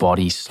which the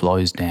body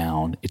slows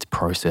down its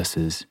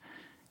processes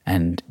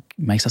and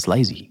makes us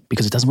lazy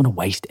because it doesn't want to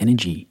waste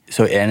energy.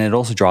 So, and it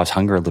also drives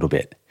hunger a little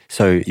bit.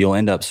 So you'll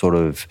end up sort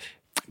of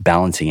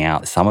balancing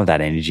out some of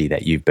that energy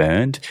that you've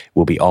burned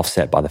will be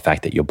offset by the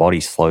fact that your body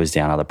slows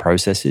down other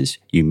processes.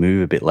 You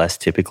move a bit less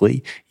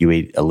typically. You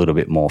eat a little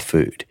bit more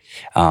food.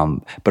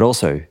 But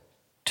also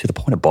to the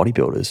point of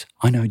bodybuilders,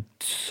 I know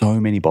so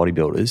many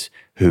bodybuilders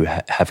who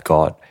have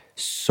got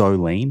so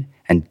lean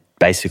and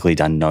basically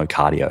done no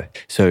cardio.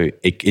 So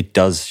it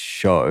does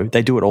show,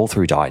 they do it all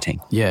through dieting.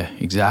 Yeah,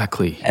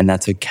 exactly. And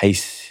that's a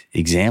case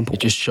example.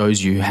 It just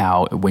shows you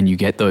how when you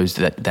get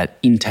that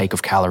intake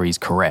of calories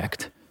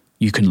correct,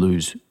 you can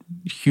lose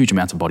huge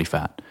amounts of body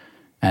fat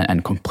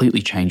and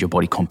completely change your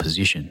body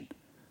composition.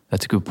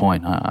 That's a good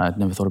point. I'd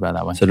never thought about it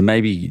that way. So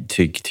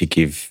to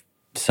give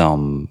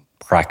some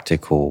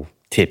practical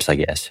tips, I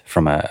guess,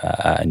 from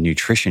a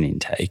nutrition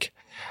intake,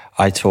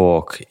 I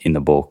talk in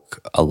the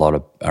book a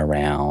lot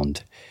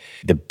around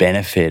the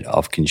benefit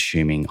of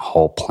consuming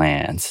whole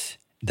plants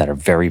that are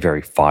very,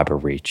 very fiber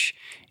rich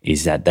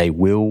is that they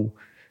will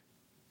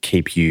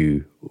keep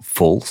you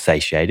full,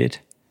 satiated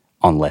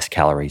on less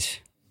calories.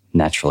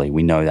 Naturally,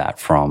 we know that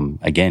from,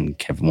 again,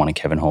 one of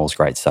Kevin Hall's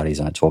great studies,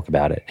 and I talk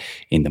about it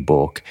in the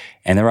book.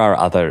 And there are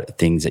other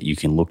things that you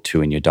can look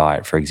to in your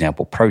diet. For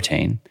example,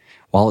 protein.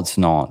 While it's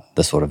not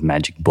the sort of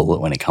magic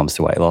bullet when it comes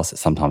to weight loss that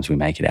sometimes we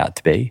make it out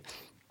to be,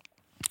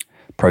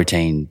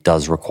 protein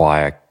does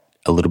require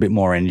a little bit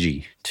more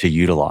energy to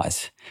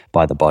utilize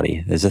by the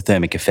body. There's a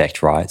thermic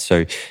effect, right?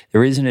 So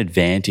there is an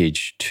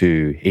advantage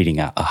to eating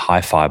a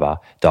high fiber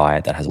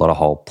diet that has a lot of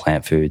whole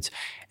plant foods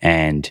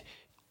and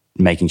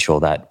making sure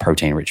that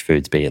protein-rich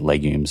foods, be it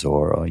legumes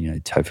or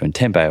tofu and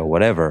tempeh or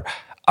whatever,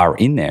 are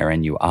in there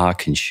and you are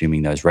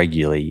consuming those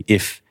regularly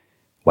if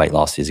weight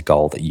loss is a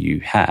goal that you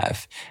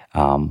have,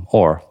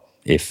 or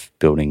if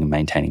building and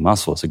maintaining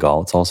muscle is a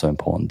goal, it's also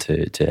important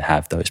to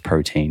have those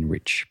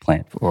protein-rich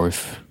plant. Or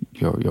if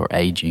you're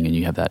aging and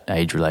you have that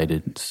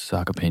age-related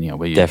sarcopenia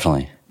where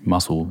definitely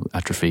muscle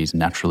atrophies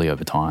naturally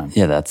over time.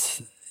 Yeah,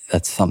 that's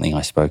something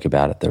I spoke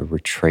about at the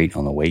retreat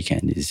on the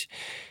weekend. Is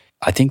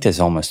I think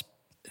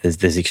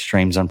there's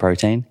extremes on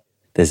protein.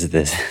 There's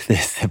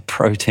the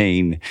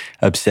protein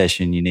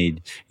obsession. You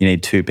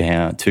need 2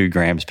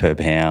 grams per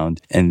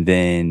pound, and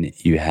then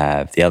you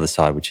have the other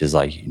side, which is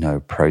like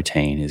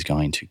protein is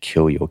going to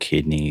kill your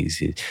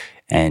kidneys,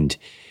 and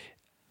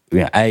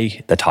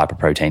the type of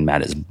protein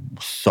matters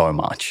so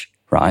much,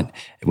 right?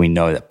 We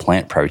know that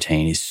plant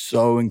protein is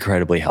so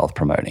incredibly health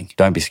promoting.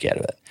 Don't be scared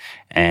of it.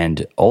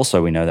 And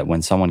also we know that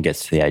when someone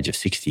gets to the age of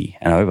 60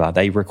 and over,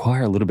 they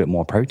require a little bit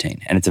more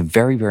protein, and it's a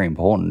very, very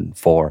important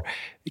for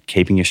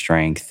keeping your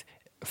strength,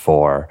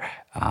 for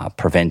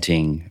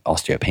preventing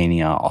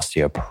osteopenia,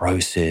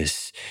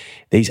 osteoporosis.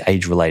 These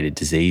age-related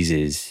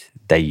diseases,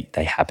 they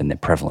happen, they're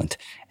prevalent.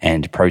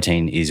 And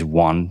protein is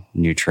one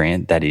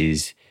nutrient that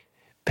is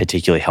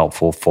particularly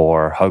helpful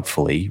for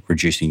hopefully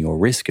reducing your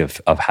risk of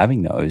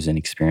having those and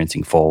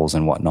experiencing falls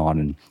and whatnot.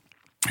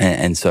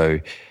 And so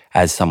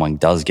as someone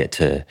does get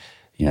to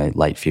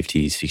late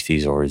 50s,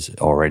 60s, or is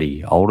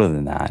already older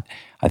than that,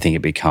 I think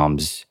it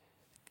becomes,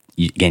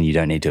 again, you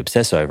don't need to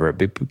obsess over it,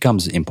 but it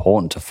becomes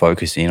important to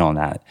focus in on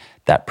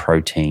that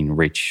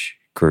protein-rich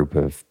group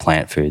of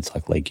plant foods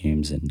like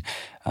legumes and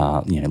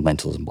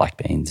lentils and black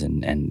beans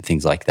and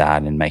things like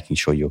that, and making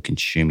sure you're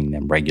consuming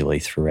them regularly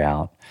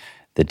throughout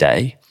the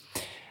day.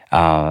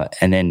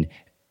 And then,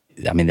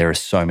 there are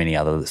so many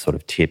other sort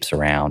of tips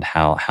around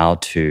how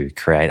to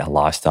create a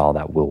lifestyle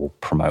that will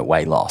promote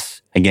weight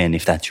loss. Again,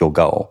 if that's your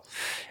goal.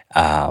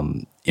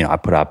 I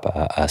put up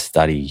a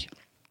study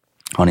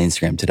on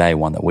Instagram today,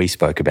 one that we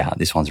spoke about.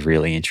 This one's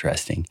really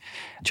interesting.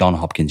 Johns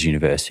Hopkins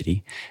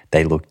University,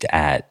 they looked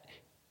at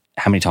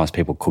how many times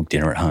people cook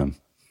dinner at home.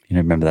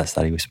 Remember that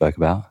study we spoke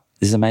about?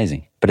 This is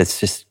amazing. But it's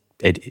just,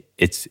 it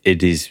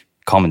is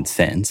common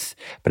sense,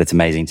 but it's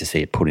amazing to see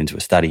it put into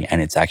a study,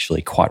 and it's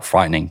actually quite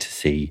frightening to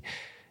see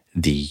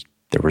the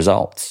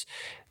results.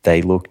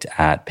 They looked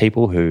at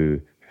people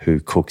who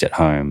cooked at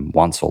home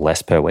once or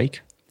less per week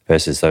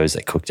versus those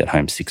that cooked at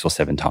home 6 or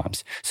 7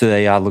 times. So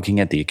they are looking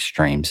at the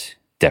extremes.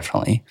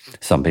 Definitely.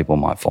 Some people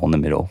might fall in the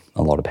middle,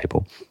 a lot of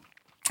people.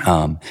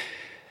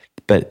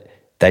 But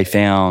they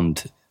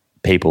found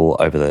people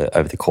over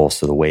the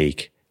course of the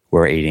week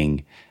were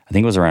eating, I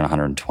think it was around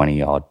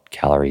 120 odd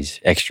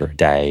calories extra a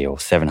day or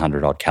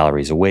 700 odd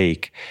calories a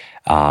week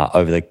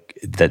over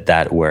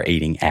that were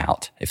eating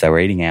out. If they were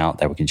eating out,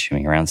 they were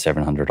consuming around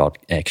 700 odd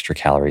extra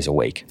calories a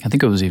week. I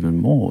think it was even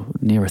more,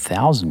 near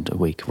 1,000 a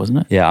week, wasn't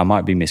it? Yeah, I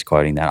might be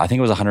misquoting that. I think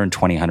it was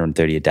 120,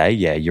 130 a day.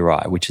 Yeah, you're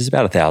right, which is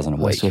about 1,000 a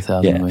week. That's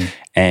 1,000 a week.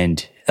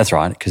 And that's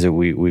right, because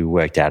we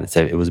worked out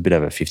it was a bit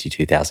over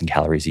 52,000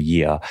 calories a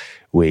year,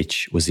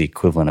 which was the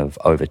equivalent of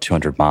over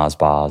 200 Mars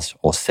bars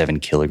or 7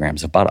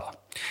 kilograms of butter.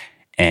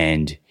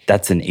 And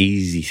that's an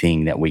easy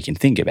thing that we can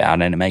think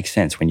about, and it makes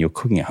sense. When you're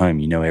cooking at home,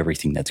 you know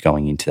everything that's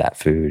going into that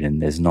food,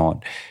 and there's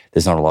not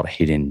a lot of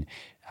hidden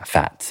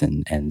fats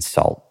and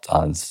salt.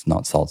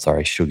 Not salt,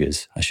 sorry,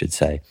 sugars, I should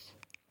say,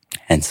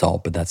 and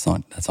salt, but that's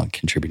not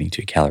contributing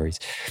to calories.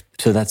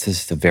 So that's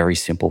just a very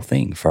simple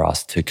thing for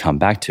us to come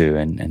back to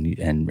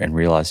and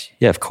realize,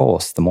 yeah, of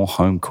course, the more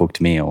home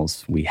cooked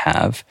meals we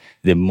have,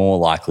 the more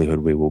likelihood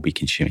we will be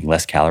consuming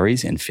less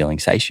calories and feeling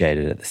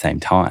satiated at the same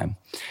time.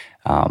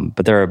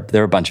 But there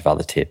are a bunch of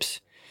other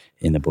tips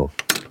in the book.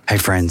 Hey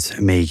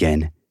friends, me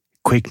again.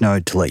 Quick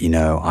note to let you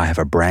know I have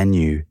a brand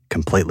new,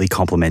 completely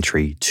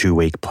complimentary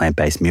 2-week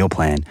plant-based meal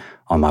plan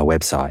on my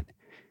website.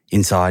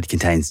 Inside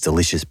contains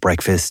delicious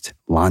breakfast,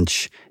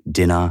 lunch,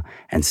 dinner,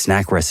 and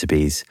snack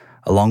recipes,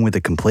 along with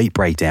a complete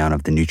breakdown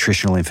of the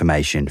nutritional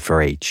information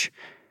for each.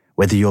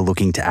 Whether you're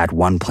looking to add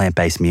one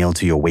plant-based meal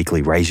to your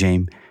weekly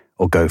regime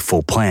or go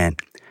full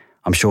plant,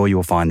 I'm sure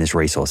you'll find this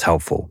resource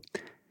helpful.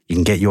 You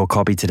can get your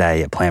copy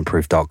today at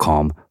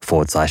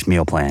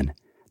plantproof.com/meal plan.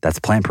 That's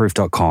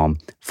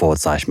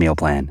plantproof.com/meal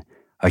plan.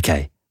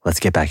 Okay, let's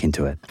get back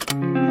into it.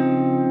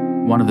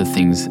 One of the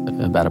things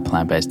about a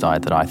plant-based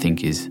diet that I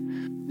think is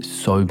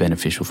so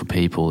beneficial for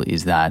people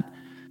is that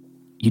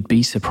you'd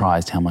be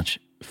surprised how much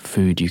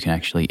food you can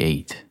actually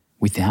eat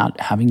without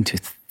having to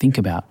think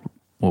about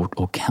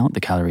or count the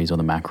calories or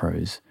the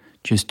macros.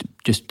 Just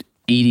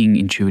eating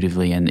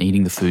intuitively and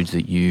eating the foods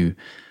that you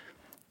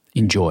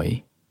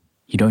enjoy.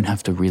 You don't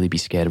have to really be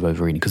scared of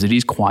overeating, because it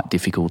is quite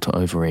difficult to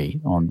overeat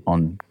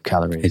on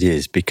calories. It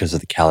is, because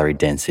of the calorie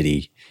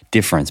density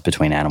difference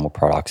between animal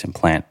products and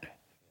plant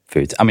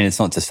foods. I mean, it's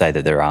not to say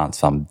that there aren't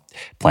some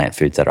plant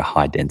foods that are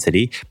high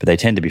density, but they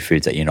tend to be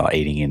foods that you're not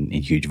eating in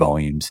huge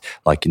volumes,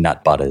 like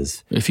nut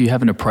butters. If you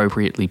have an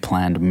appropriately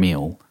planned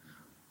meal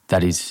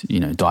that is,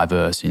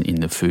 diverse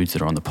in the foods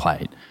that are on the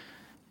plate,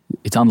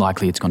 it's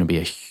unlikely it's going to be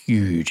a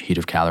huge hit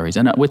of calories.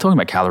 And we're talking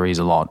about calories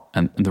a lot,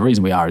 and the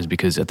reason we are is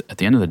because at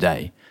the end of the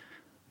day,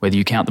 whether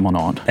you count them or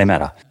not, they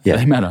matter. Yeah.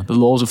 They matter. The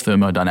laws of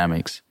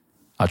thermodynamics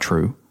are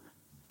true.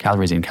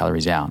 Calories in,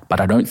 calories out. But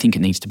I don't think it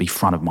needs to be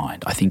front of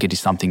mind. I think it is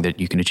something that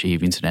you can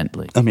achieve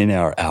incidentally. I mean,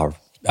 our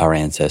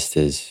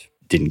ancestors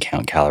didn't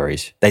count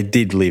calories. They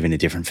did live in a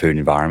different food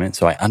environment.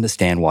 So I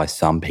understand why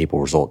some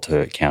people resort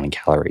to counting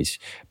calories.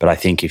 But I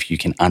think if you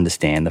can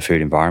understand the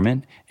food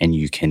environment and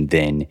you can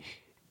then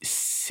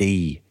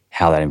see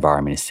how that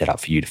environment is set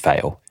up for you to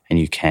fail, and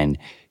you can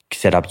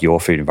set up your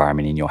food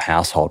environment in your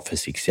household for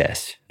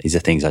success. These are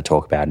things I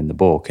talk about in the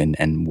book, and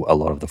a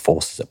lot of the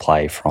forces at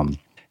play from,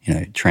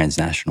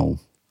 transnational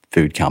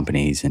food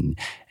companies and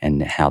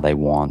how they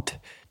want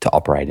to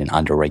operate in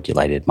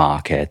under-regulated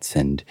markets,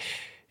 and,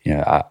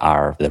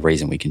 are the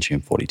reason we consume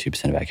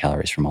 42% of our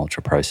calories from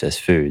ultra-processed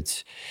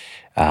foods.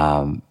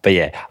 But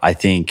yeah, I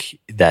think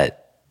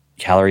that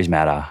calories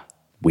matter.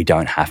 We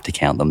don't have to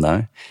count them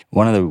though.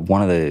 One of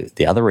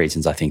the other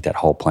reasons I think that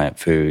whole plant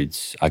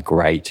foods are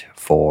great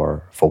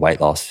for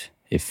weight loss,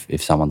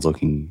 if someone's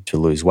looking to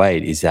lose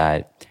weight, is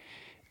that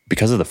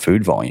because of the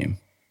food volume,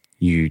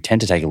 you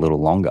tend to take a little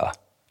longer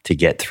to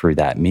get through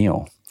that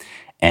meal.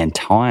 And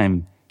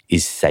time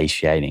is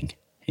satiating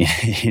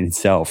in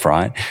itself,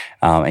 right?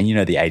 And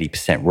the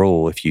 80%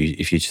 rule, if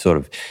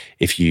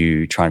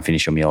you try and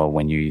finish your meal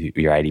when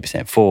you're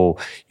 80% full,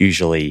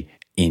 usually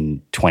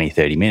in 20,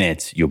 30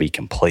 minutes, you'll be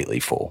completely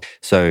full.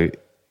 So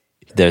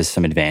there's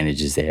some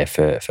advantages there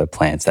for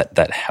plants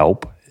that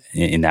help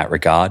in that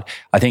regard.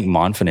 I think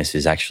mindfulness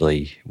is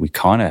actually, we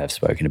kind of have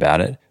spoken about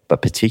it,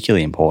 but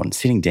particularly important.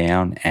 Sitting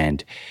down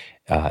and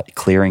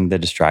clearing the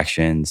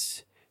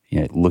distractions,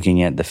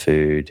 looking at the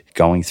food,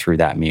 going through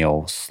that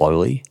meal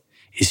slowly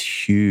is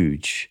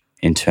huge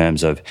in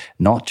terms of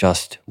not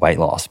just weight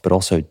loss, but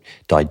also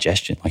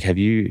digestion. Like,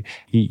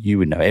 you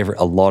would know,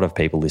 a lot of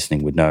people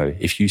listening would know,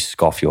 if you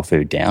scoff your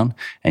food down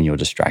and you're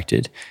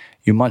distracted,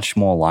 you're much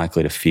more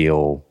likely to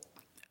feel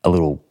a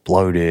little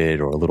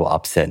bloated or a little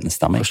upset in the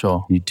stomach. For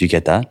sure. Do you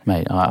get that?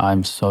 Mate,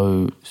 I'm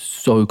so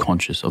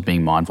conscious of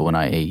being mindful when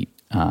I eat.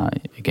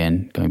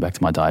 Again, going back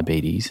to my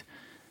diabetes,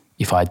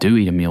 if I do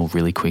eat a meal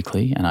really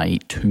quickly and I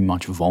eat too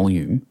much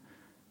volume,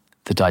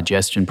 the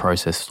digestion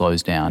process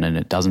slows down and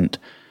it doesn't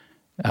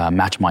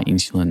match my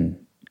insulin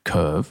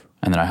curve,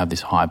 and then I have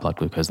this high blood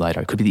glucose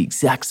later. It could be the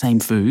exact same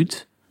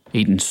foods,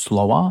 eaten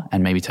slower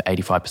and maybe to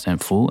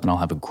 85% full, and I'll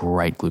have a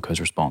great glucose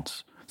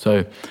response.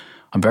 So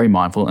I'm very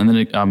mindful, and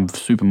then I'm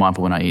super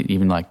mindful when I eat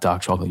even like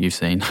dark chocolate. You've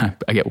seen,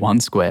 I get one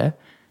square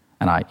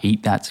and I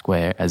eat that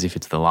square as if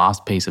it's the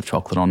last piece of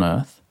chocolate on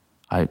earth.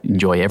 I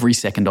enjoy every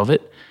second of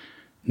it,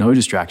 no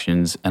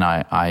distractions, and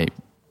I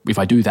if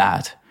I do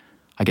that,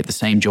 I get the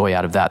same joy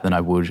out of that than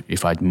I would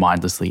if I'd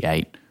mindlessly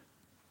ate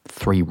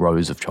 3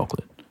 rows of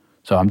chocolate.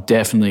 So I'm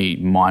definitely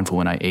mindful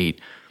when I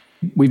eat.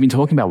 We've been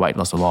talking about weight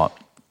loss a lot,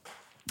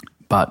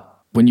 but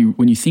when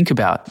you think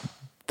about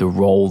the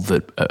role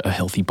that a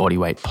healthy body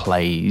weight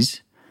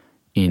plays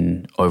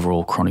in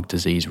overall chronic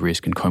disease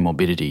risk and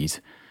comorbidities,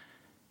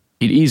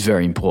 it is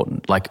very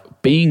important.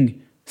 Like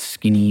being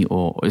skinny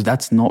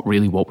that's not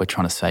really what we're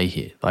trying to say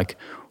here. Like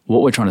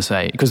what we're trying to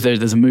say, because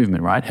there's a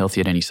movement, right?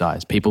 Healthy at any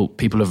size. People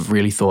have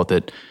really thought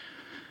that,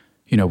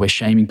 we're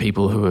shaming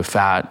people who are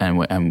fat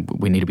and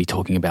we need to be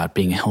talking about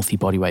being a healthy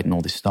body weight and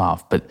all this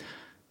stuff. But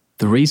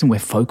the reason we're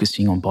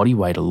focusing on body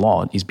weight a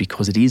lot is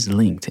because it is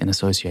linked and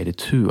associated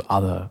to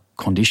other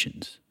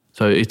conditions.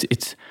 So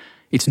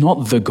it's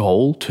not the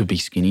goal to be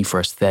skinny for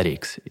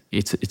aesthetics.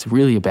 It's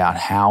really about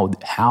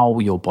how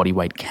your body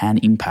weight can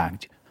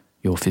impact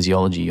your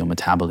physiology, your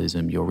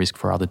metabolism, your risk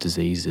for other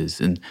diseases.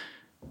 And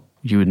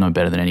you would know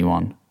better than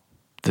anyone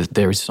that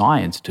there is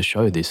science to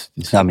show this.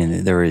 I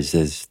mean,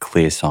 there's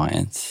clear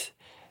science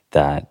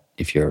that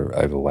if you're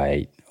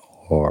overweight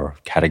or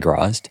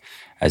categorized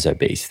as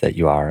obese, that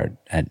you are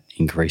at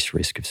increased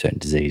risk of certain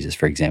diseases.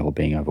 For example,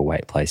 being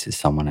overweight places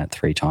someone at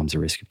 3 times the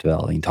risk of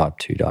developing type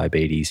 2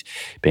 diabetes.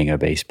 Being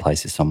obese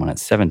places someone at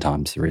 7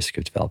 times the risk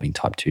of developing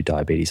type 2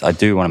 diabetes. I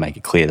do want to make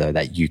it clear, though,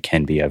 that you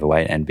can be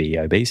overweight and be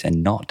obese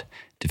and not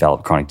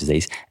develop chronic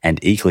disease. And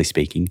equally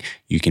speaking,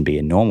 you can be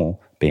a normal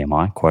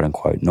BMI, quote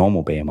unquote,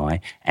 normal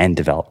BMI, and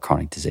develop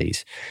chronic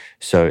disease.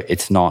 So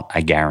it's not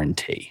a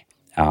guarantee.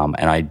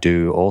 And I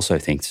do also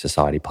think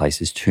society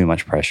places too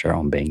much pressure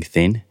on being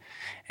thin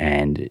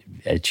and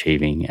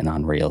achieving an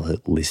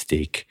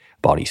unrealistic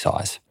body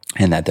size,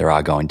 and that there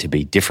are going to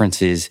be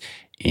differences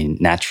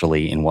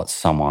naturally in what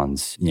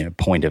someone's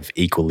point of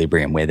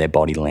equilibrium, where their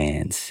body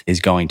lands, is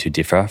going to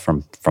differ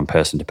from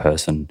person to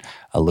person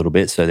a little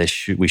bit. So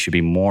we should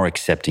be more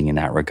accepting in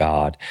that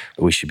regard.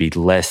 We should be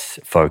less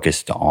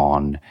focused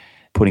on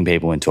putting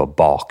people into a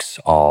box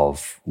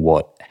of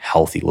what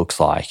healthy looks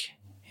like,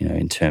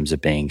 in terms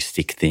of being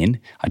stick thin.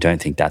 I don't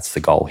think that's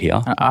the goal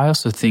here. I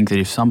also think that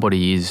if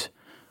somebody is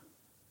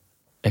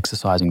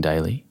exercising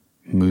daily,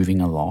 moving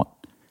a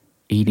lot,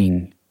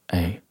 eating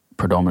a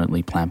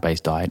predominantly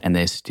plant-based diet, and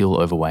they're still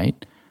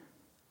overweight,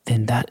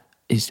 then that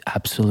is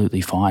absolutely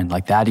fine.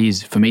 Like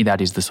for me,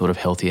 that is the sort of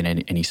healthy at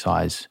any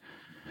size.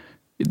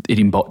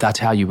 That's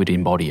how you would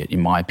embody it, in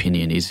my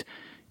opinion, is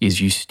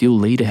you still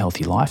lead a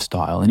healthy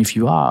lifestyle. And if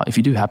you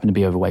do happen to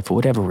be overweight for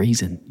whatever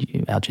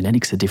reason, our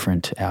genetics are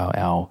different,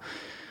 our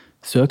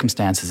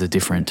circumstances are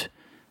different,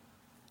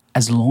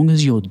 as long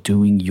as you're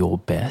doing your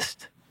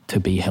best to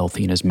be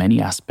healthy in as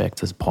many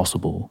aspects as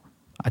possible,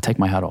 I take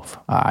my hat off.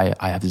 I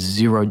have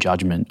zero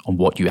judgment on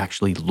what you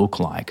actually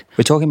look like.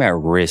 We're talking about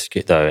risk,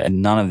 though,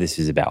 and none of this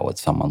is about what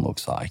someone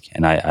looks like.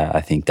 And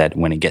I think that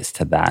when it gets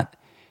to that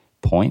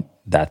point,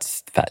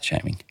 that's fat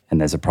shaming,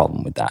 and there's a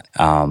problem with that.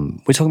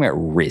 We're talking about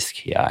risk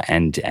here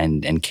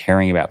and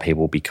caring about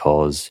people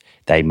because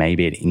they may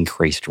be at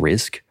increased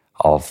risk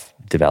of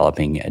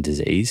developing a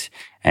disease,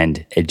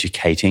 and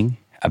educating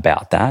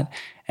about that.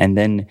 And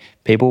then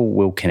people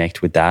will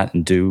connect with that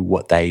and do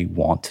what they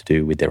want to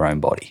do with their own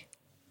body.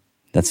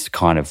 That's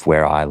kind of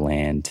where I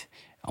land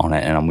on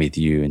it. And I'm with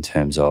you in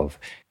terms of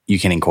you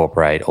can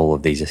incorporate all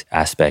of these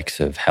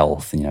aspects of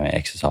health,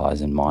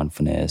 exercise and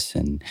mindfulness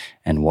and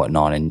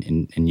whatnot.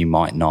 And you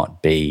might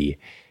not be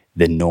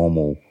the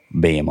normal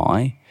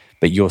BMI,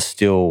 but you're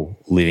still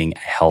living a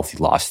healthy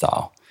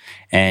lifestyle.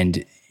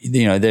 And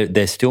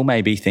there still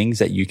may be things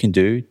that you can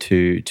do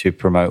to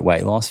promote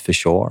weight loss, for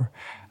sure.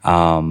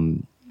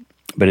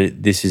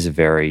 But this is a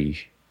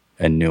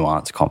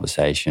nuanced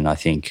conversation. I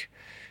think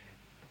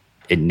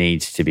it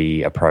needs to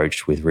be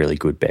approached with really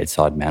good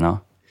bedside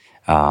manner.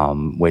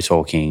 We're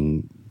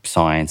talking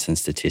science and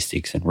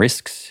statistics and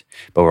risks,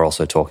 but we're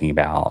also talking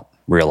about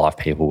real life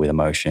people with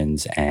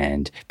emotions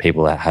and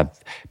people that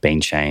have been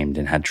shamed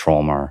and had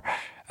trauma.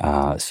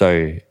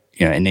 So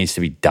it needs to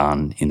be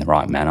done in the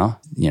right manner.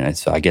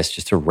 So I guess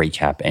just to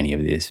recap any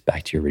of this,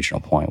 back to your original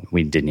point,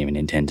 we didn't even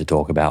intend to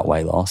talk about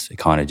weight loss. It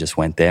kind of just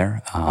went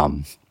there.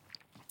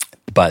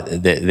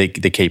 But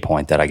the key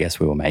point that I guess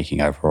we were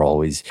making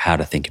overall is how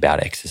to think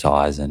about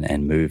exercise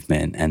and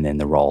movement, and then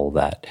the role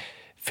that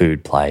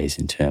food plays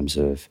in terms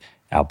of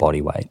our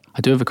body weight.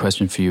 I do have a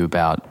question for you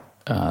about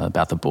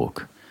the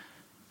book.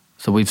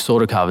 So we've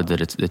sort of covered that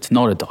it's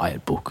not a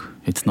diet book.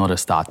 It's not a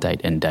start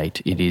date, end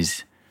date. It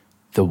is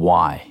the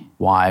why.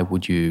 Why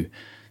would you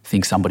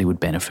think somebody would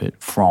benefit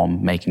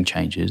from making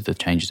the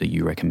changes that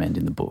you recommend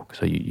in the book?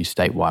 So you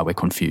state why we're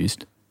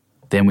confused.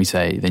 Then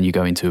you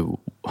go into,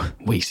 I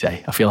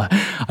feel like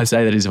I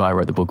say that as if I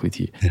wrote the book with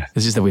you. Yeah.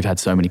 It's just that we've had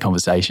so many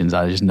conversations.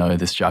 I just know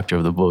the structure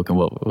of the book and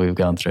what we've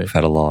gone through. We've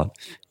had a lot.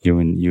 You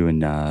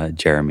and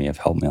Jeremy have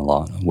helped me a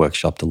lot,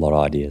 workshopped a lot of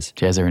ideas.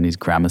 Jezza and his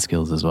grammar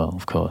skills as well,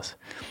 of course.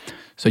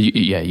 So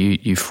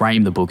you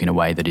frame the book in a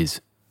way that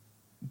is,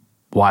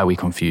 why are we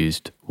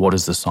confused? What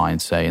does the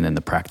science say? And then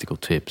the practical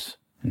tips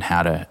and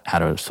how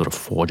to sort of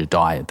forge a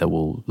diet that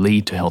will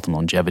lead to health and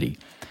longevity.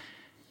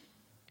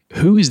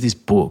 Who is this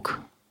book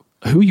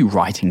who are you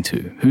writing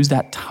to? Who's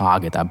that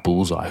target, that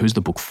bullseye? Who's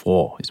the book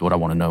for is what I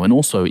want to know. And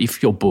also,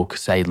 if your book,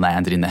 say,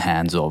 landed in the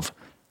hands of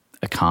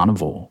a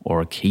carnivore or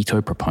a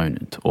keto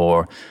proponent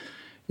or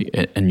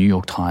a New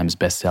York Times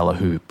bestseller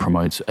who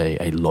promotes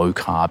a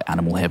low-carb,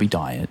 animal-heavy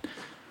diet,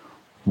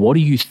 what do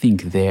you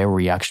think their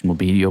reaction will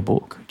be to your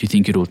book? Do you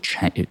think it'll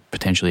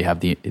potentially have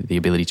the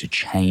ability to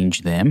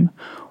change them?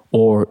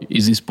 Or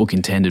is this book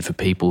intended for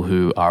people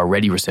who are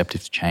already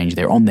receptive to change?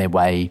 They're on their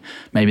way.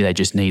 Maybe they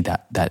just need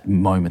that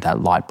moment,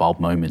 that light bulb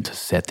moment to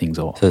set things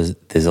off. So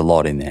there's a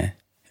lot in there.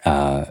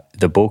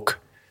 The book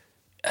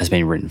has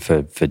been written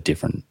for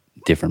different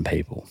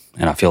people.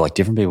 And I feel like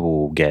different people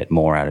will get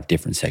more out of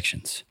different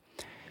sections.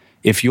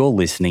 If you're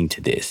listening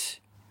to this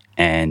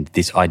and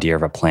this idea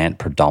of a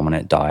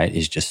plant-predominant diet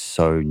is just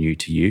so new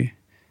to you,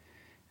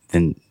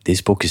 then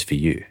this book is for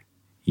you.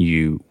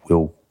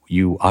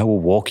 I will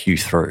walk you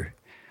through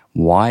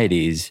why it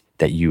is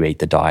that you eat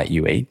the diet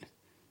you eat,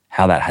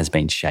 how that has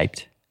been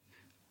shaped,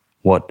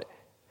 what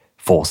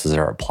forces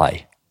are at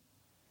play,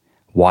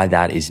 why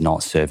that is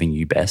not serving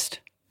you best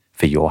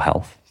for your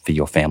health, for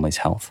your family's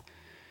health,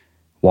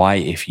 why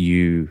if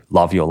you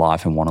love your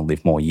life and want to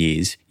live more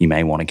years, you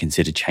may want to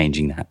consider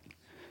changing that.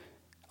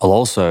 I'll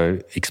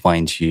also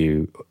explain to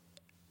you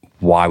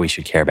why we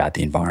should care about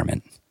the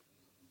environment,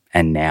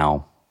 and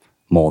now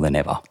more than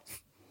ever.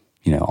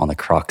 On the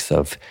crux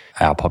of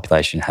our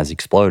population has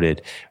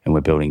exploded and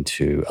we're building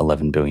to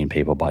 11 billion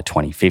people by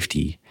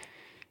 2050.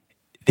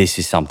 This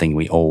is something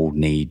we all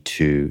need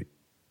to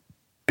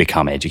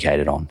become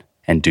educated on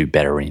and do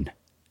better in.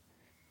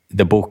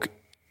 The book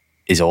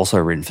is also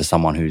written for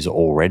someone who's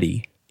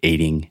already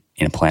eating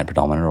in a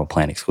plant-predominant or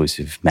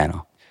plant-exclusive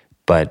manner,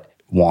 but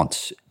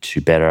wants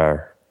to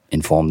better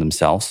inform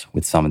themselves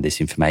with some of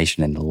this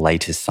information and the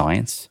latest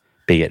science,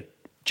 be it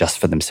just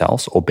for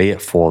themselves or be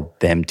it for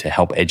them to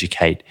help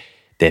educate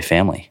their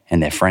family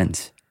and their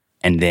friends,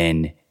 and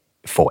then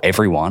for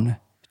everyone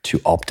to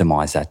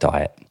optimize that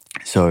diet.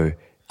 So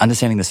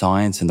understanding the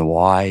science and the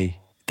why,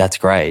 that's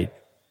great,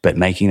 but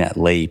making that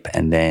leap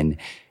and then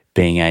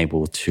being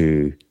able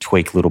to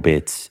tweak little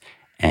bits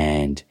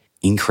and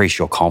increase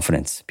your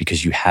confidence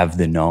because you have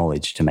the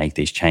knowledge to make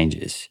these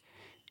changes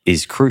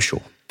is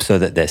crucial so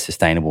that they're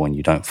sustainable and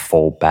you don't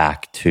fall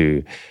back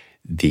to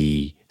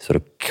the sort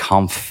of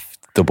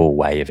comfortable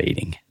way of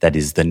eating that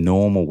is the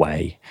normal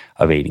way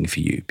of eating for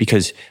you.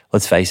 Because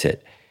let's face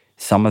it,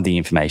 some of the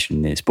information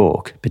in this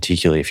book,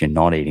 particularly if you're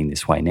not eating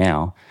this way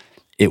now,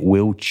 it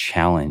will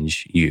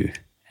challenge you.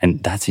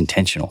 And that's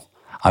intentional.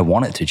 I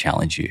want it to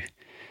challenge you.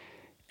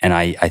 And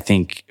I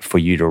think for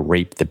you to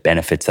reap the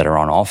benefits that are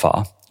on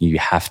offer, you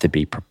have to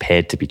be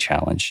prepared to be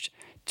challenged,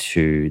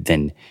 to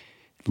then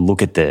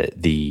look at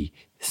the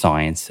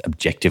science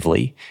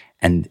objectively,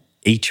 and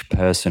each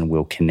person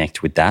will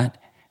connect with that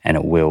and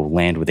it will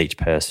land with each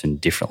person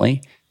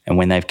differently. And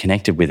when they've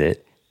connected with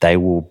it, they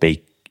will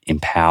be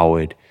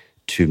empowered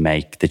to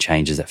make the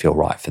changes that feel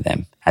right for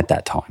them at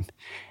that time.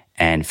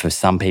 And for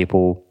some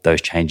people,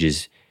 those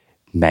changes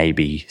may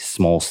be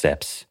small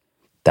steps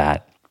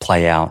that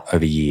play out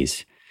over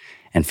years.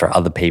 And for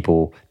other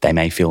people, they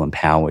may feel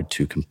empowered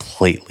to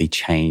completely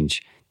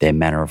change their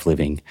manner of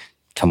living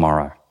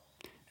tomorrow.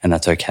 And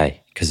that's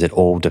okay, because it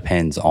all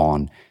depends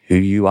on who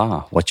you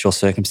are, what's your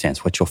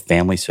circumstance, what's your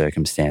family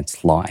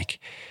circumstance like.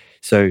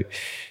 So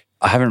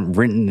I haven't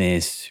written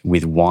this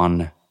with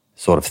one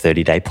sort of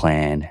 30-day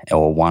plan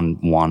or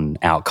one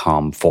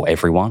outcome for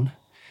everyone.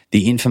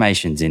 The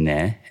information's in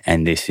there,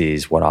 and this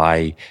is what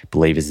I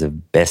believe is the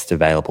best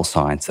available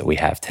science that we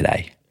have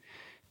today.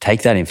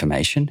 Take that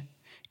information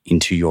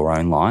into your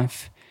own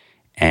life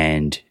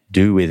and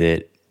do with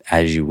it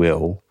as you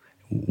will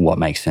what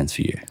makes sense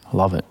for you. I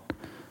love it.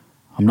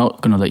 I'm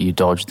not going to let you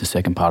dodge the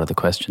second part of the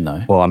question,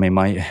 though. Well, I mean,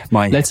 my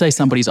let's say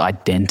somebody's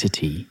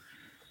identity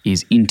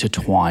is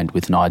intertwined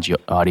with an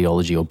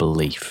ideology or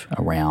belief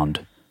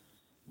around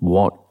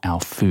what our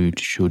food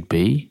should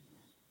be,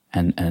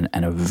 and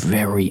a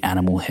very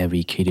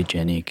animal-heavy,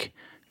 ketogenic,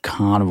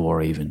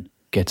 carnivore even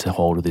gets a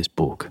hold of this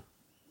book.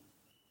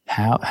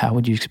 How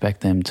would you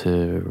expect them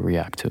to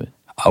react to it?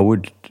 I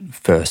would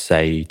first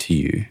say to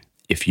you,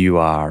 if you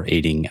are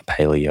eating a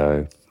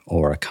paleo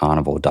or a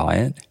carnivore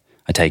diet,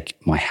 I take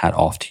my hat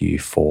off to you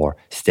for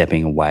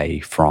stepping away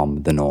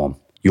from the norm.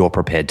 You're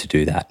prepared to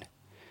do that.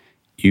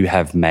 You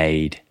have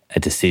made a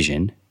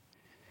decision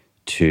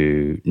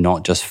to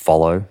not just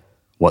follow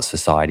what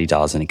society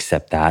does and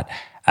accept that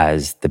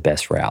as the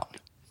best route.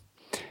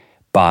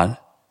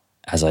 But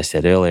as I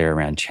said earlier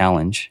around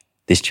challenge,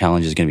 this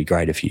challenge is going to be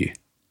greater for you.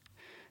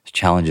 This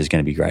challenge is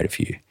going to be greater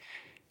for you.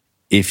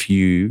 If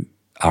you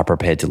are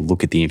prepared to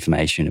look at the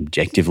information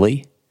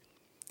objectively,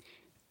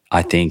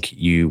 I think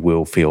you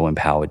will feel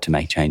empowered to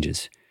make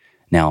changes.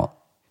 Now,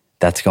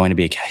 that's going to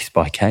be a case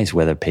by case,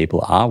 whether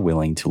people are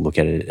willing to look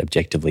at it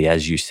objectively.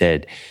 As you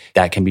said,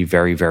 that can be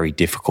very, very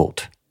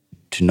difficult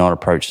to not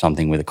approach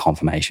something with a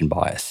confirmation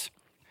bias.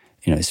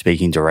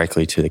 Speaking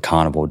directly to the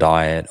carnivore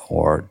diet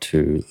or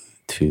to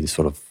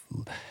sort of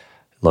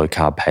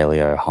low-carb,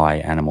 paleo, high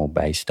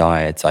animal-based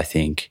diets, I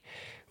think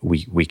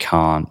we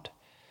can't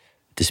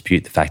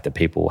dispute the fact that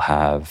people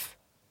have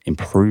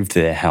improved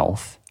their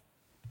health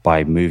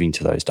by moving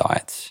to those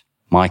diets.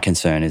 My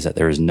concern is that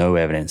there is no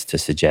evidence to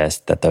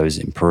suggest that those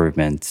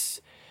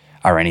improvements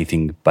are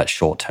anything but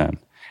short-term,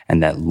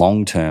 and that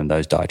long-term,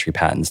 those dietary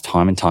patterns,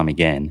 time and time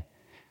again,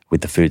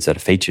 with the foods that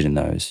are featured in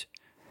those,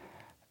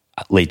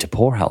 lead to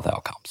poor health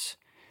outcomes.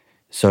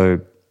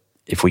 So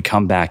if we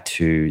come back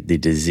to the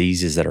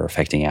diseases that are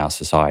affecting our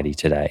society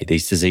today,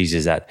 these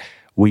diseases that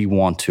we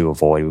want to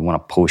avoid, we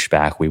want to push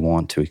back, we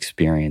want to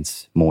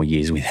experience more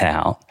years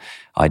without,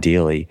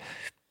 ideally,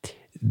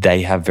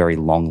 they have very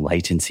long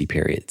latency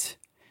periods.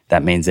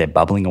 That means they're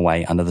bubbling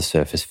away under the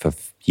surface for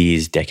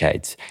years,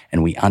 decades.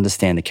 And we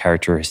understand the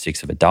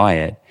characteristics of a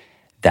diet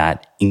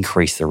that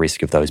increase the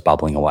risk of those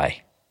bubbling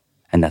away.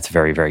 And that's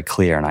very, very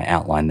clear. And I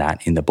outline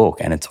that in the book.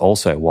 And it's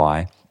also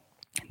why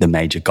the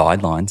major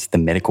guidelines, the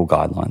medical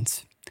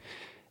guidelines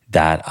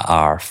that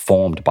are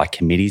formed by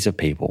committees of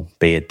people,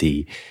 be it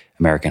the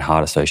American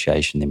Heart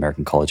Association, the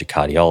American College of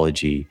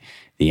Cardiology,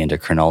 the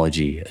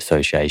Endocrinology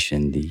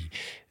Association,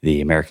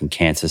 the American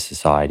Cancer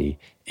Society,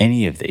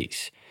 any of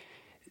these,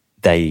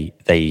 they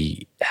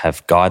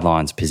have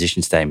guidelines,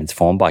 position statements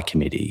formed by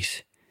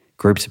committees,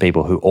 groups of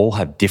people who all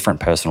have different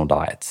personal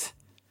diets,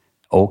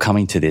 all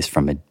coming to this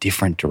from a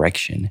different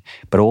direction,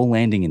 but all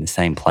landing in the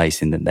same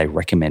place in that they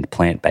recommend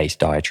plant-based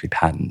dietary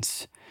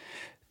patterns.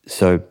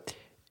 So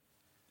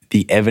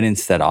the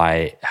evidence that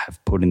I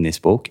have put in this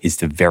book is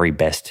the very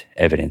best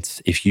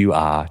evidence. If you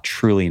are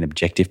truly an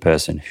objective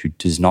person who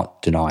does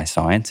not deny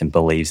science and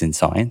believes in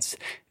science,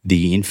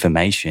 the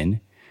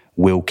information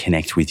will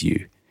connect with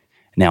you.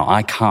 Now,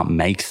 I can't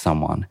make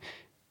someone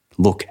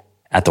look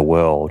at the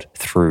world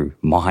through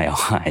my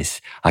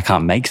eyes. I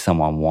can't make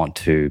someone want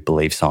to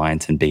believe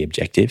science and be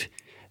objective.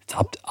 It's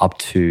up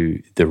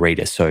to the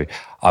reader. So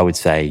I would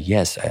say,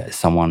 yes,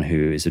 someone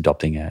who is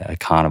adopting a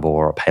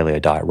carnivore or a paleo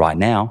diet right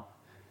now,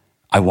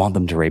 I want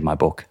them to read my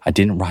book. I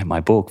didn't write my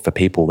book for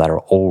people that are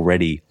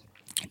already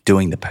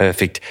doing the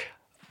perfect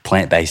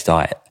plant-based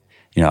diet.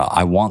 You know,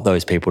 I want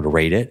those people to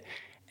read it.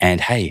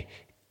 And hey,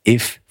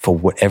 if for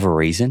whatever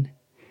reason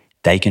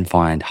they can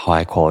find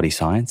higher quality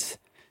science,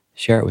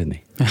 share it with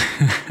me.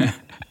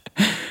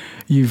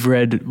 You've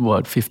read,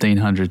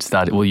 1,500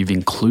 studies? Well, you've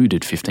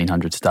included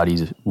 1,500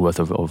 studies worth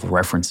of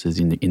references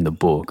in the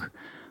book.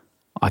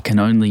 I can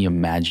only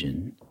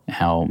imagine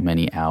how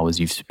many hours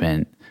you've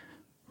spent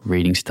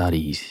reading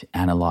studies,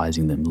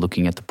 analysing them,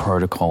 looking at the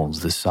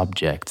protocols, the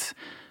subjects,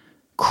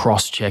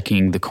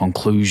 cross-checking the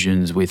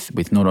conclusions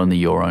with not only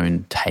your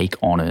own take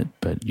on it,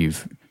 but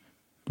you've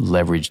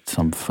leveraged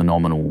some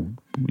phenomenal,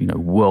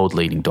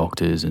 world-leading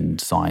doctors and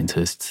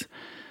scientists.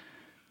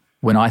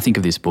 When I think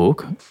of this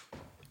book,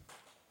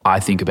 I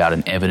think about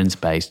an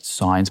evidence-based,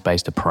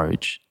 science-based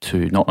approach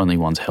to not only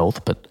one's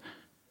health, but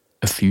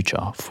a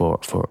future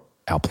for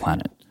our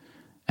planet.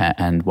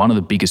 And one of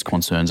the biggest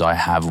concerns I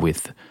have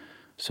with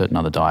certain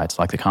other diets,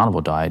 like the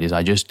carnivore diet, is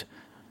I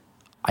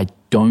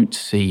don't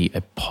see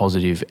a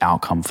positive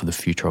outcome for the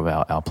future of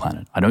our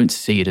planet. I don't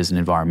see it as an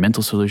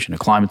environmental solution, a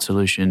climate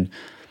solution.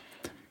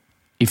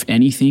 If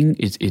anything,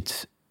 it's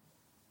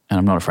and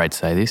I'm not afraid to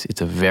say this,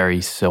 it's a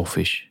very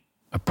selfish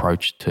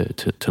approach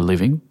to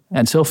living.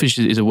 And selfish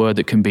is a word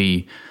that can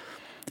be,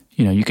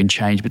 you can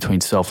change between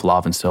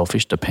self-love and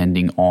selfish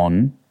depending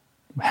on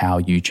how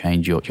you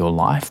change your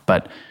life.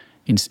 But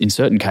in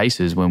certain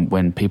cases,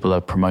 when people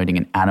are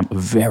promoting a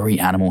very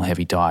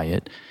animal-heavy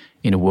diet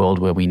in a world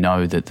where we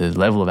know that the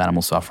level of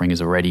animal suffering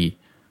is already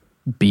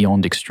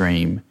beyond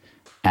extreme,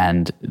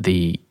 and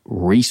the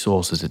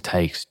resources it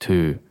takes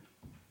to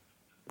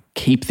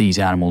keep these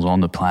animals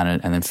on the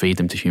planet and then feed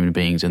them to human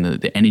beings, and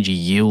the energy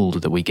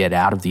yield that we get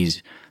out of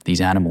these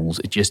animals,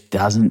 it just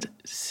doesn't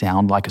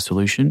sound like a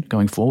solution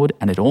going forward.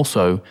 And it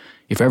also,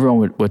 if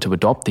everyone were to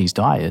adopt these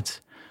diets,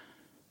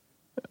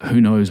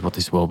 who knows what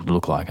this world would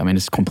look like? I mean,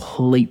 it's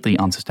completely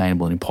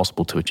unsustainable and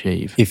impossible to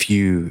achieve. If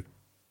you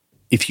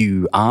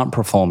aren't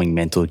performing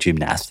mental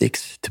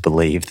gymnastics to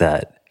believe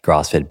that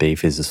grass-fed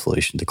beef is a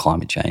solution to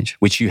climate change,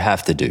 which you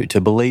have to do to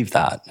believe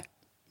that,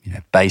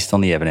 based on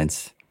the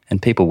evidence,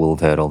 and people will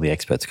have heard all the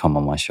experts come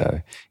on my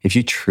show. If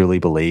you truly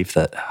believe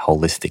that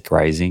holistic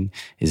grazing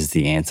is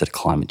the answer to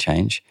climate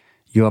change,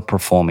 you are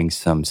performing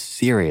some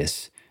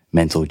serious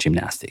mental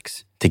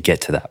gymnastics to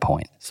get to that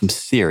point. Some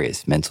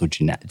serious mental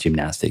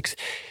gymnastics.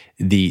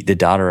 The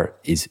data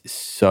is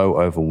so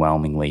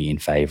overwhelmingly in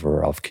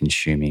favor of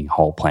consuming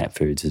whole plant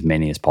foods, as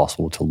many as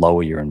possible, to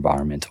lower your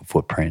environmental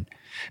footprint,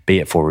 be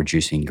it for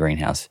reducing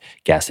greenhouse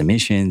gas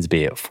emissions,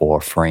 be it for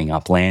freeing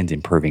up land,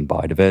 improving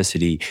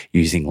biodiversity,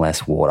 using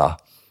less water.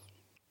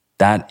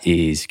 That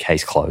is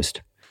case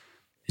closed.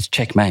 It's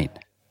checkmate.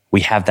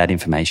 We have that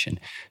information.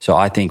 So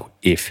I think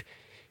if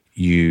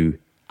you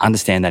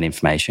understand that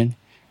information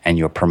and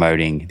you're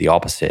promoting the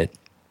opposite,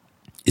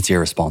 it's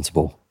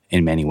irresponsible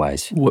in many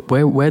ways.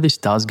 Where this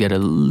does get a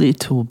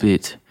little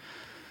bit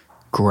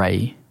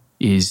grey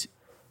is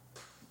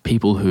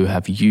people who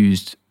have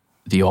used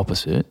the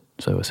opposite,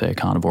 so say a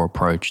carnivore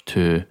approach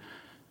to,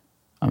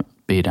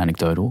 be it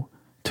anecdotal,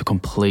 to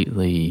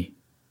completely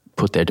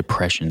put their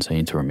depression, say,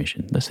 into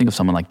remission. Let's think of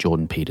someone like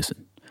Jordan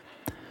Peterson.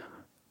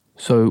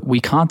 So we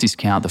can't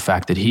discount the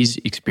fact that his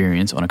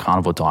experience on a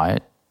carnivore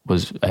diet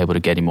was able to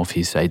get him off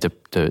his, say, the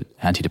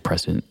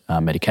antidepressant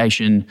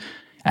medication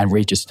and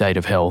reach a state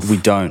of health. We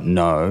don't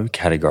know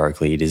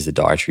categorically it is the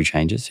dietary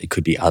changes. It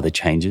could be other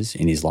changes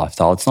in his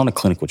lifestyle. It's not a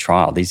clinical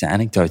trial. These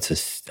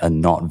anecdotes are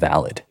not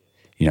valid,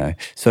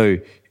 So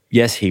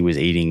yes, he was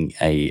eating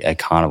a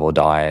carnivore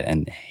diet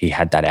and he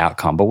had that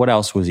outcome, but what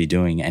else was he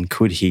doing? And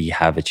could he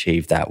have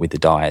achieved that with a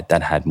diet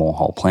that had more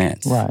whole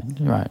plants?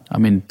 Right. I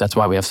mean, that's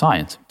why we have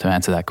science to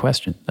answer that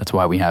question. That's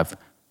why we have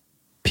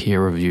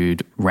peer-reviewed,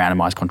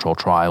 randomized controlled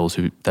trials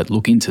that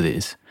look into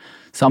this.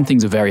 Some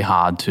things are very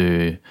hard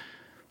to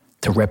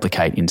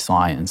replicate in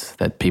science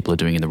that people are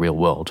doing in the real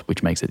world,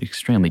 which makes it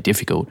extremely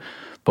difficult.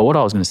 But what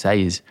I was going to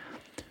say is,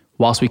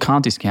 whilst we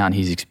can't discount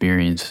his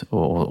experience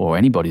or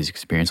anybody's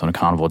experience on a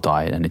carnivore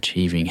diet and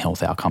achieving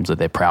health outcomes that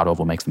they're proud of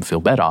or makes them feel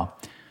better,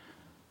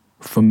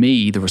 for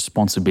me, the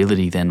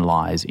responsibility then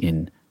lies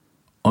in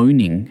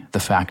owning the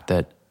fact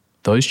that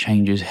those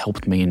changes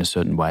helped me in a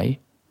certain way,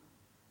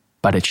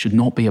 but it should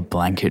not be a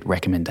blanket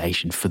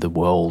recommendation for the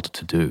world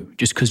to do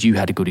just because you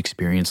had a good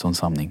experience on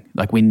something.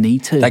 Like, we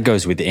need to... That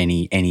goes with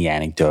any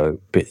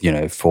anecdote, but,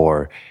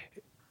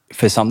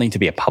 for something to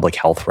be a public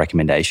health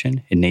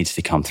recommendation, it needs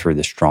to come through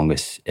the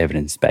strongest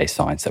evidence-based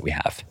science that we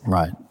have.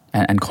 Right.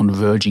 And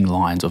converging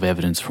lines of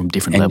evidence from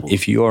different levels.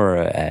 If you're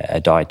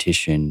a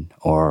dietitian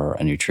or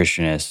a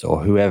nutritionist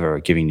or whoever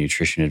giving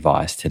nutrition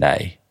advice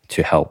today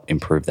to help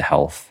improve the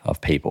health of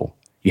people,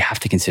 you have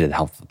to consider the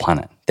health of the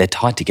planet. They're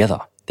tied together.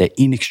 They're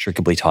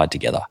inextricably tied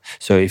together.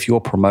 So if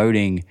you're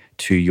promoting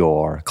to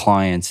your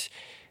clients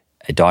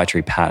a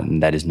dietary pattern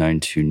that is known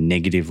to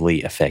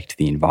negatively affect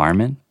the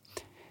environment,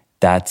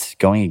 that's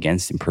going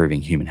against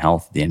improving human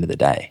health at the end of the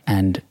day.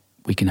 And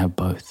we can have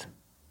both.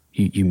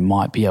 You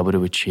might be able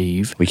to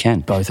achieve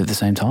both at the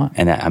same time.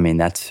 And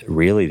that's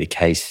really the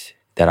case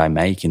that I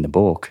make in the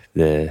book.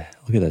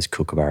 Look at those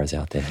kookaburras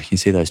out there. Can you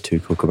see those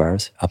 2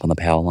 kookaburras up on the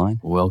power line?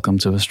 Welcome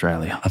to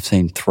Australia. I've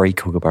seen 3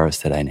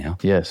 kookaburras today now.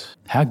 Yes.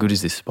 How good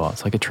is this spot?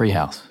 It's like a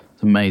treehouse.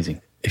 It's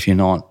amazing. If you're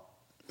not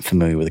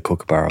familiar with a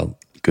kookaburra,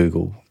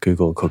 Google a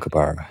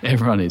kookaburra.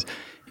 Everyone is.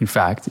 In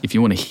fact, if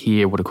you want to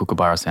hear what a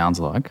kookaburra sounds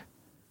like,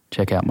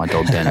 check out my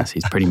dog Dennis.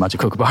 He's pretty much a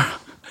kookaburra.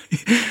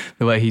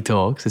 The way he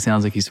talks, it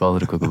sounds like he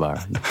swallowed a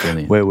kookaburra. It's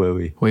brilliant. Where were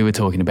we? We were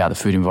talking about the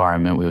food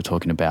environment. We were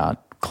talking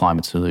about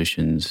climate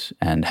solutions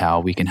and how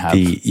we can have...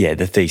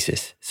 The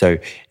thesis. So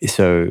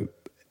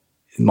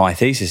my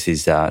thesis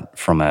is that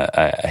from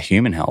a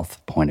human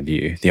health point of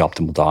view, the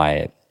optimal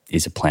diet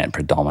is a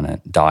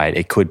plant-predominant diet.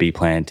 It could be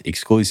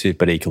plant-exclusive,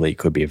 but equally it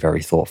could be a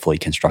very thoughtfully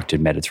constructed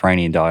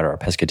Mediterranean diet or a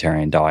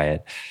pescatarian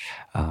diet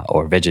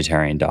or a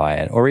vegetarian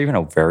diet or even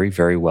a very,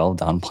 very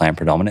well-done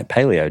plant-predominant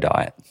paleo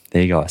diet.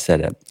 There you go, I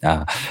said it.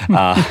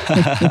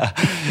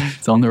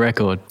 It's on the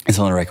record. It's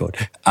on the record.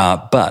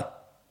 But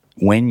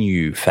when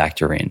you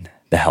factor in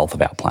the health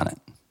of our planet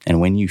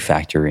and when you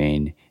factor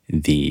in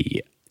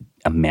the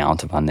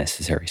amount of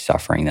unnecessary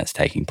suffering that's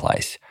taking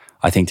place,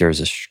 I think there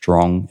is a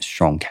strong,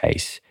 strong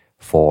case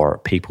for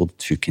people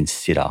to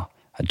consider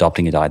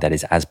adopting a diet that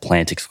is as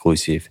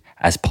plant-exclusive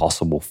as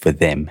possible for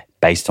them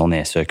based on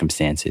their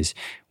circumstances,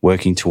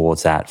 working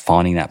towards that,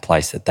 finding that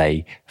place that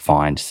they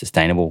find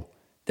sustainable.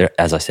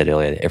 As I said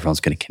earlier, everyone's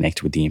going to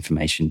connect with the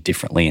information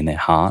differently in their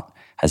heart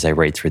as they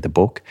read through the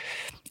book.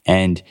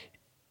 And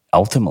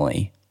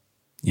ultimately,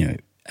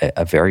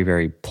 a very,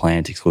 very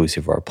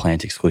plant-exclusive or a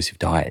plant-exclusive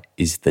diet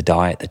is the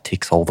diet that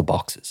ticks all the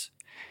boxes.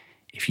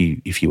 If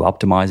you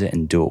optimize it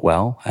and do it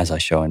well, as I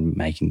show in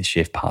Making the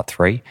Shift Part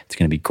 3, it's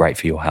going to be great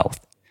for your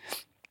health.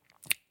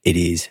 It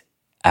is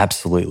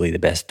absolutely the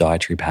best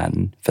dietary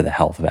pattern for the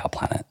health of our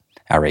planet,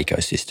 our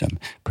ecosystem,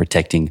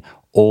 protecting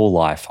all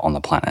life on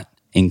the planet,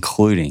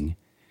 including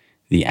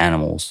the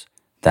animals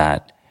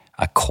that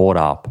are caught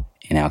up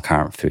in our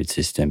current food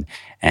system.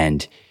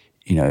 And,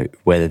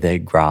 whether they're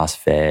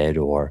grass-fed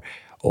or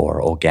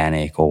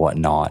organic or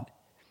whatnot,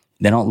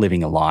 they're not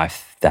living a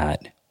life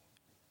that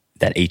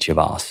each of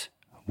us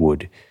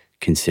would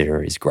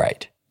consider is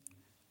great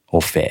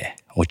or fair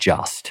or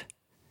just.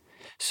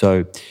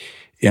 So,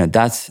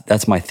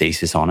 that's my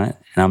thesis on it.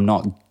 And I'm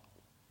not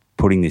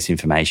putting this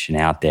information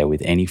out there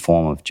with any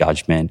form of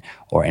judgment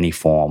or any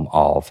form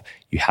of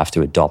you have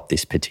to adopt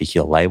this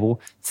particular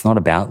label. It's not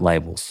about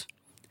labels.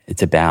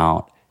 It's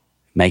about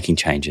making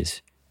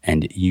changes,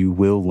 and you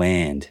will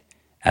land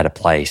at a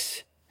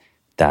place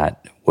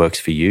that works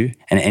for you.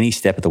 And any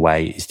step of the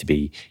way is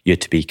you're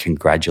to be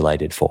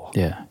congratulated for.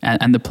 Yeah.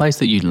 And the place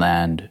that you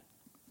land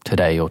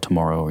today or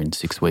tomorrow or in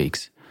 6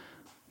 weeks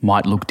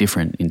might look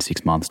different in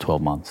 6 months,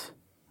 12 months.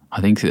 I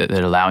think that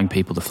allowing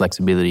people the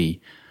flexibility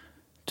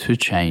to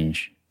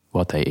change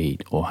what they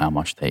eat or how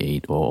much they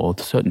eat or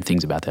certain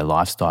things about their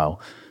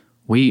lifestyle.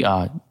 We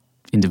are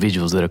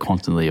individuals that are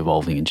constantly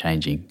evolving and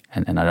changing.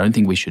 And I don't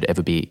think we should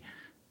ever be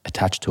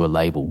attached to a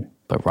label,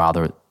 but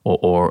rather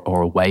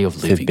or a way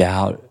of living. It's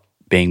about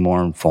being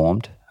more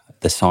informed.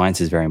 The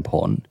science is very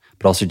important,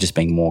 but also just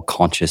being more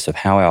conscious of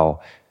how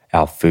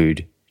our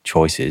food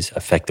choices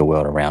affect the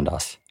world around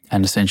us.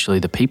 And essentially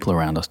the people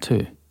around us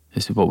too.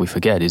 This is what we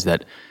forget, is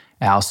that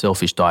our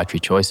selfish dietary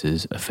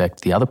choices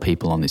affect the other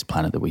people on this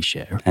planet that we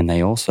share. And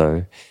they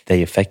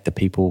affect the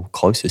people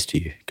closest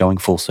to you. Going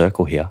full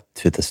circle here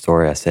to the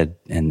story I said,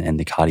 and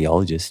the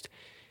cardiologist,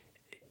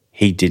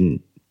 he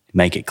didn't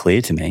make it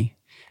clear to me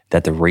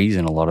that the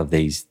reason a lot of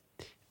these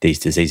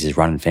diseases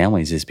run in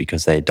families is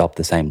because they adopt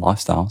the same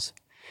lifestyles,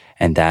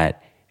 and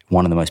that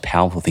one of the most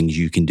powerful things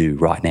you can do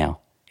right now,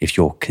 if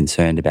you're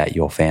concerned about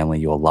your family,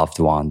 your loved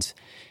ones,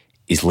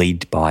 is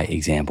lead by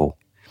example.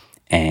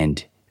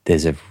 And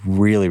there's a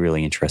really,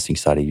 really interesting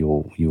study.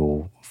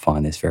 You'll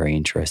find this very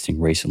interesting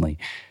recently.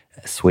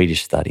 A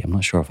Swedish study. I'm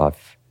not sure if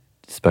I've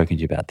spoken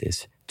to you about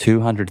this.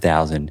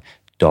 200,000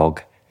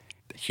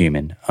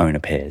 dog-human owner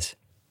pairs.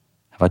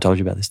 Have I told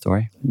you about this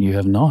story? You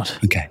have not.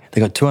 Okay.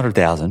 They got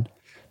 200,000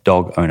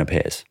 dog owner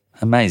pairs.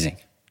 Amazing.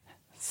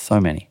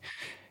 So many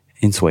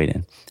in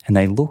Sweden. And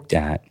they looked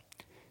at,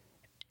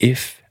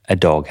 if a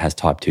dog has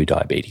type 2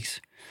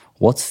 diabetes,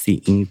 what's the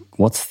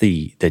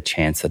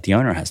chance that the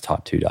owner has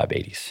type 2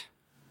 diabetes?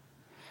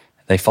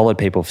 They followed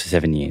people for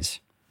 7 years.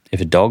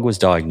 If a dog was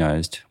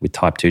diagnosed with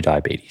type 2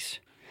 diabetes,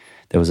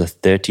 there was a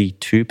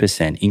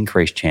 32%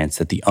 increased chance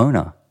that the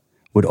owner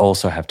would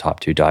also have type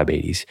 2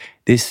 diabetes.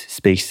 This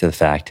speaks to the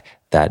fact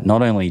that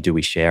not only do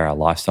we share our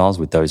lifestyles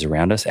with those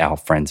around us, our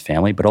friends,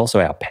 family, but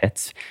also our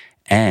pets,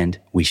 and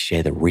we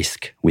share the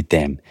risk with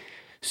them.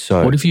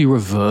 So, what if you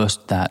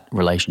reversed that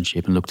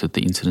relationship and looked at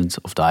the incidence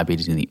of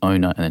diabetes in the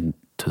owner and then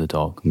to the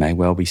dog? May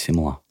well be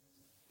similar.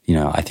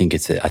 I think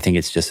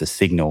it's just a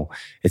signal.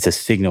 It's a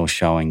signal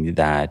showing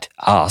that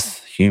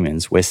us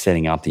humans, we're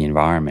setting up the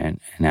environment,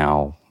 and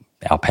our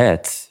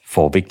pets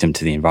fall victim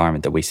to the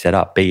environment that we set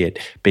up, be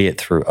it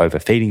through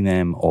overfeeding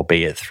them, or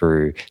be it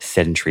through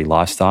sedentary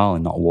lifestyle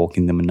and not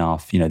walking them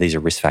enough. These are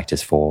risk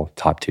factors for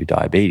type 2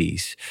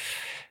 diabetes.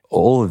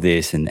 All of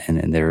this, and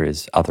there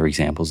is other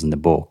examples in the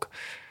book,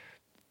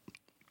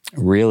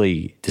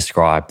 really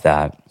describe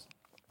that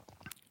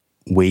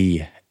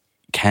we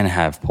can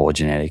have poor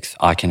genetics.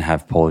 I can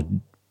have poor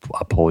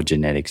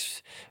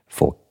genetics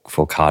for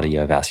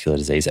cardiovascular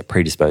disease that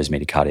predispose me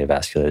to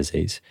cardiovascular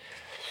disease.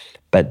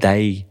 But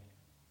they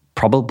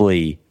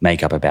probably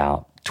make up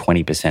about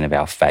 20% of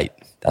our fate.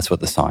 That's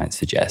what the science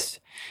suggests.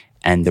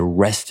 And the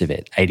rest of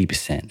it,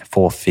 80%,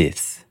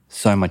 4/5,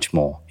 so much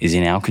more, is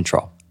in our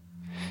control.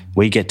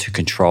 We get to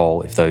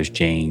control if those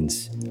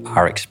genes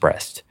are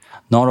expressed.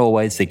 Not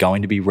always. They're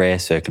going to be rare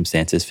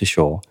circumstances for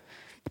sure.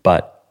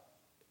 But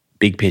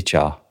big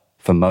picture,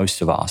 for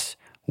most of us,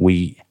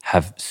 we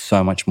have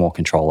so much more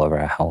control over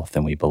our health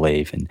than we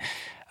believe. And,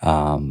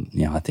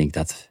 I think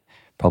that's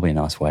probably a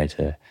nice way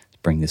to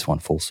bring this one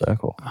full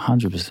circle.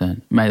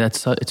 100%. Mate,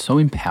 it's so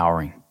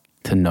empowering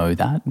to know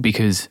that,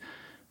 because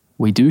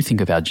we do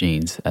think of our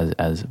genes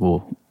as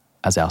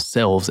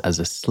ourselves as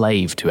a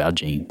slave to our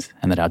genes,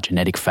 and that our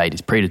genetic fate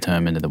is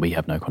predetermined and that we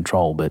have no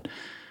control. But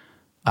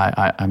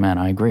I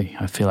agree.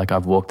 I feel like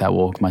I've walked that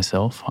walk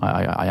myself.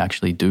 I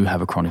actually do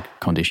have a chronic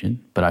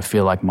condition, but I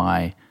feel like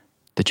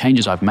the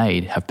changes I've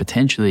made have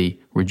potentially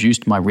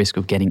reduced my risk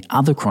of getting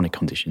other chronic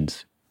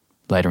conditions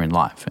later in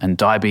life. And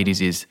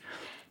diabetes is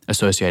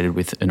associated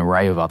with an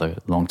array of other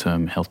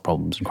long-term health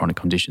problems and chronic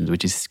conditions,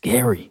 which is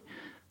scary.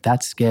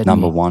 That scared me.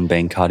 Number one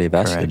being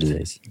cardiovascular Correct.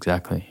 disease.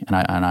 Exactly. And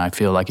I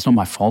feel like it's not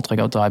my fault I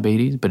got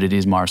diabetes, but it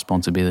is my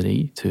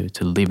responsibility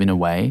to live in a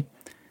way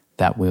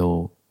that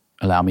will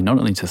allow me not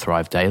only to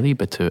thrive daily,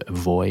 but to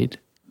avoid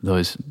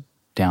those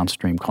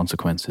downstream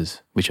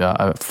consequences, which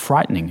are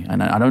frightening.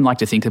 And I don't like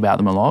to think about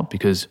them a lot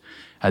because,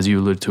 as you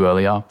alluded to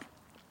earlier,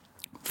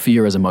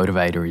 fear as a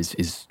motivator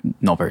is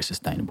not very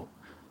sustainable.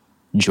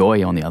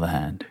 Joy, on the other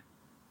hand,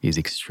 is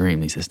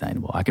extremely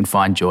sustainable. I can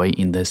find joy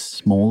in the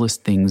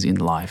smallest things in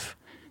life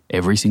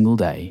every single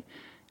day,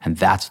 and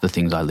that's the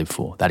things I live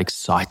for. That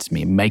excites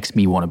me. It makes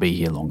me want to be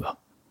here longer.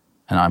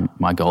 And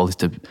my goal is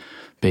to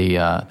be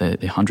the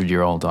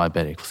 100-year-old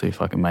diabetic. We'll see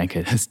if I can make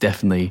it. It's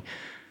definitely,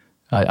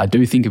 I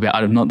do think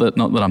about, not that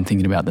I'm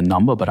thinking about the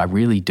number, but I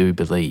really do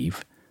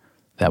believe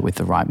that with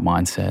the right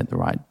mindset, the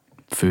right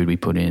food we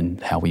put in,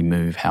 how we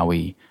move, how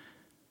we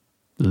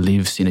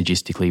live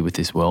synergistically with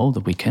this world,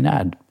 that we can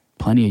add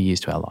plenty of years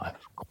to our life.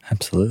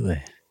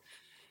 Absolutely.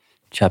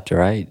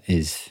 Chapter 8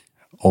 is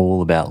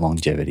all about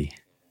longevity.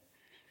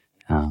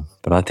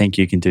 But I think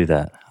you can do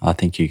that.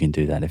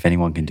 If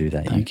anyone can do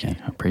that, Thank you.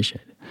 I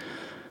appreciate it.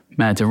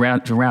 Man, to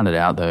round it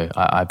out though,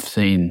 I've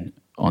seen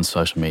on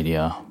social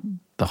media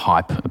the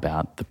hype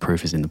about the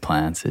proof is in the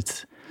plants.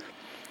 It's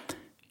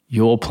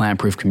your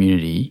plant-proof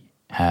community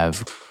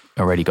have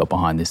already got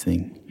behind this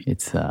thing.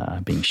 It's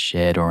being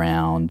shared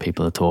around.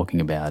 People are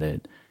talking about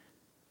it.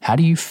 How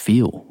do you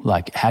feel?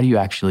 Like, how do you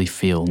actually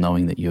feel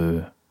knowing that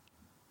you're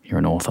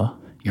an author?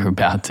 You're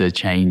about to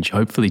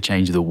hopefully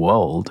change the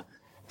world.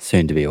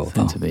 Soon to be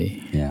author. Soon to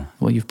be. Yeah.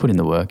 Well, you've put in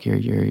the work.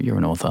 You're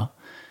an author.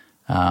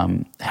 How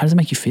does it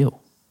make you feel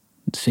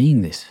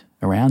seeing this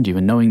around you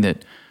and knowing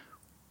that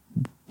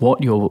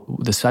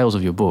the sales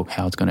of your book,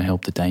 how it's going to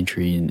help the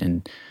Daintree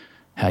and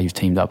how you've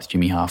teamed up with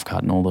Jimmy Halfcut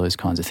and all those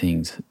kinds of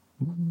things?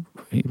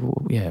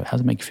 Yeah, how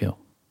does it make you feel?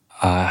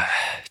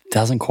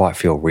 Doesn't quite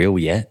feel real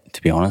yet,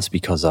 to be honest,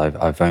 because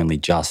I've only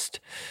just,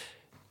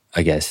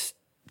 I guess,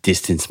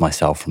 distanced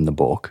myself from the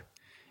book,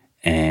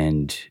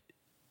 and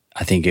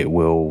I think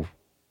it'll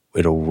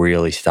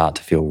really start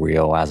to feel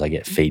real as I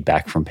get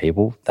feedback from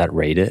people that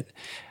read it.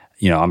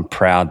 I'm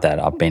proud that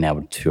I've been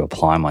able to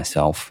apply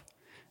myself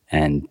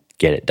and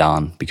get it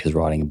done, because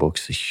writing a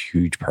book's a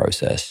huge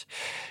process.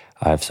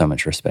 I have so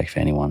much respect for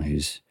anyone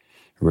who's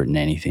written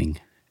anything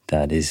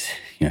that is,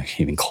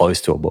 even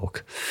close to a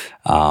book.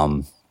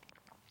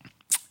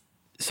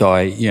 So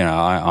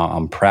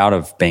I'm proud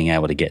of being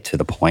able to get to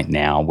the point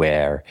now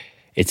where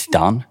it's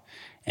done,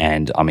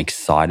 and I'm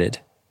excited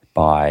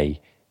by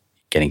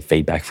getting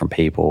feedback from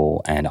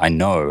people. And I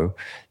know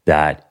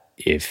that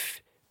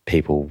if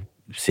people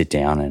sit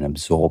down and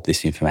absorb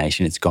this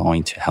information, it's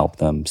going to help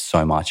them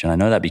so much. And I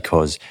know that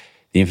because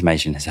the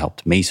information has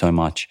helped me so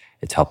much.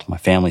 It's helped my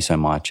family so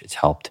much. It's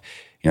helped,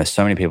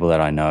 so many people that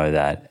I know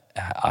that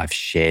I've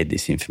shared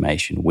this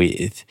information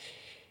with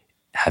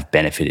have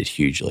benefited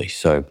hugely.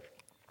 So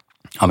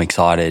I'm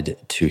excited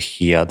to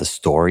hear the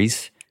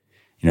stories.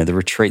 The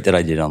retreat that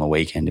I did on the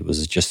weekend, it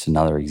was just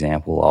another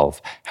example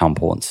of how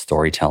important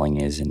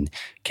storytelling is, and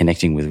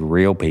connecting with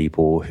real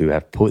people who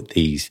have put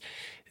these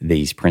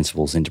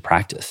principles into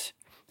practice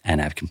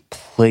and have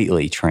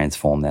completely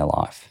transformed their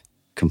life.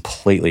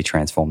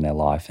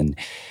 And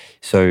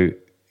so,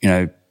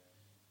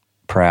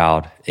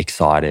 proud,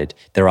 excited.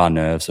 There are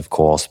nerves, of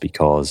course,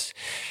 because,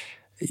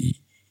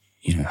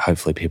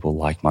 hopefully people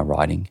like my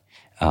writing.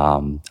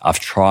 I've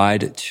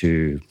tried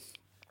to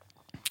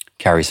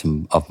carry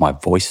some of my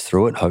voice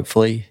through it,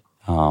 hopefully.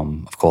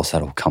 Of course,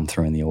 that'll come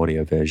through in the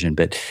audio version.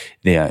 But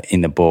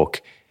in the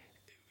book,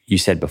 you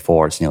said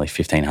before it's nearly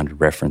 1,500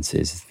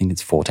 references. I think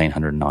it's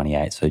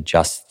 1,498, so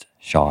just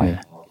shy.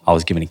 Yeah. I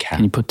was given a cap.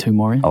 Can you put 2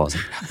 more in? I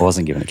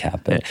wasn't given a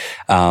cap. But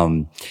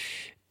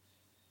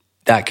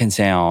that can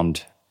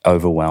sound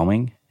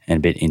overwhelming and a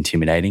bit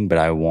intimidating, but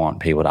I want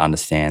people to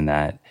understand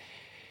that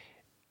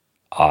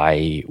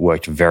I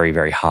worked very,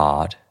 very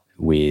hard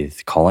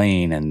with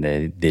Colleen and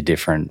the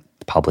different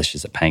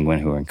publishers at Penguin,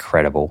 who are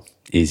incredible,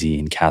 Izzy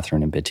and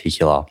Catherine in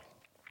particular,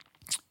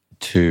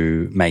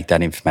 to make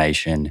that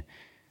information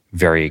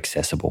very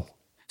accessible.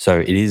 So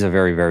it is a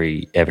very,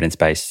 very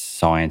evidence-based,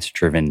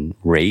 science-driven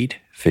read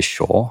for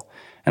sure.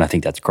 And I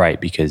think that's great,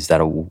 because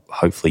that'll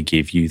hopefully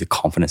give you the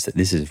confidence that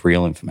this is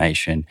real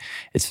information.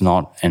 It's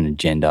not an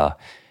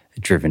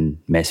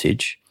agenda-driven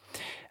message.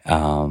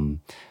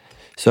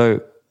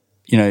 So,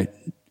 a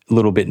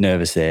little bit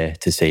nervous there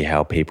to see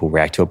how people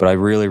react to it, but I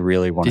really,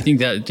 really want to... Do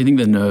you think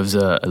the nerves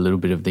are a little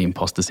bit of the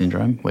imposter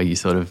syndrome, where you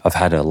sort of... I've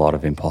had a lot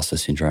of imposter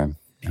syndrome.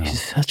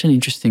 It's such an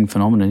interesting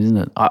phenomenon, isn't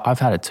it? I've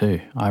had it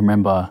too. I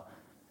remember,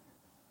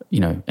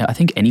 I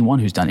think anyone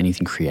who's done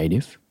anything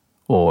creative,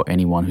 or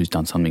anyone who's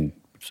done something,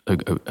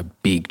 a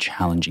big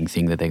challenging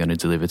thing that they're going to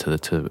deliver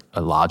to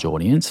a large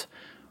audience,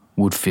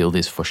 would feel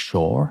this for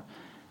sure.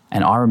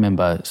 And I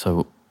remember,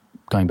 so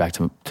going back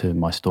to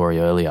my story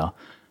earlier,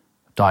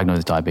 diagnosed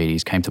with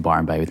diabetes, came to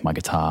Byron Bay with my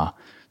guitar,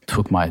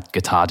 took my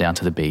guitar down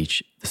to the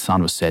beach, the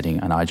sun was setting,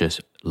 and I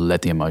just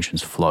let the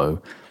emotions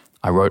flow.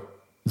 I wrote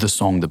the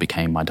song that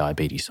became my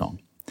diabetes song.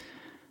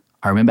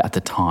 I remember at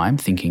the time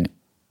thinking,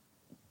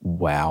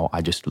 wow,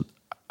 I just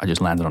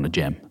landed on a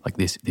gem. Like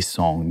this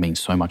song means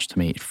so much to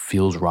me. It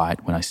feels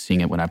right when I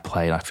sing it, when I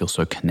play it, I feel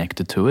so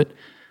connected to it.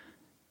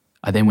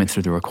 I then went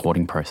through the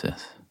recording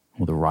process,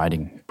 or the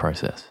writing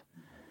process.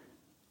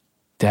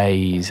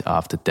 Days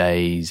after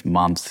days,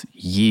 months,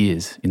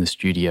 years in the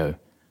studio,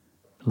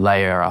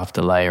 layer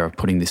after layer of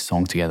putting this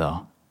song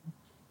together.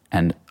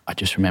 And I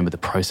just remember the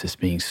process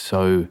being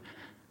so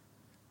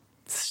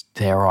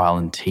sterile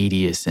and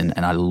tedious, and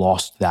I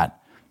lost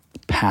that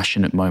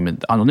passionate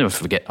moment. I'll never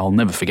forget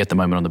the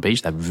moment on the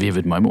beach, that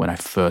vivid moment when I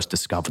first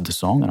discovered the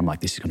song, and I'm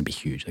like, this is going to be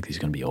huge, like this is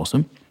going to be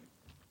awesome.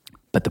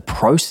 But the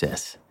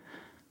process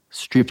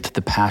stripped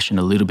the passion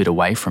a little bit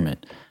away from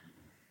it.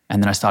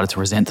 And then I started to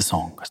resent the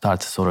song. I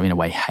started to sort of, in a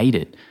way, hate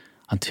it,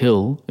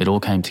 until it all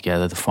came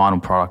together. The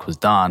final product was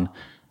done,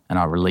 and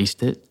I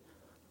released it.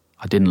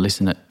 I didn't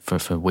listen to it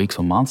for weeks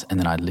or months, and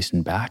then I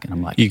listened back, and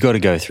I'm like... You got to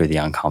go through the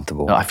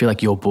uncomfortable. I feel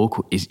like your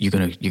book is you're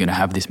gonna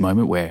have this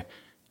moment where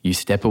you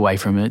step away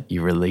from it,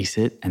 you release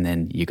it, and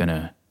then you're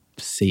gonna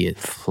see it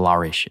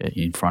flourish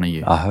in front of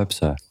you. I hope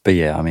so. But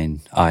yeah, I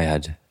mean, I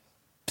had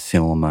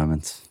similar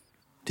moments.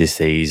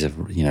 Dis-ease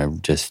of,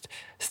 just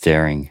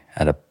staring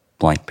at a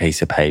blank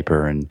piece of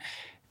paper and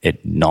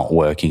it not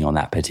working on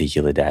that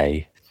particular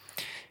day.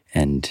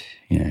 And,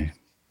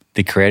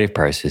 the creative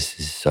process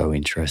is so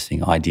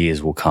interesting.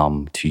 Ideas will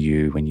come to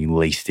you when you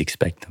least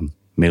expect them.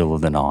 Middle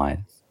of the night,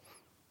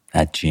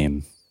 at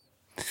gym,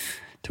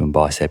 doing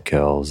bicep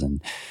curls, and,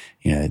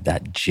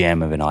 that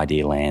gem of an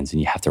idea lands and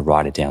you have to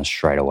write it down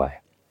straight away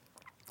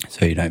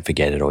so you don't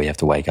forget it, or you have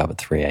to wake up at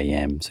 3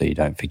 a.m. so you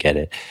don't forget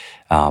it.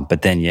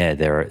 But then,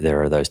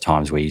 there are those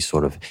times where you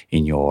sort of,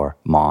 in your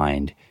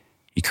mind,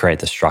 you create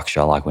the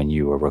structure, like when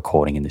you were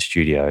recording in the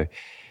studio,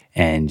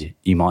 and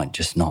you might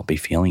just not be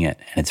feeling it,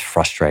 and it's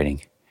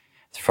frustrating.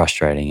 It's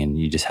frustrating, and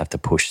you just have to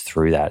push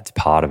through that. It's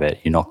part of it.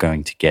 You're not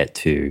going to get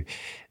to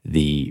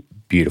the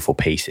beautiful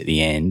piece at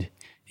the end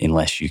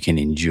unless you can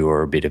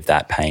endure a bit of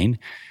that pain,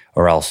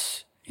 or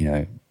else,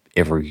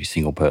 every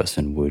single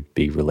person would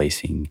be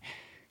releasing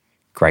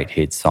great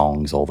hit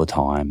songs all the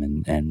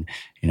time. And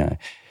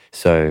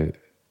so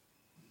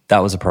that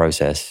was a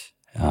process.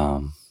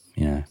 I'm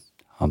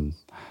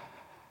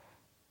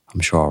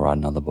sure I'll write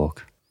another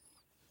book.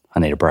 I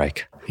need a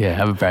break. Yeah,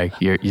 have a break.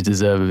 You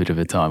deserve a bit of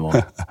a time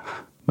off.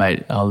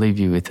 Mate, I'll leave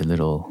you with a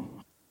little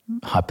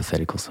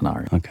hypothetical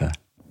scenario. Okay.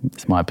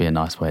 This might be a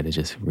nice way to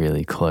just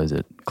really close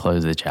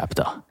the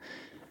chapter.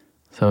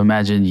 So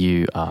imagine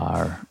you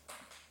are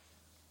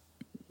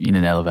in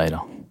an elevator.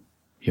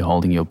 You're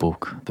holding your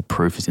book. The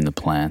proof is in the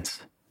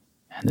plants.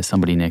 And there's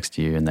somebody next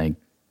to you, and they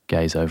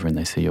gaze over and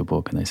they see your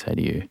book and they say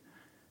to you,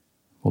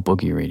 "What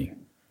book are you reading?"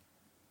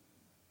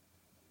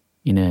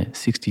 In a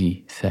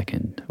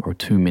 60-second or a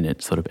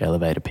 2-minute sort of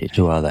elevator pitch.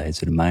 Who are they?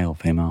 Is it a male,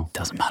 female?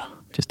 Doesn't matter.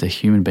 Just a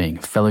human being,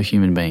 a fellow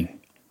human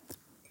being.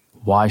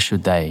 Why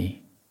should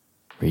they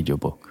read your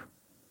book?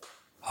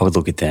 I would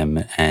look at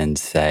them and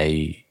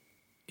say,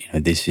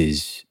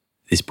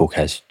 this book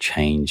has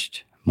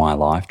changed my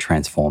life,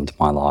 transformed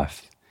my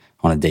life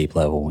on a deep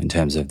level in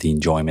terms of the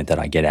enjoyment that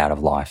I get out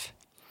of life.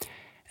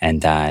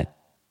 And that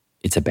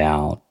it's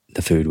about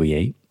the food we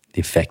eat, the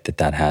effect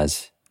that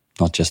has,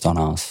 not just on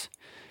us,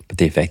 but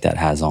the effect that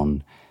has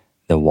on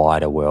the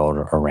wider world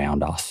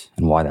around us,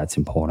 and why that's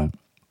important.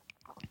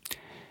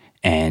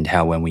 And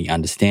how when we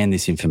understand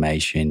this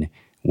information,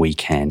 we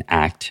can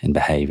act and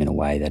behave in a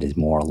way that is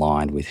more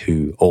aligned with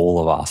who all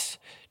of us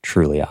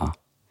truly are.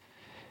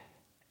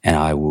 And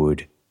I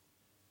would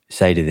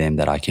say to them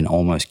that I can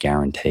almost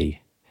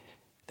guarantee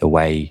the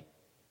way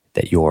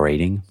that you're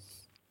eating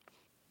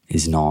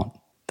is not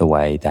the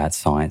way that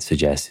science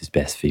suggests is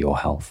best for your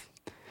health,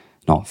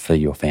 not for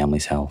your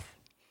family's health.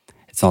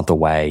 It's not the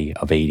way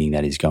of eating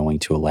that is going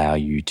to allow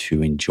you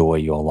to enjoy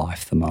your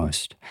life the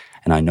most.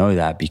 And I know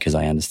that because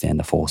I understand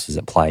the forces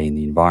at play in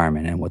the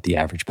environment and what the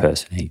average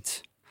person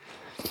eats.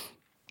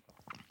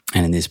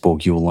 And in this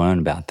book, you'll learn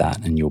about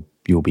that, and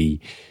you'll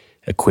be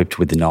equipped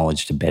with the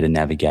knowledge to better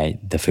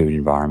navigate the food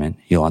environment.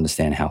 You'll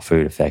understand how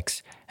food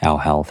affects our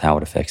health, how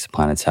it affects the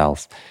planet's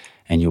health,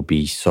 and you'll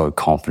be so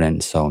confident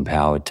and so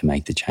empowered to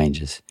make the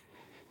changes.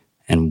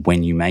 And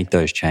when you make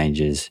those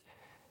changes,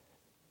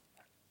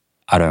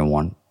 I don't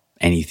want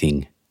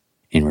anything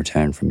in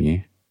return from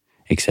you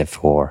except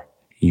for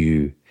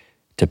you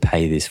to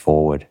pay this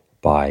forward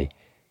by,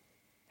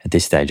 at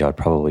this stage, I'd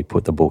probably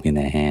put the book in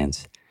their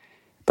hands,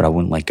 but I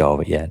wouldn't let go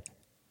of it yet.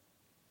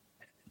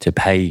 To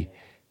pay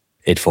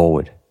it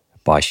forward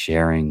by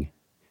sharing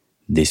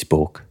this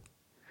book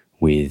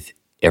with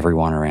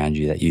everyone around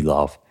you that you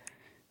love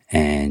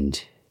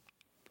and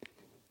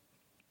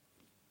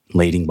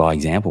leading by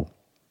example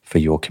for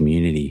your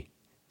community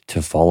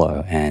to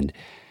follow. And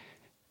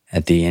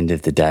at the end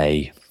of the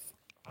day,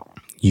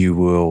 you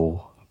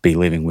will be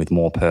living with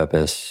more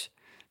purpose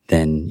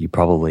than you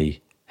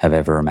probably have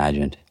ever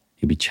imagined.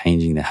 You'll be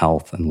changing the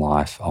health and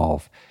life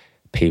of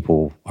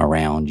people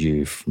around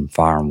you from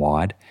far and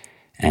wide.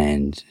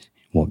 And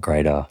what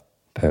greater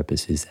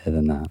purpose is there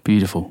than that?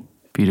 Beautiful.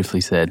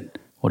 Beautifully said.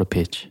 What a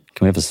pitch.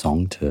 Can we have a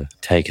song to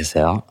take us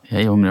out? Yeah,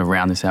 you want me to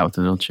round this out with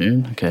a little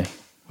tune? Okay.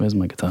 Where's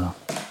my guitar?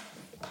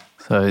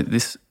 So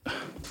this,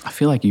 I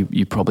feel like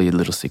you're probably a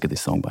little sick of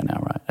this song by now,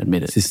 right?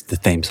 Admit it. Is this the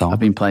theme song? I've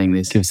been playing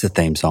this. Give us the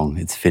theme song.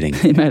 It's fitting.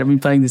 Mate, I've been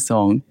playing this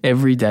song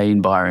every day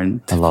in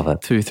Byron. I love it.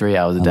 2-3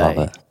 hours a day. I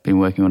love it. Been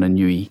working on a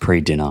newie.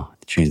 Pre-dinner,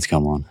 the tunes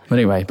come on. But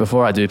anyway,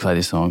 before I do play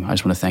this song, I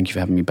just want to thank you for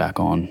having me back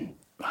on.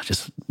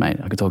 Mate,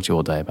 I could talk to you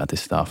all day about this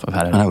stuff.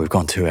 I know, we've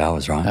gone 2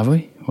 hours, right? Have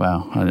we?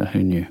 Wow, I don't know,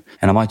 who knew?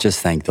 And I might just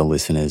thank the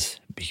listeners,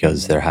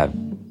 because there have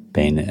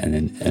been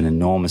an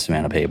enormous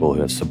amount of people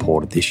who have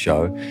supported this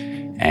show.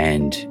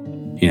 And,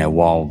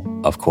 while,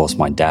 of course,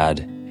 my dad,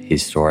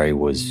 his story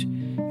was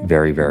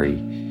very, very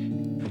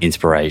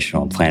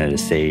inspirational, planted a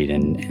seed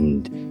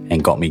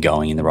and got me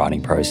going in the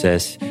writing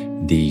process,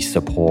 the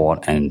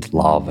support and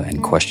love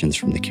and questions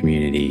from the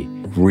community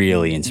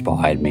really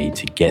inspired me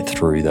to get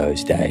through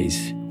those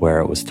days where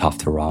it was tough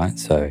to write.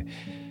 So,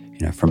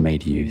 from me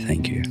to you,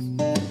 thank you.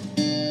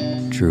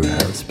 Drew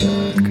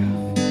Harrisberg,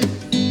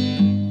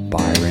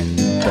 Byron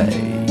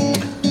Bay.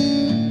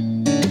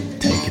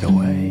 Take it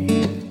away.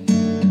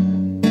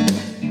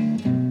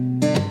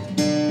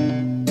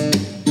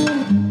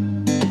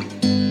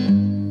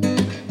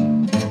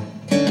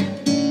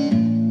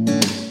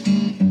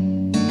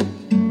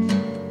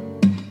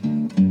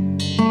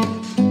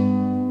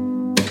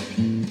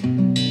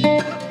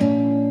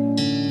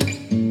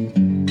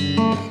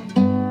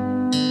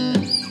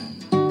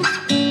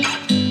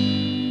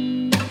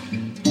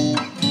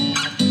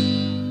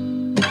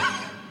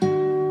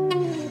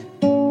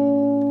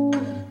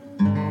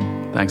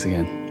 Thanks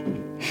again.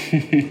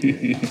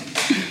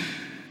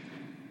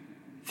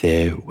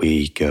 There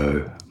we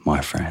go,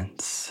 my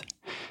friends.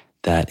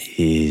 That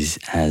is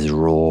as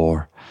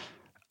raw,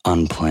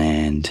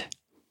 unplanned,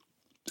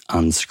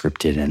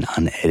 unscripted and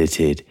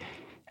unedited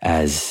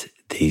as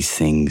these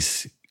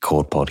things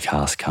called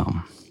Podcast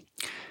Come.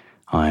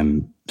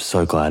 I'm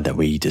so glad that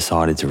we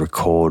decided to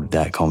record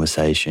that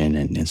conversation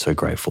and so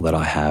grateful that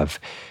I have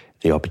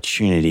the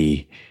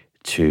opportunity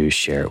to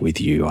share it with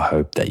you. I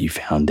hope that you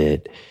found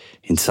it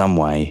in some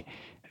way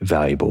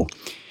valuable.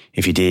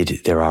 If you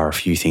did, there are a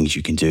few things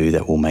you can do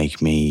that will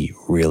make me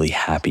really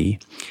happy.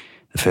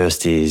 The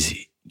first is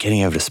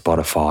getting over to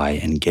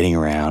Spotify and getting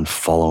around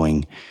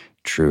following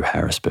Drew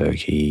Harrisberg.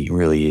 He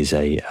really is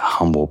a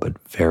humble but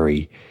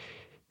very,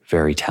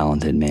 very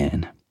talented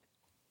man.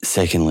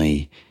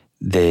 Secondly,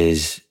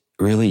 there's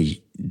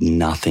really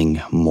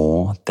nothing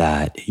more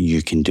that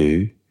you can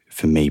do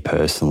for me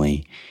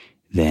personally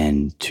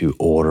than to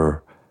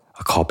order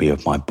a copy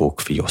of my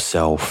book for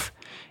yourself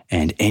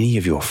and any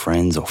of your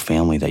friends or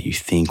family that you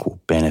think will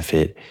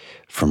benefit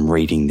from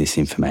reading this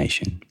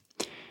information.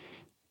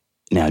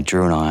 Now,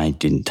 Drew and I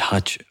didn't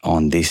touch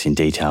on this in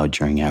detail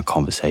during our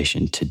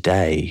conversation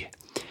today,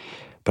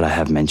 but I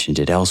have mentioned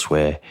it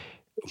elsewhere.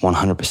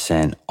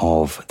 100%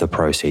 of the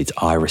proceeds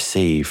I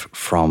receive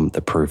from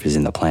The Proof is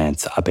in the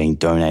Plants are being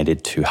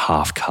donated to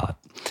Half Cut,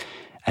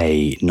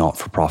 a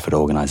not-for-profit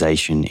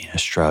organisation in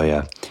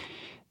Australia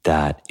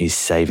that is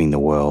saving the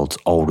world's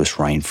oldest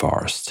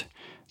rainforest,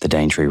 the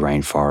Daintree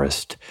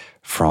rainforest,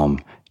 from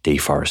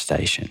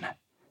deforestation.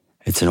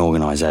 It's an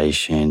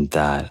organisation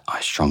that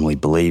I strongly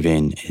believe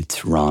in.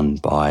 It's run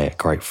by a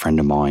great friend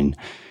of mine,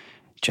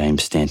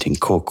 James Stanton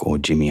Cook, or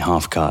Jimmy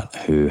Halfcut,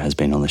 who has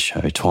been on the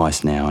show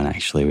twice now, and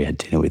actually we had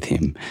dinner with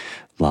him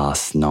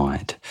last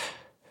night.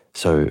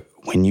 So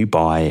when you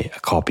buy a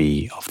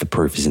copy of The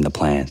Proof is in the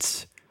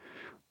Plants,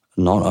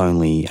 not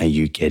only are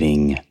you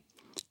getting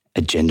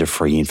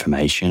agenda-free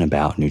information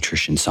about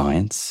nutrition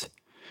science,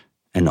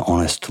 an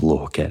honest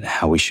look at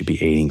how we should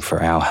be eating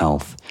for our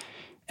health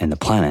and the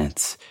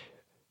planet's,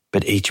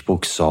 but each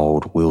book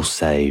sold will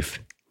save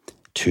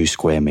 2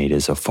 square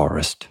meters of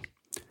forest.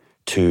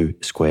 2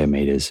 square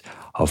meters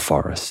of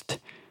forest.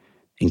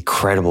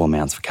 Incredible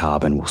amounts of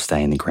carbon will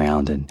stay in the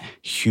ground and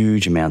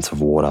huge amounts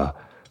of water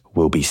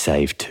will be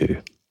saved too.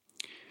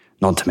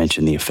 Not to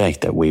mention the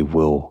effect that we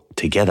will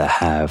together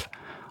have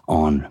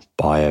on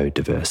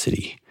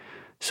biodiversity.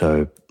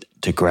 So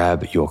to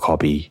grab your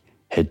copy,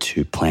 head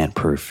to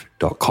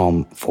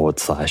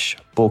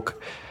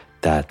plantproof.com/book.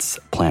 That's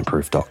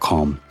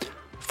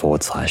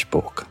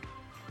plantproof.com/book.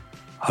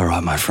 All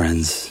right, my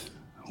friends,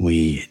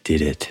 we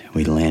did it.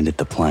 We landed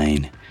the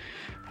plane.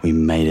 We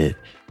made it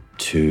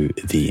to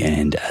the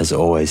end. As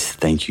always,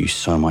 thank you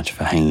so much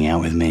for hanging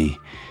out with me.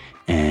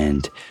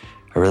 And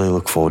I really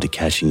look forward to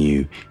catching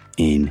you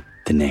in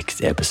the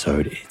next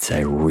episode. It's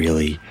a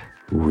really,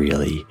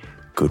 really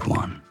good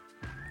one.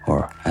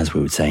 Or as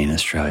we would say in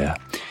Australia,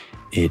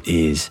 it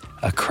is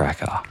a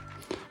cracker.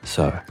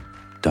 So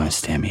don't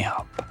stand me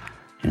up.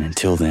 And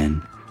until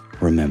then,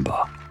 remember,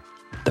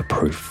 the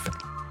proof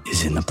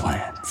is in the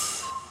plants.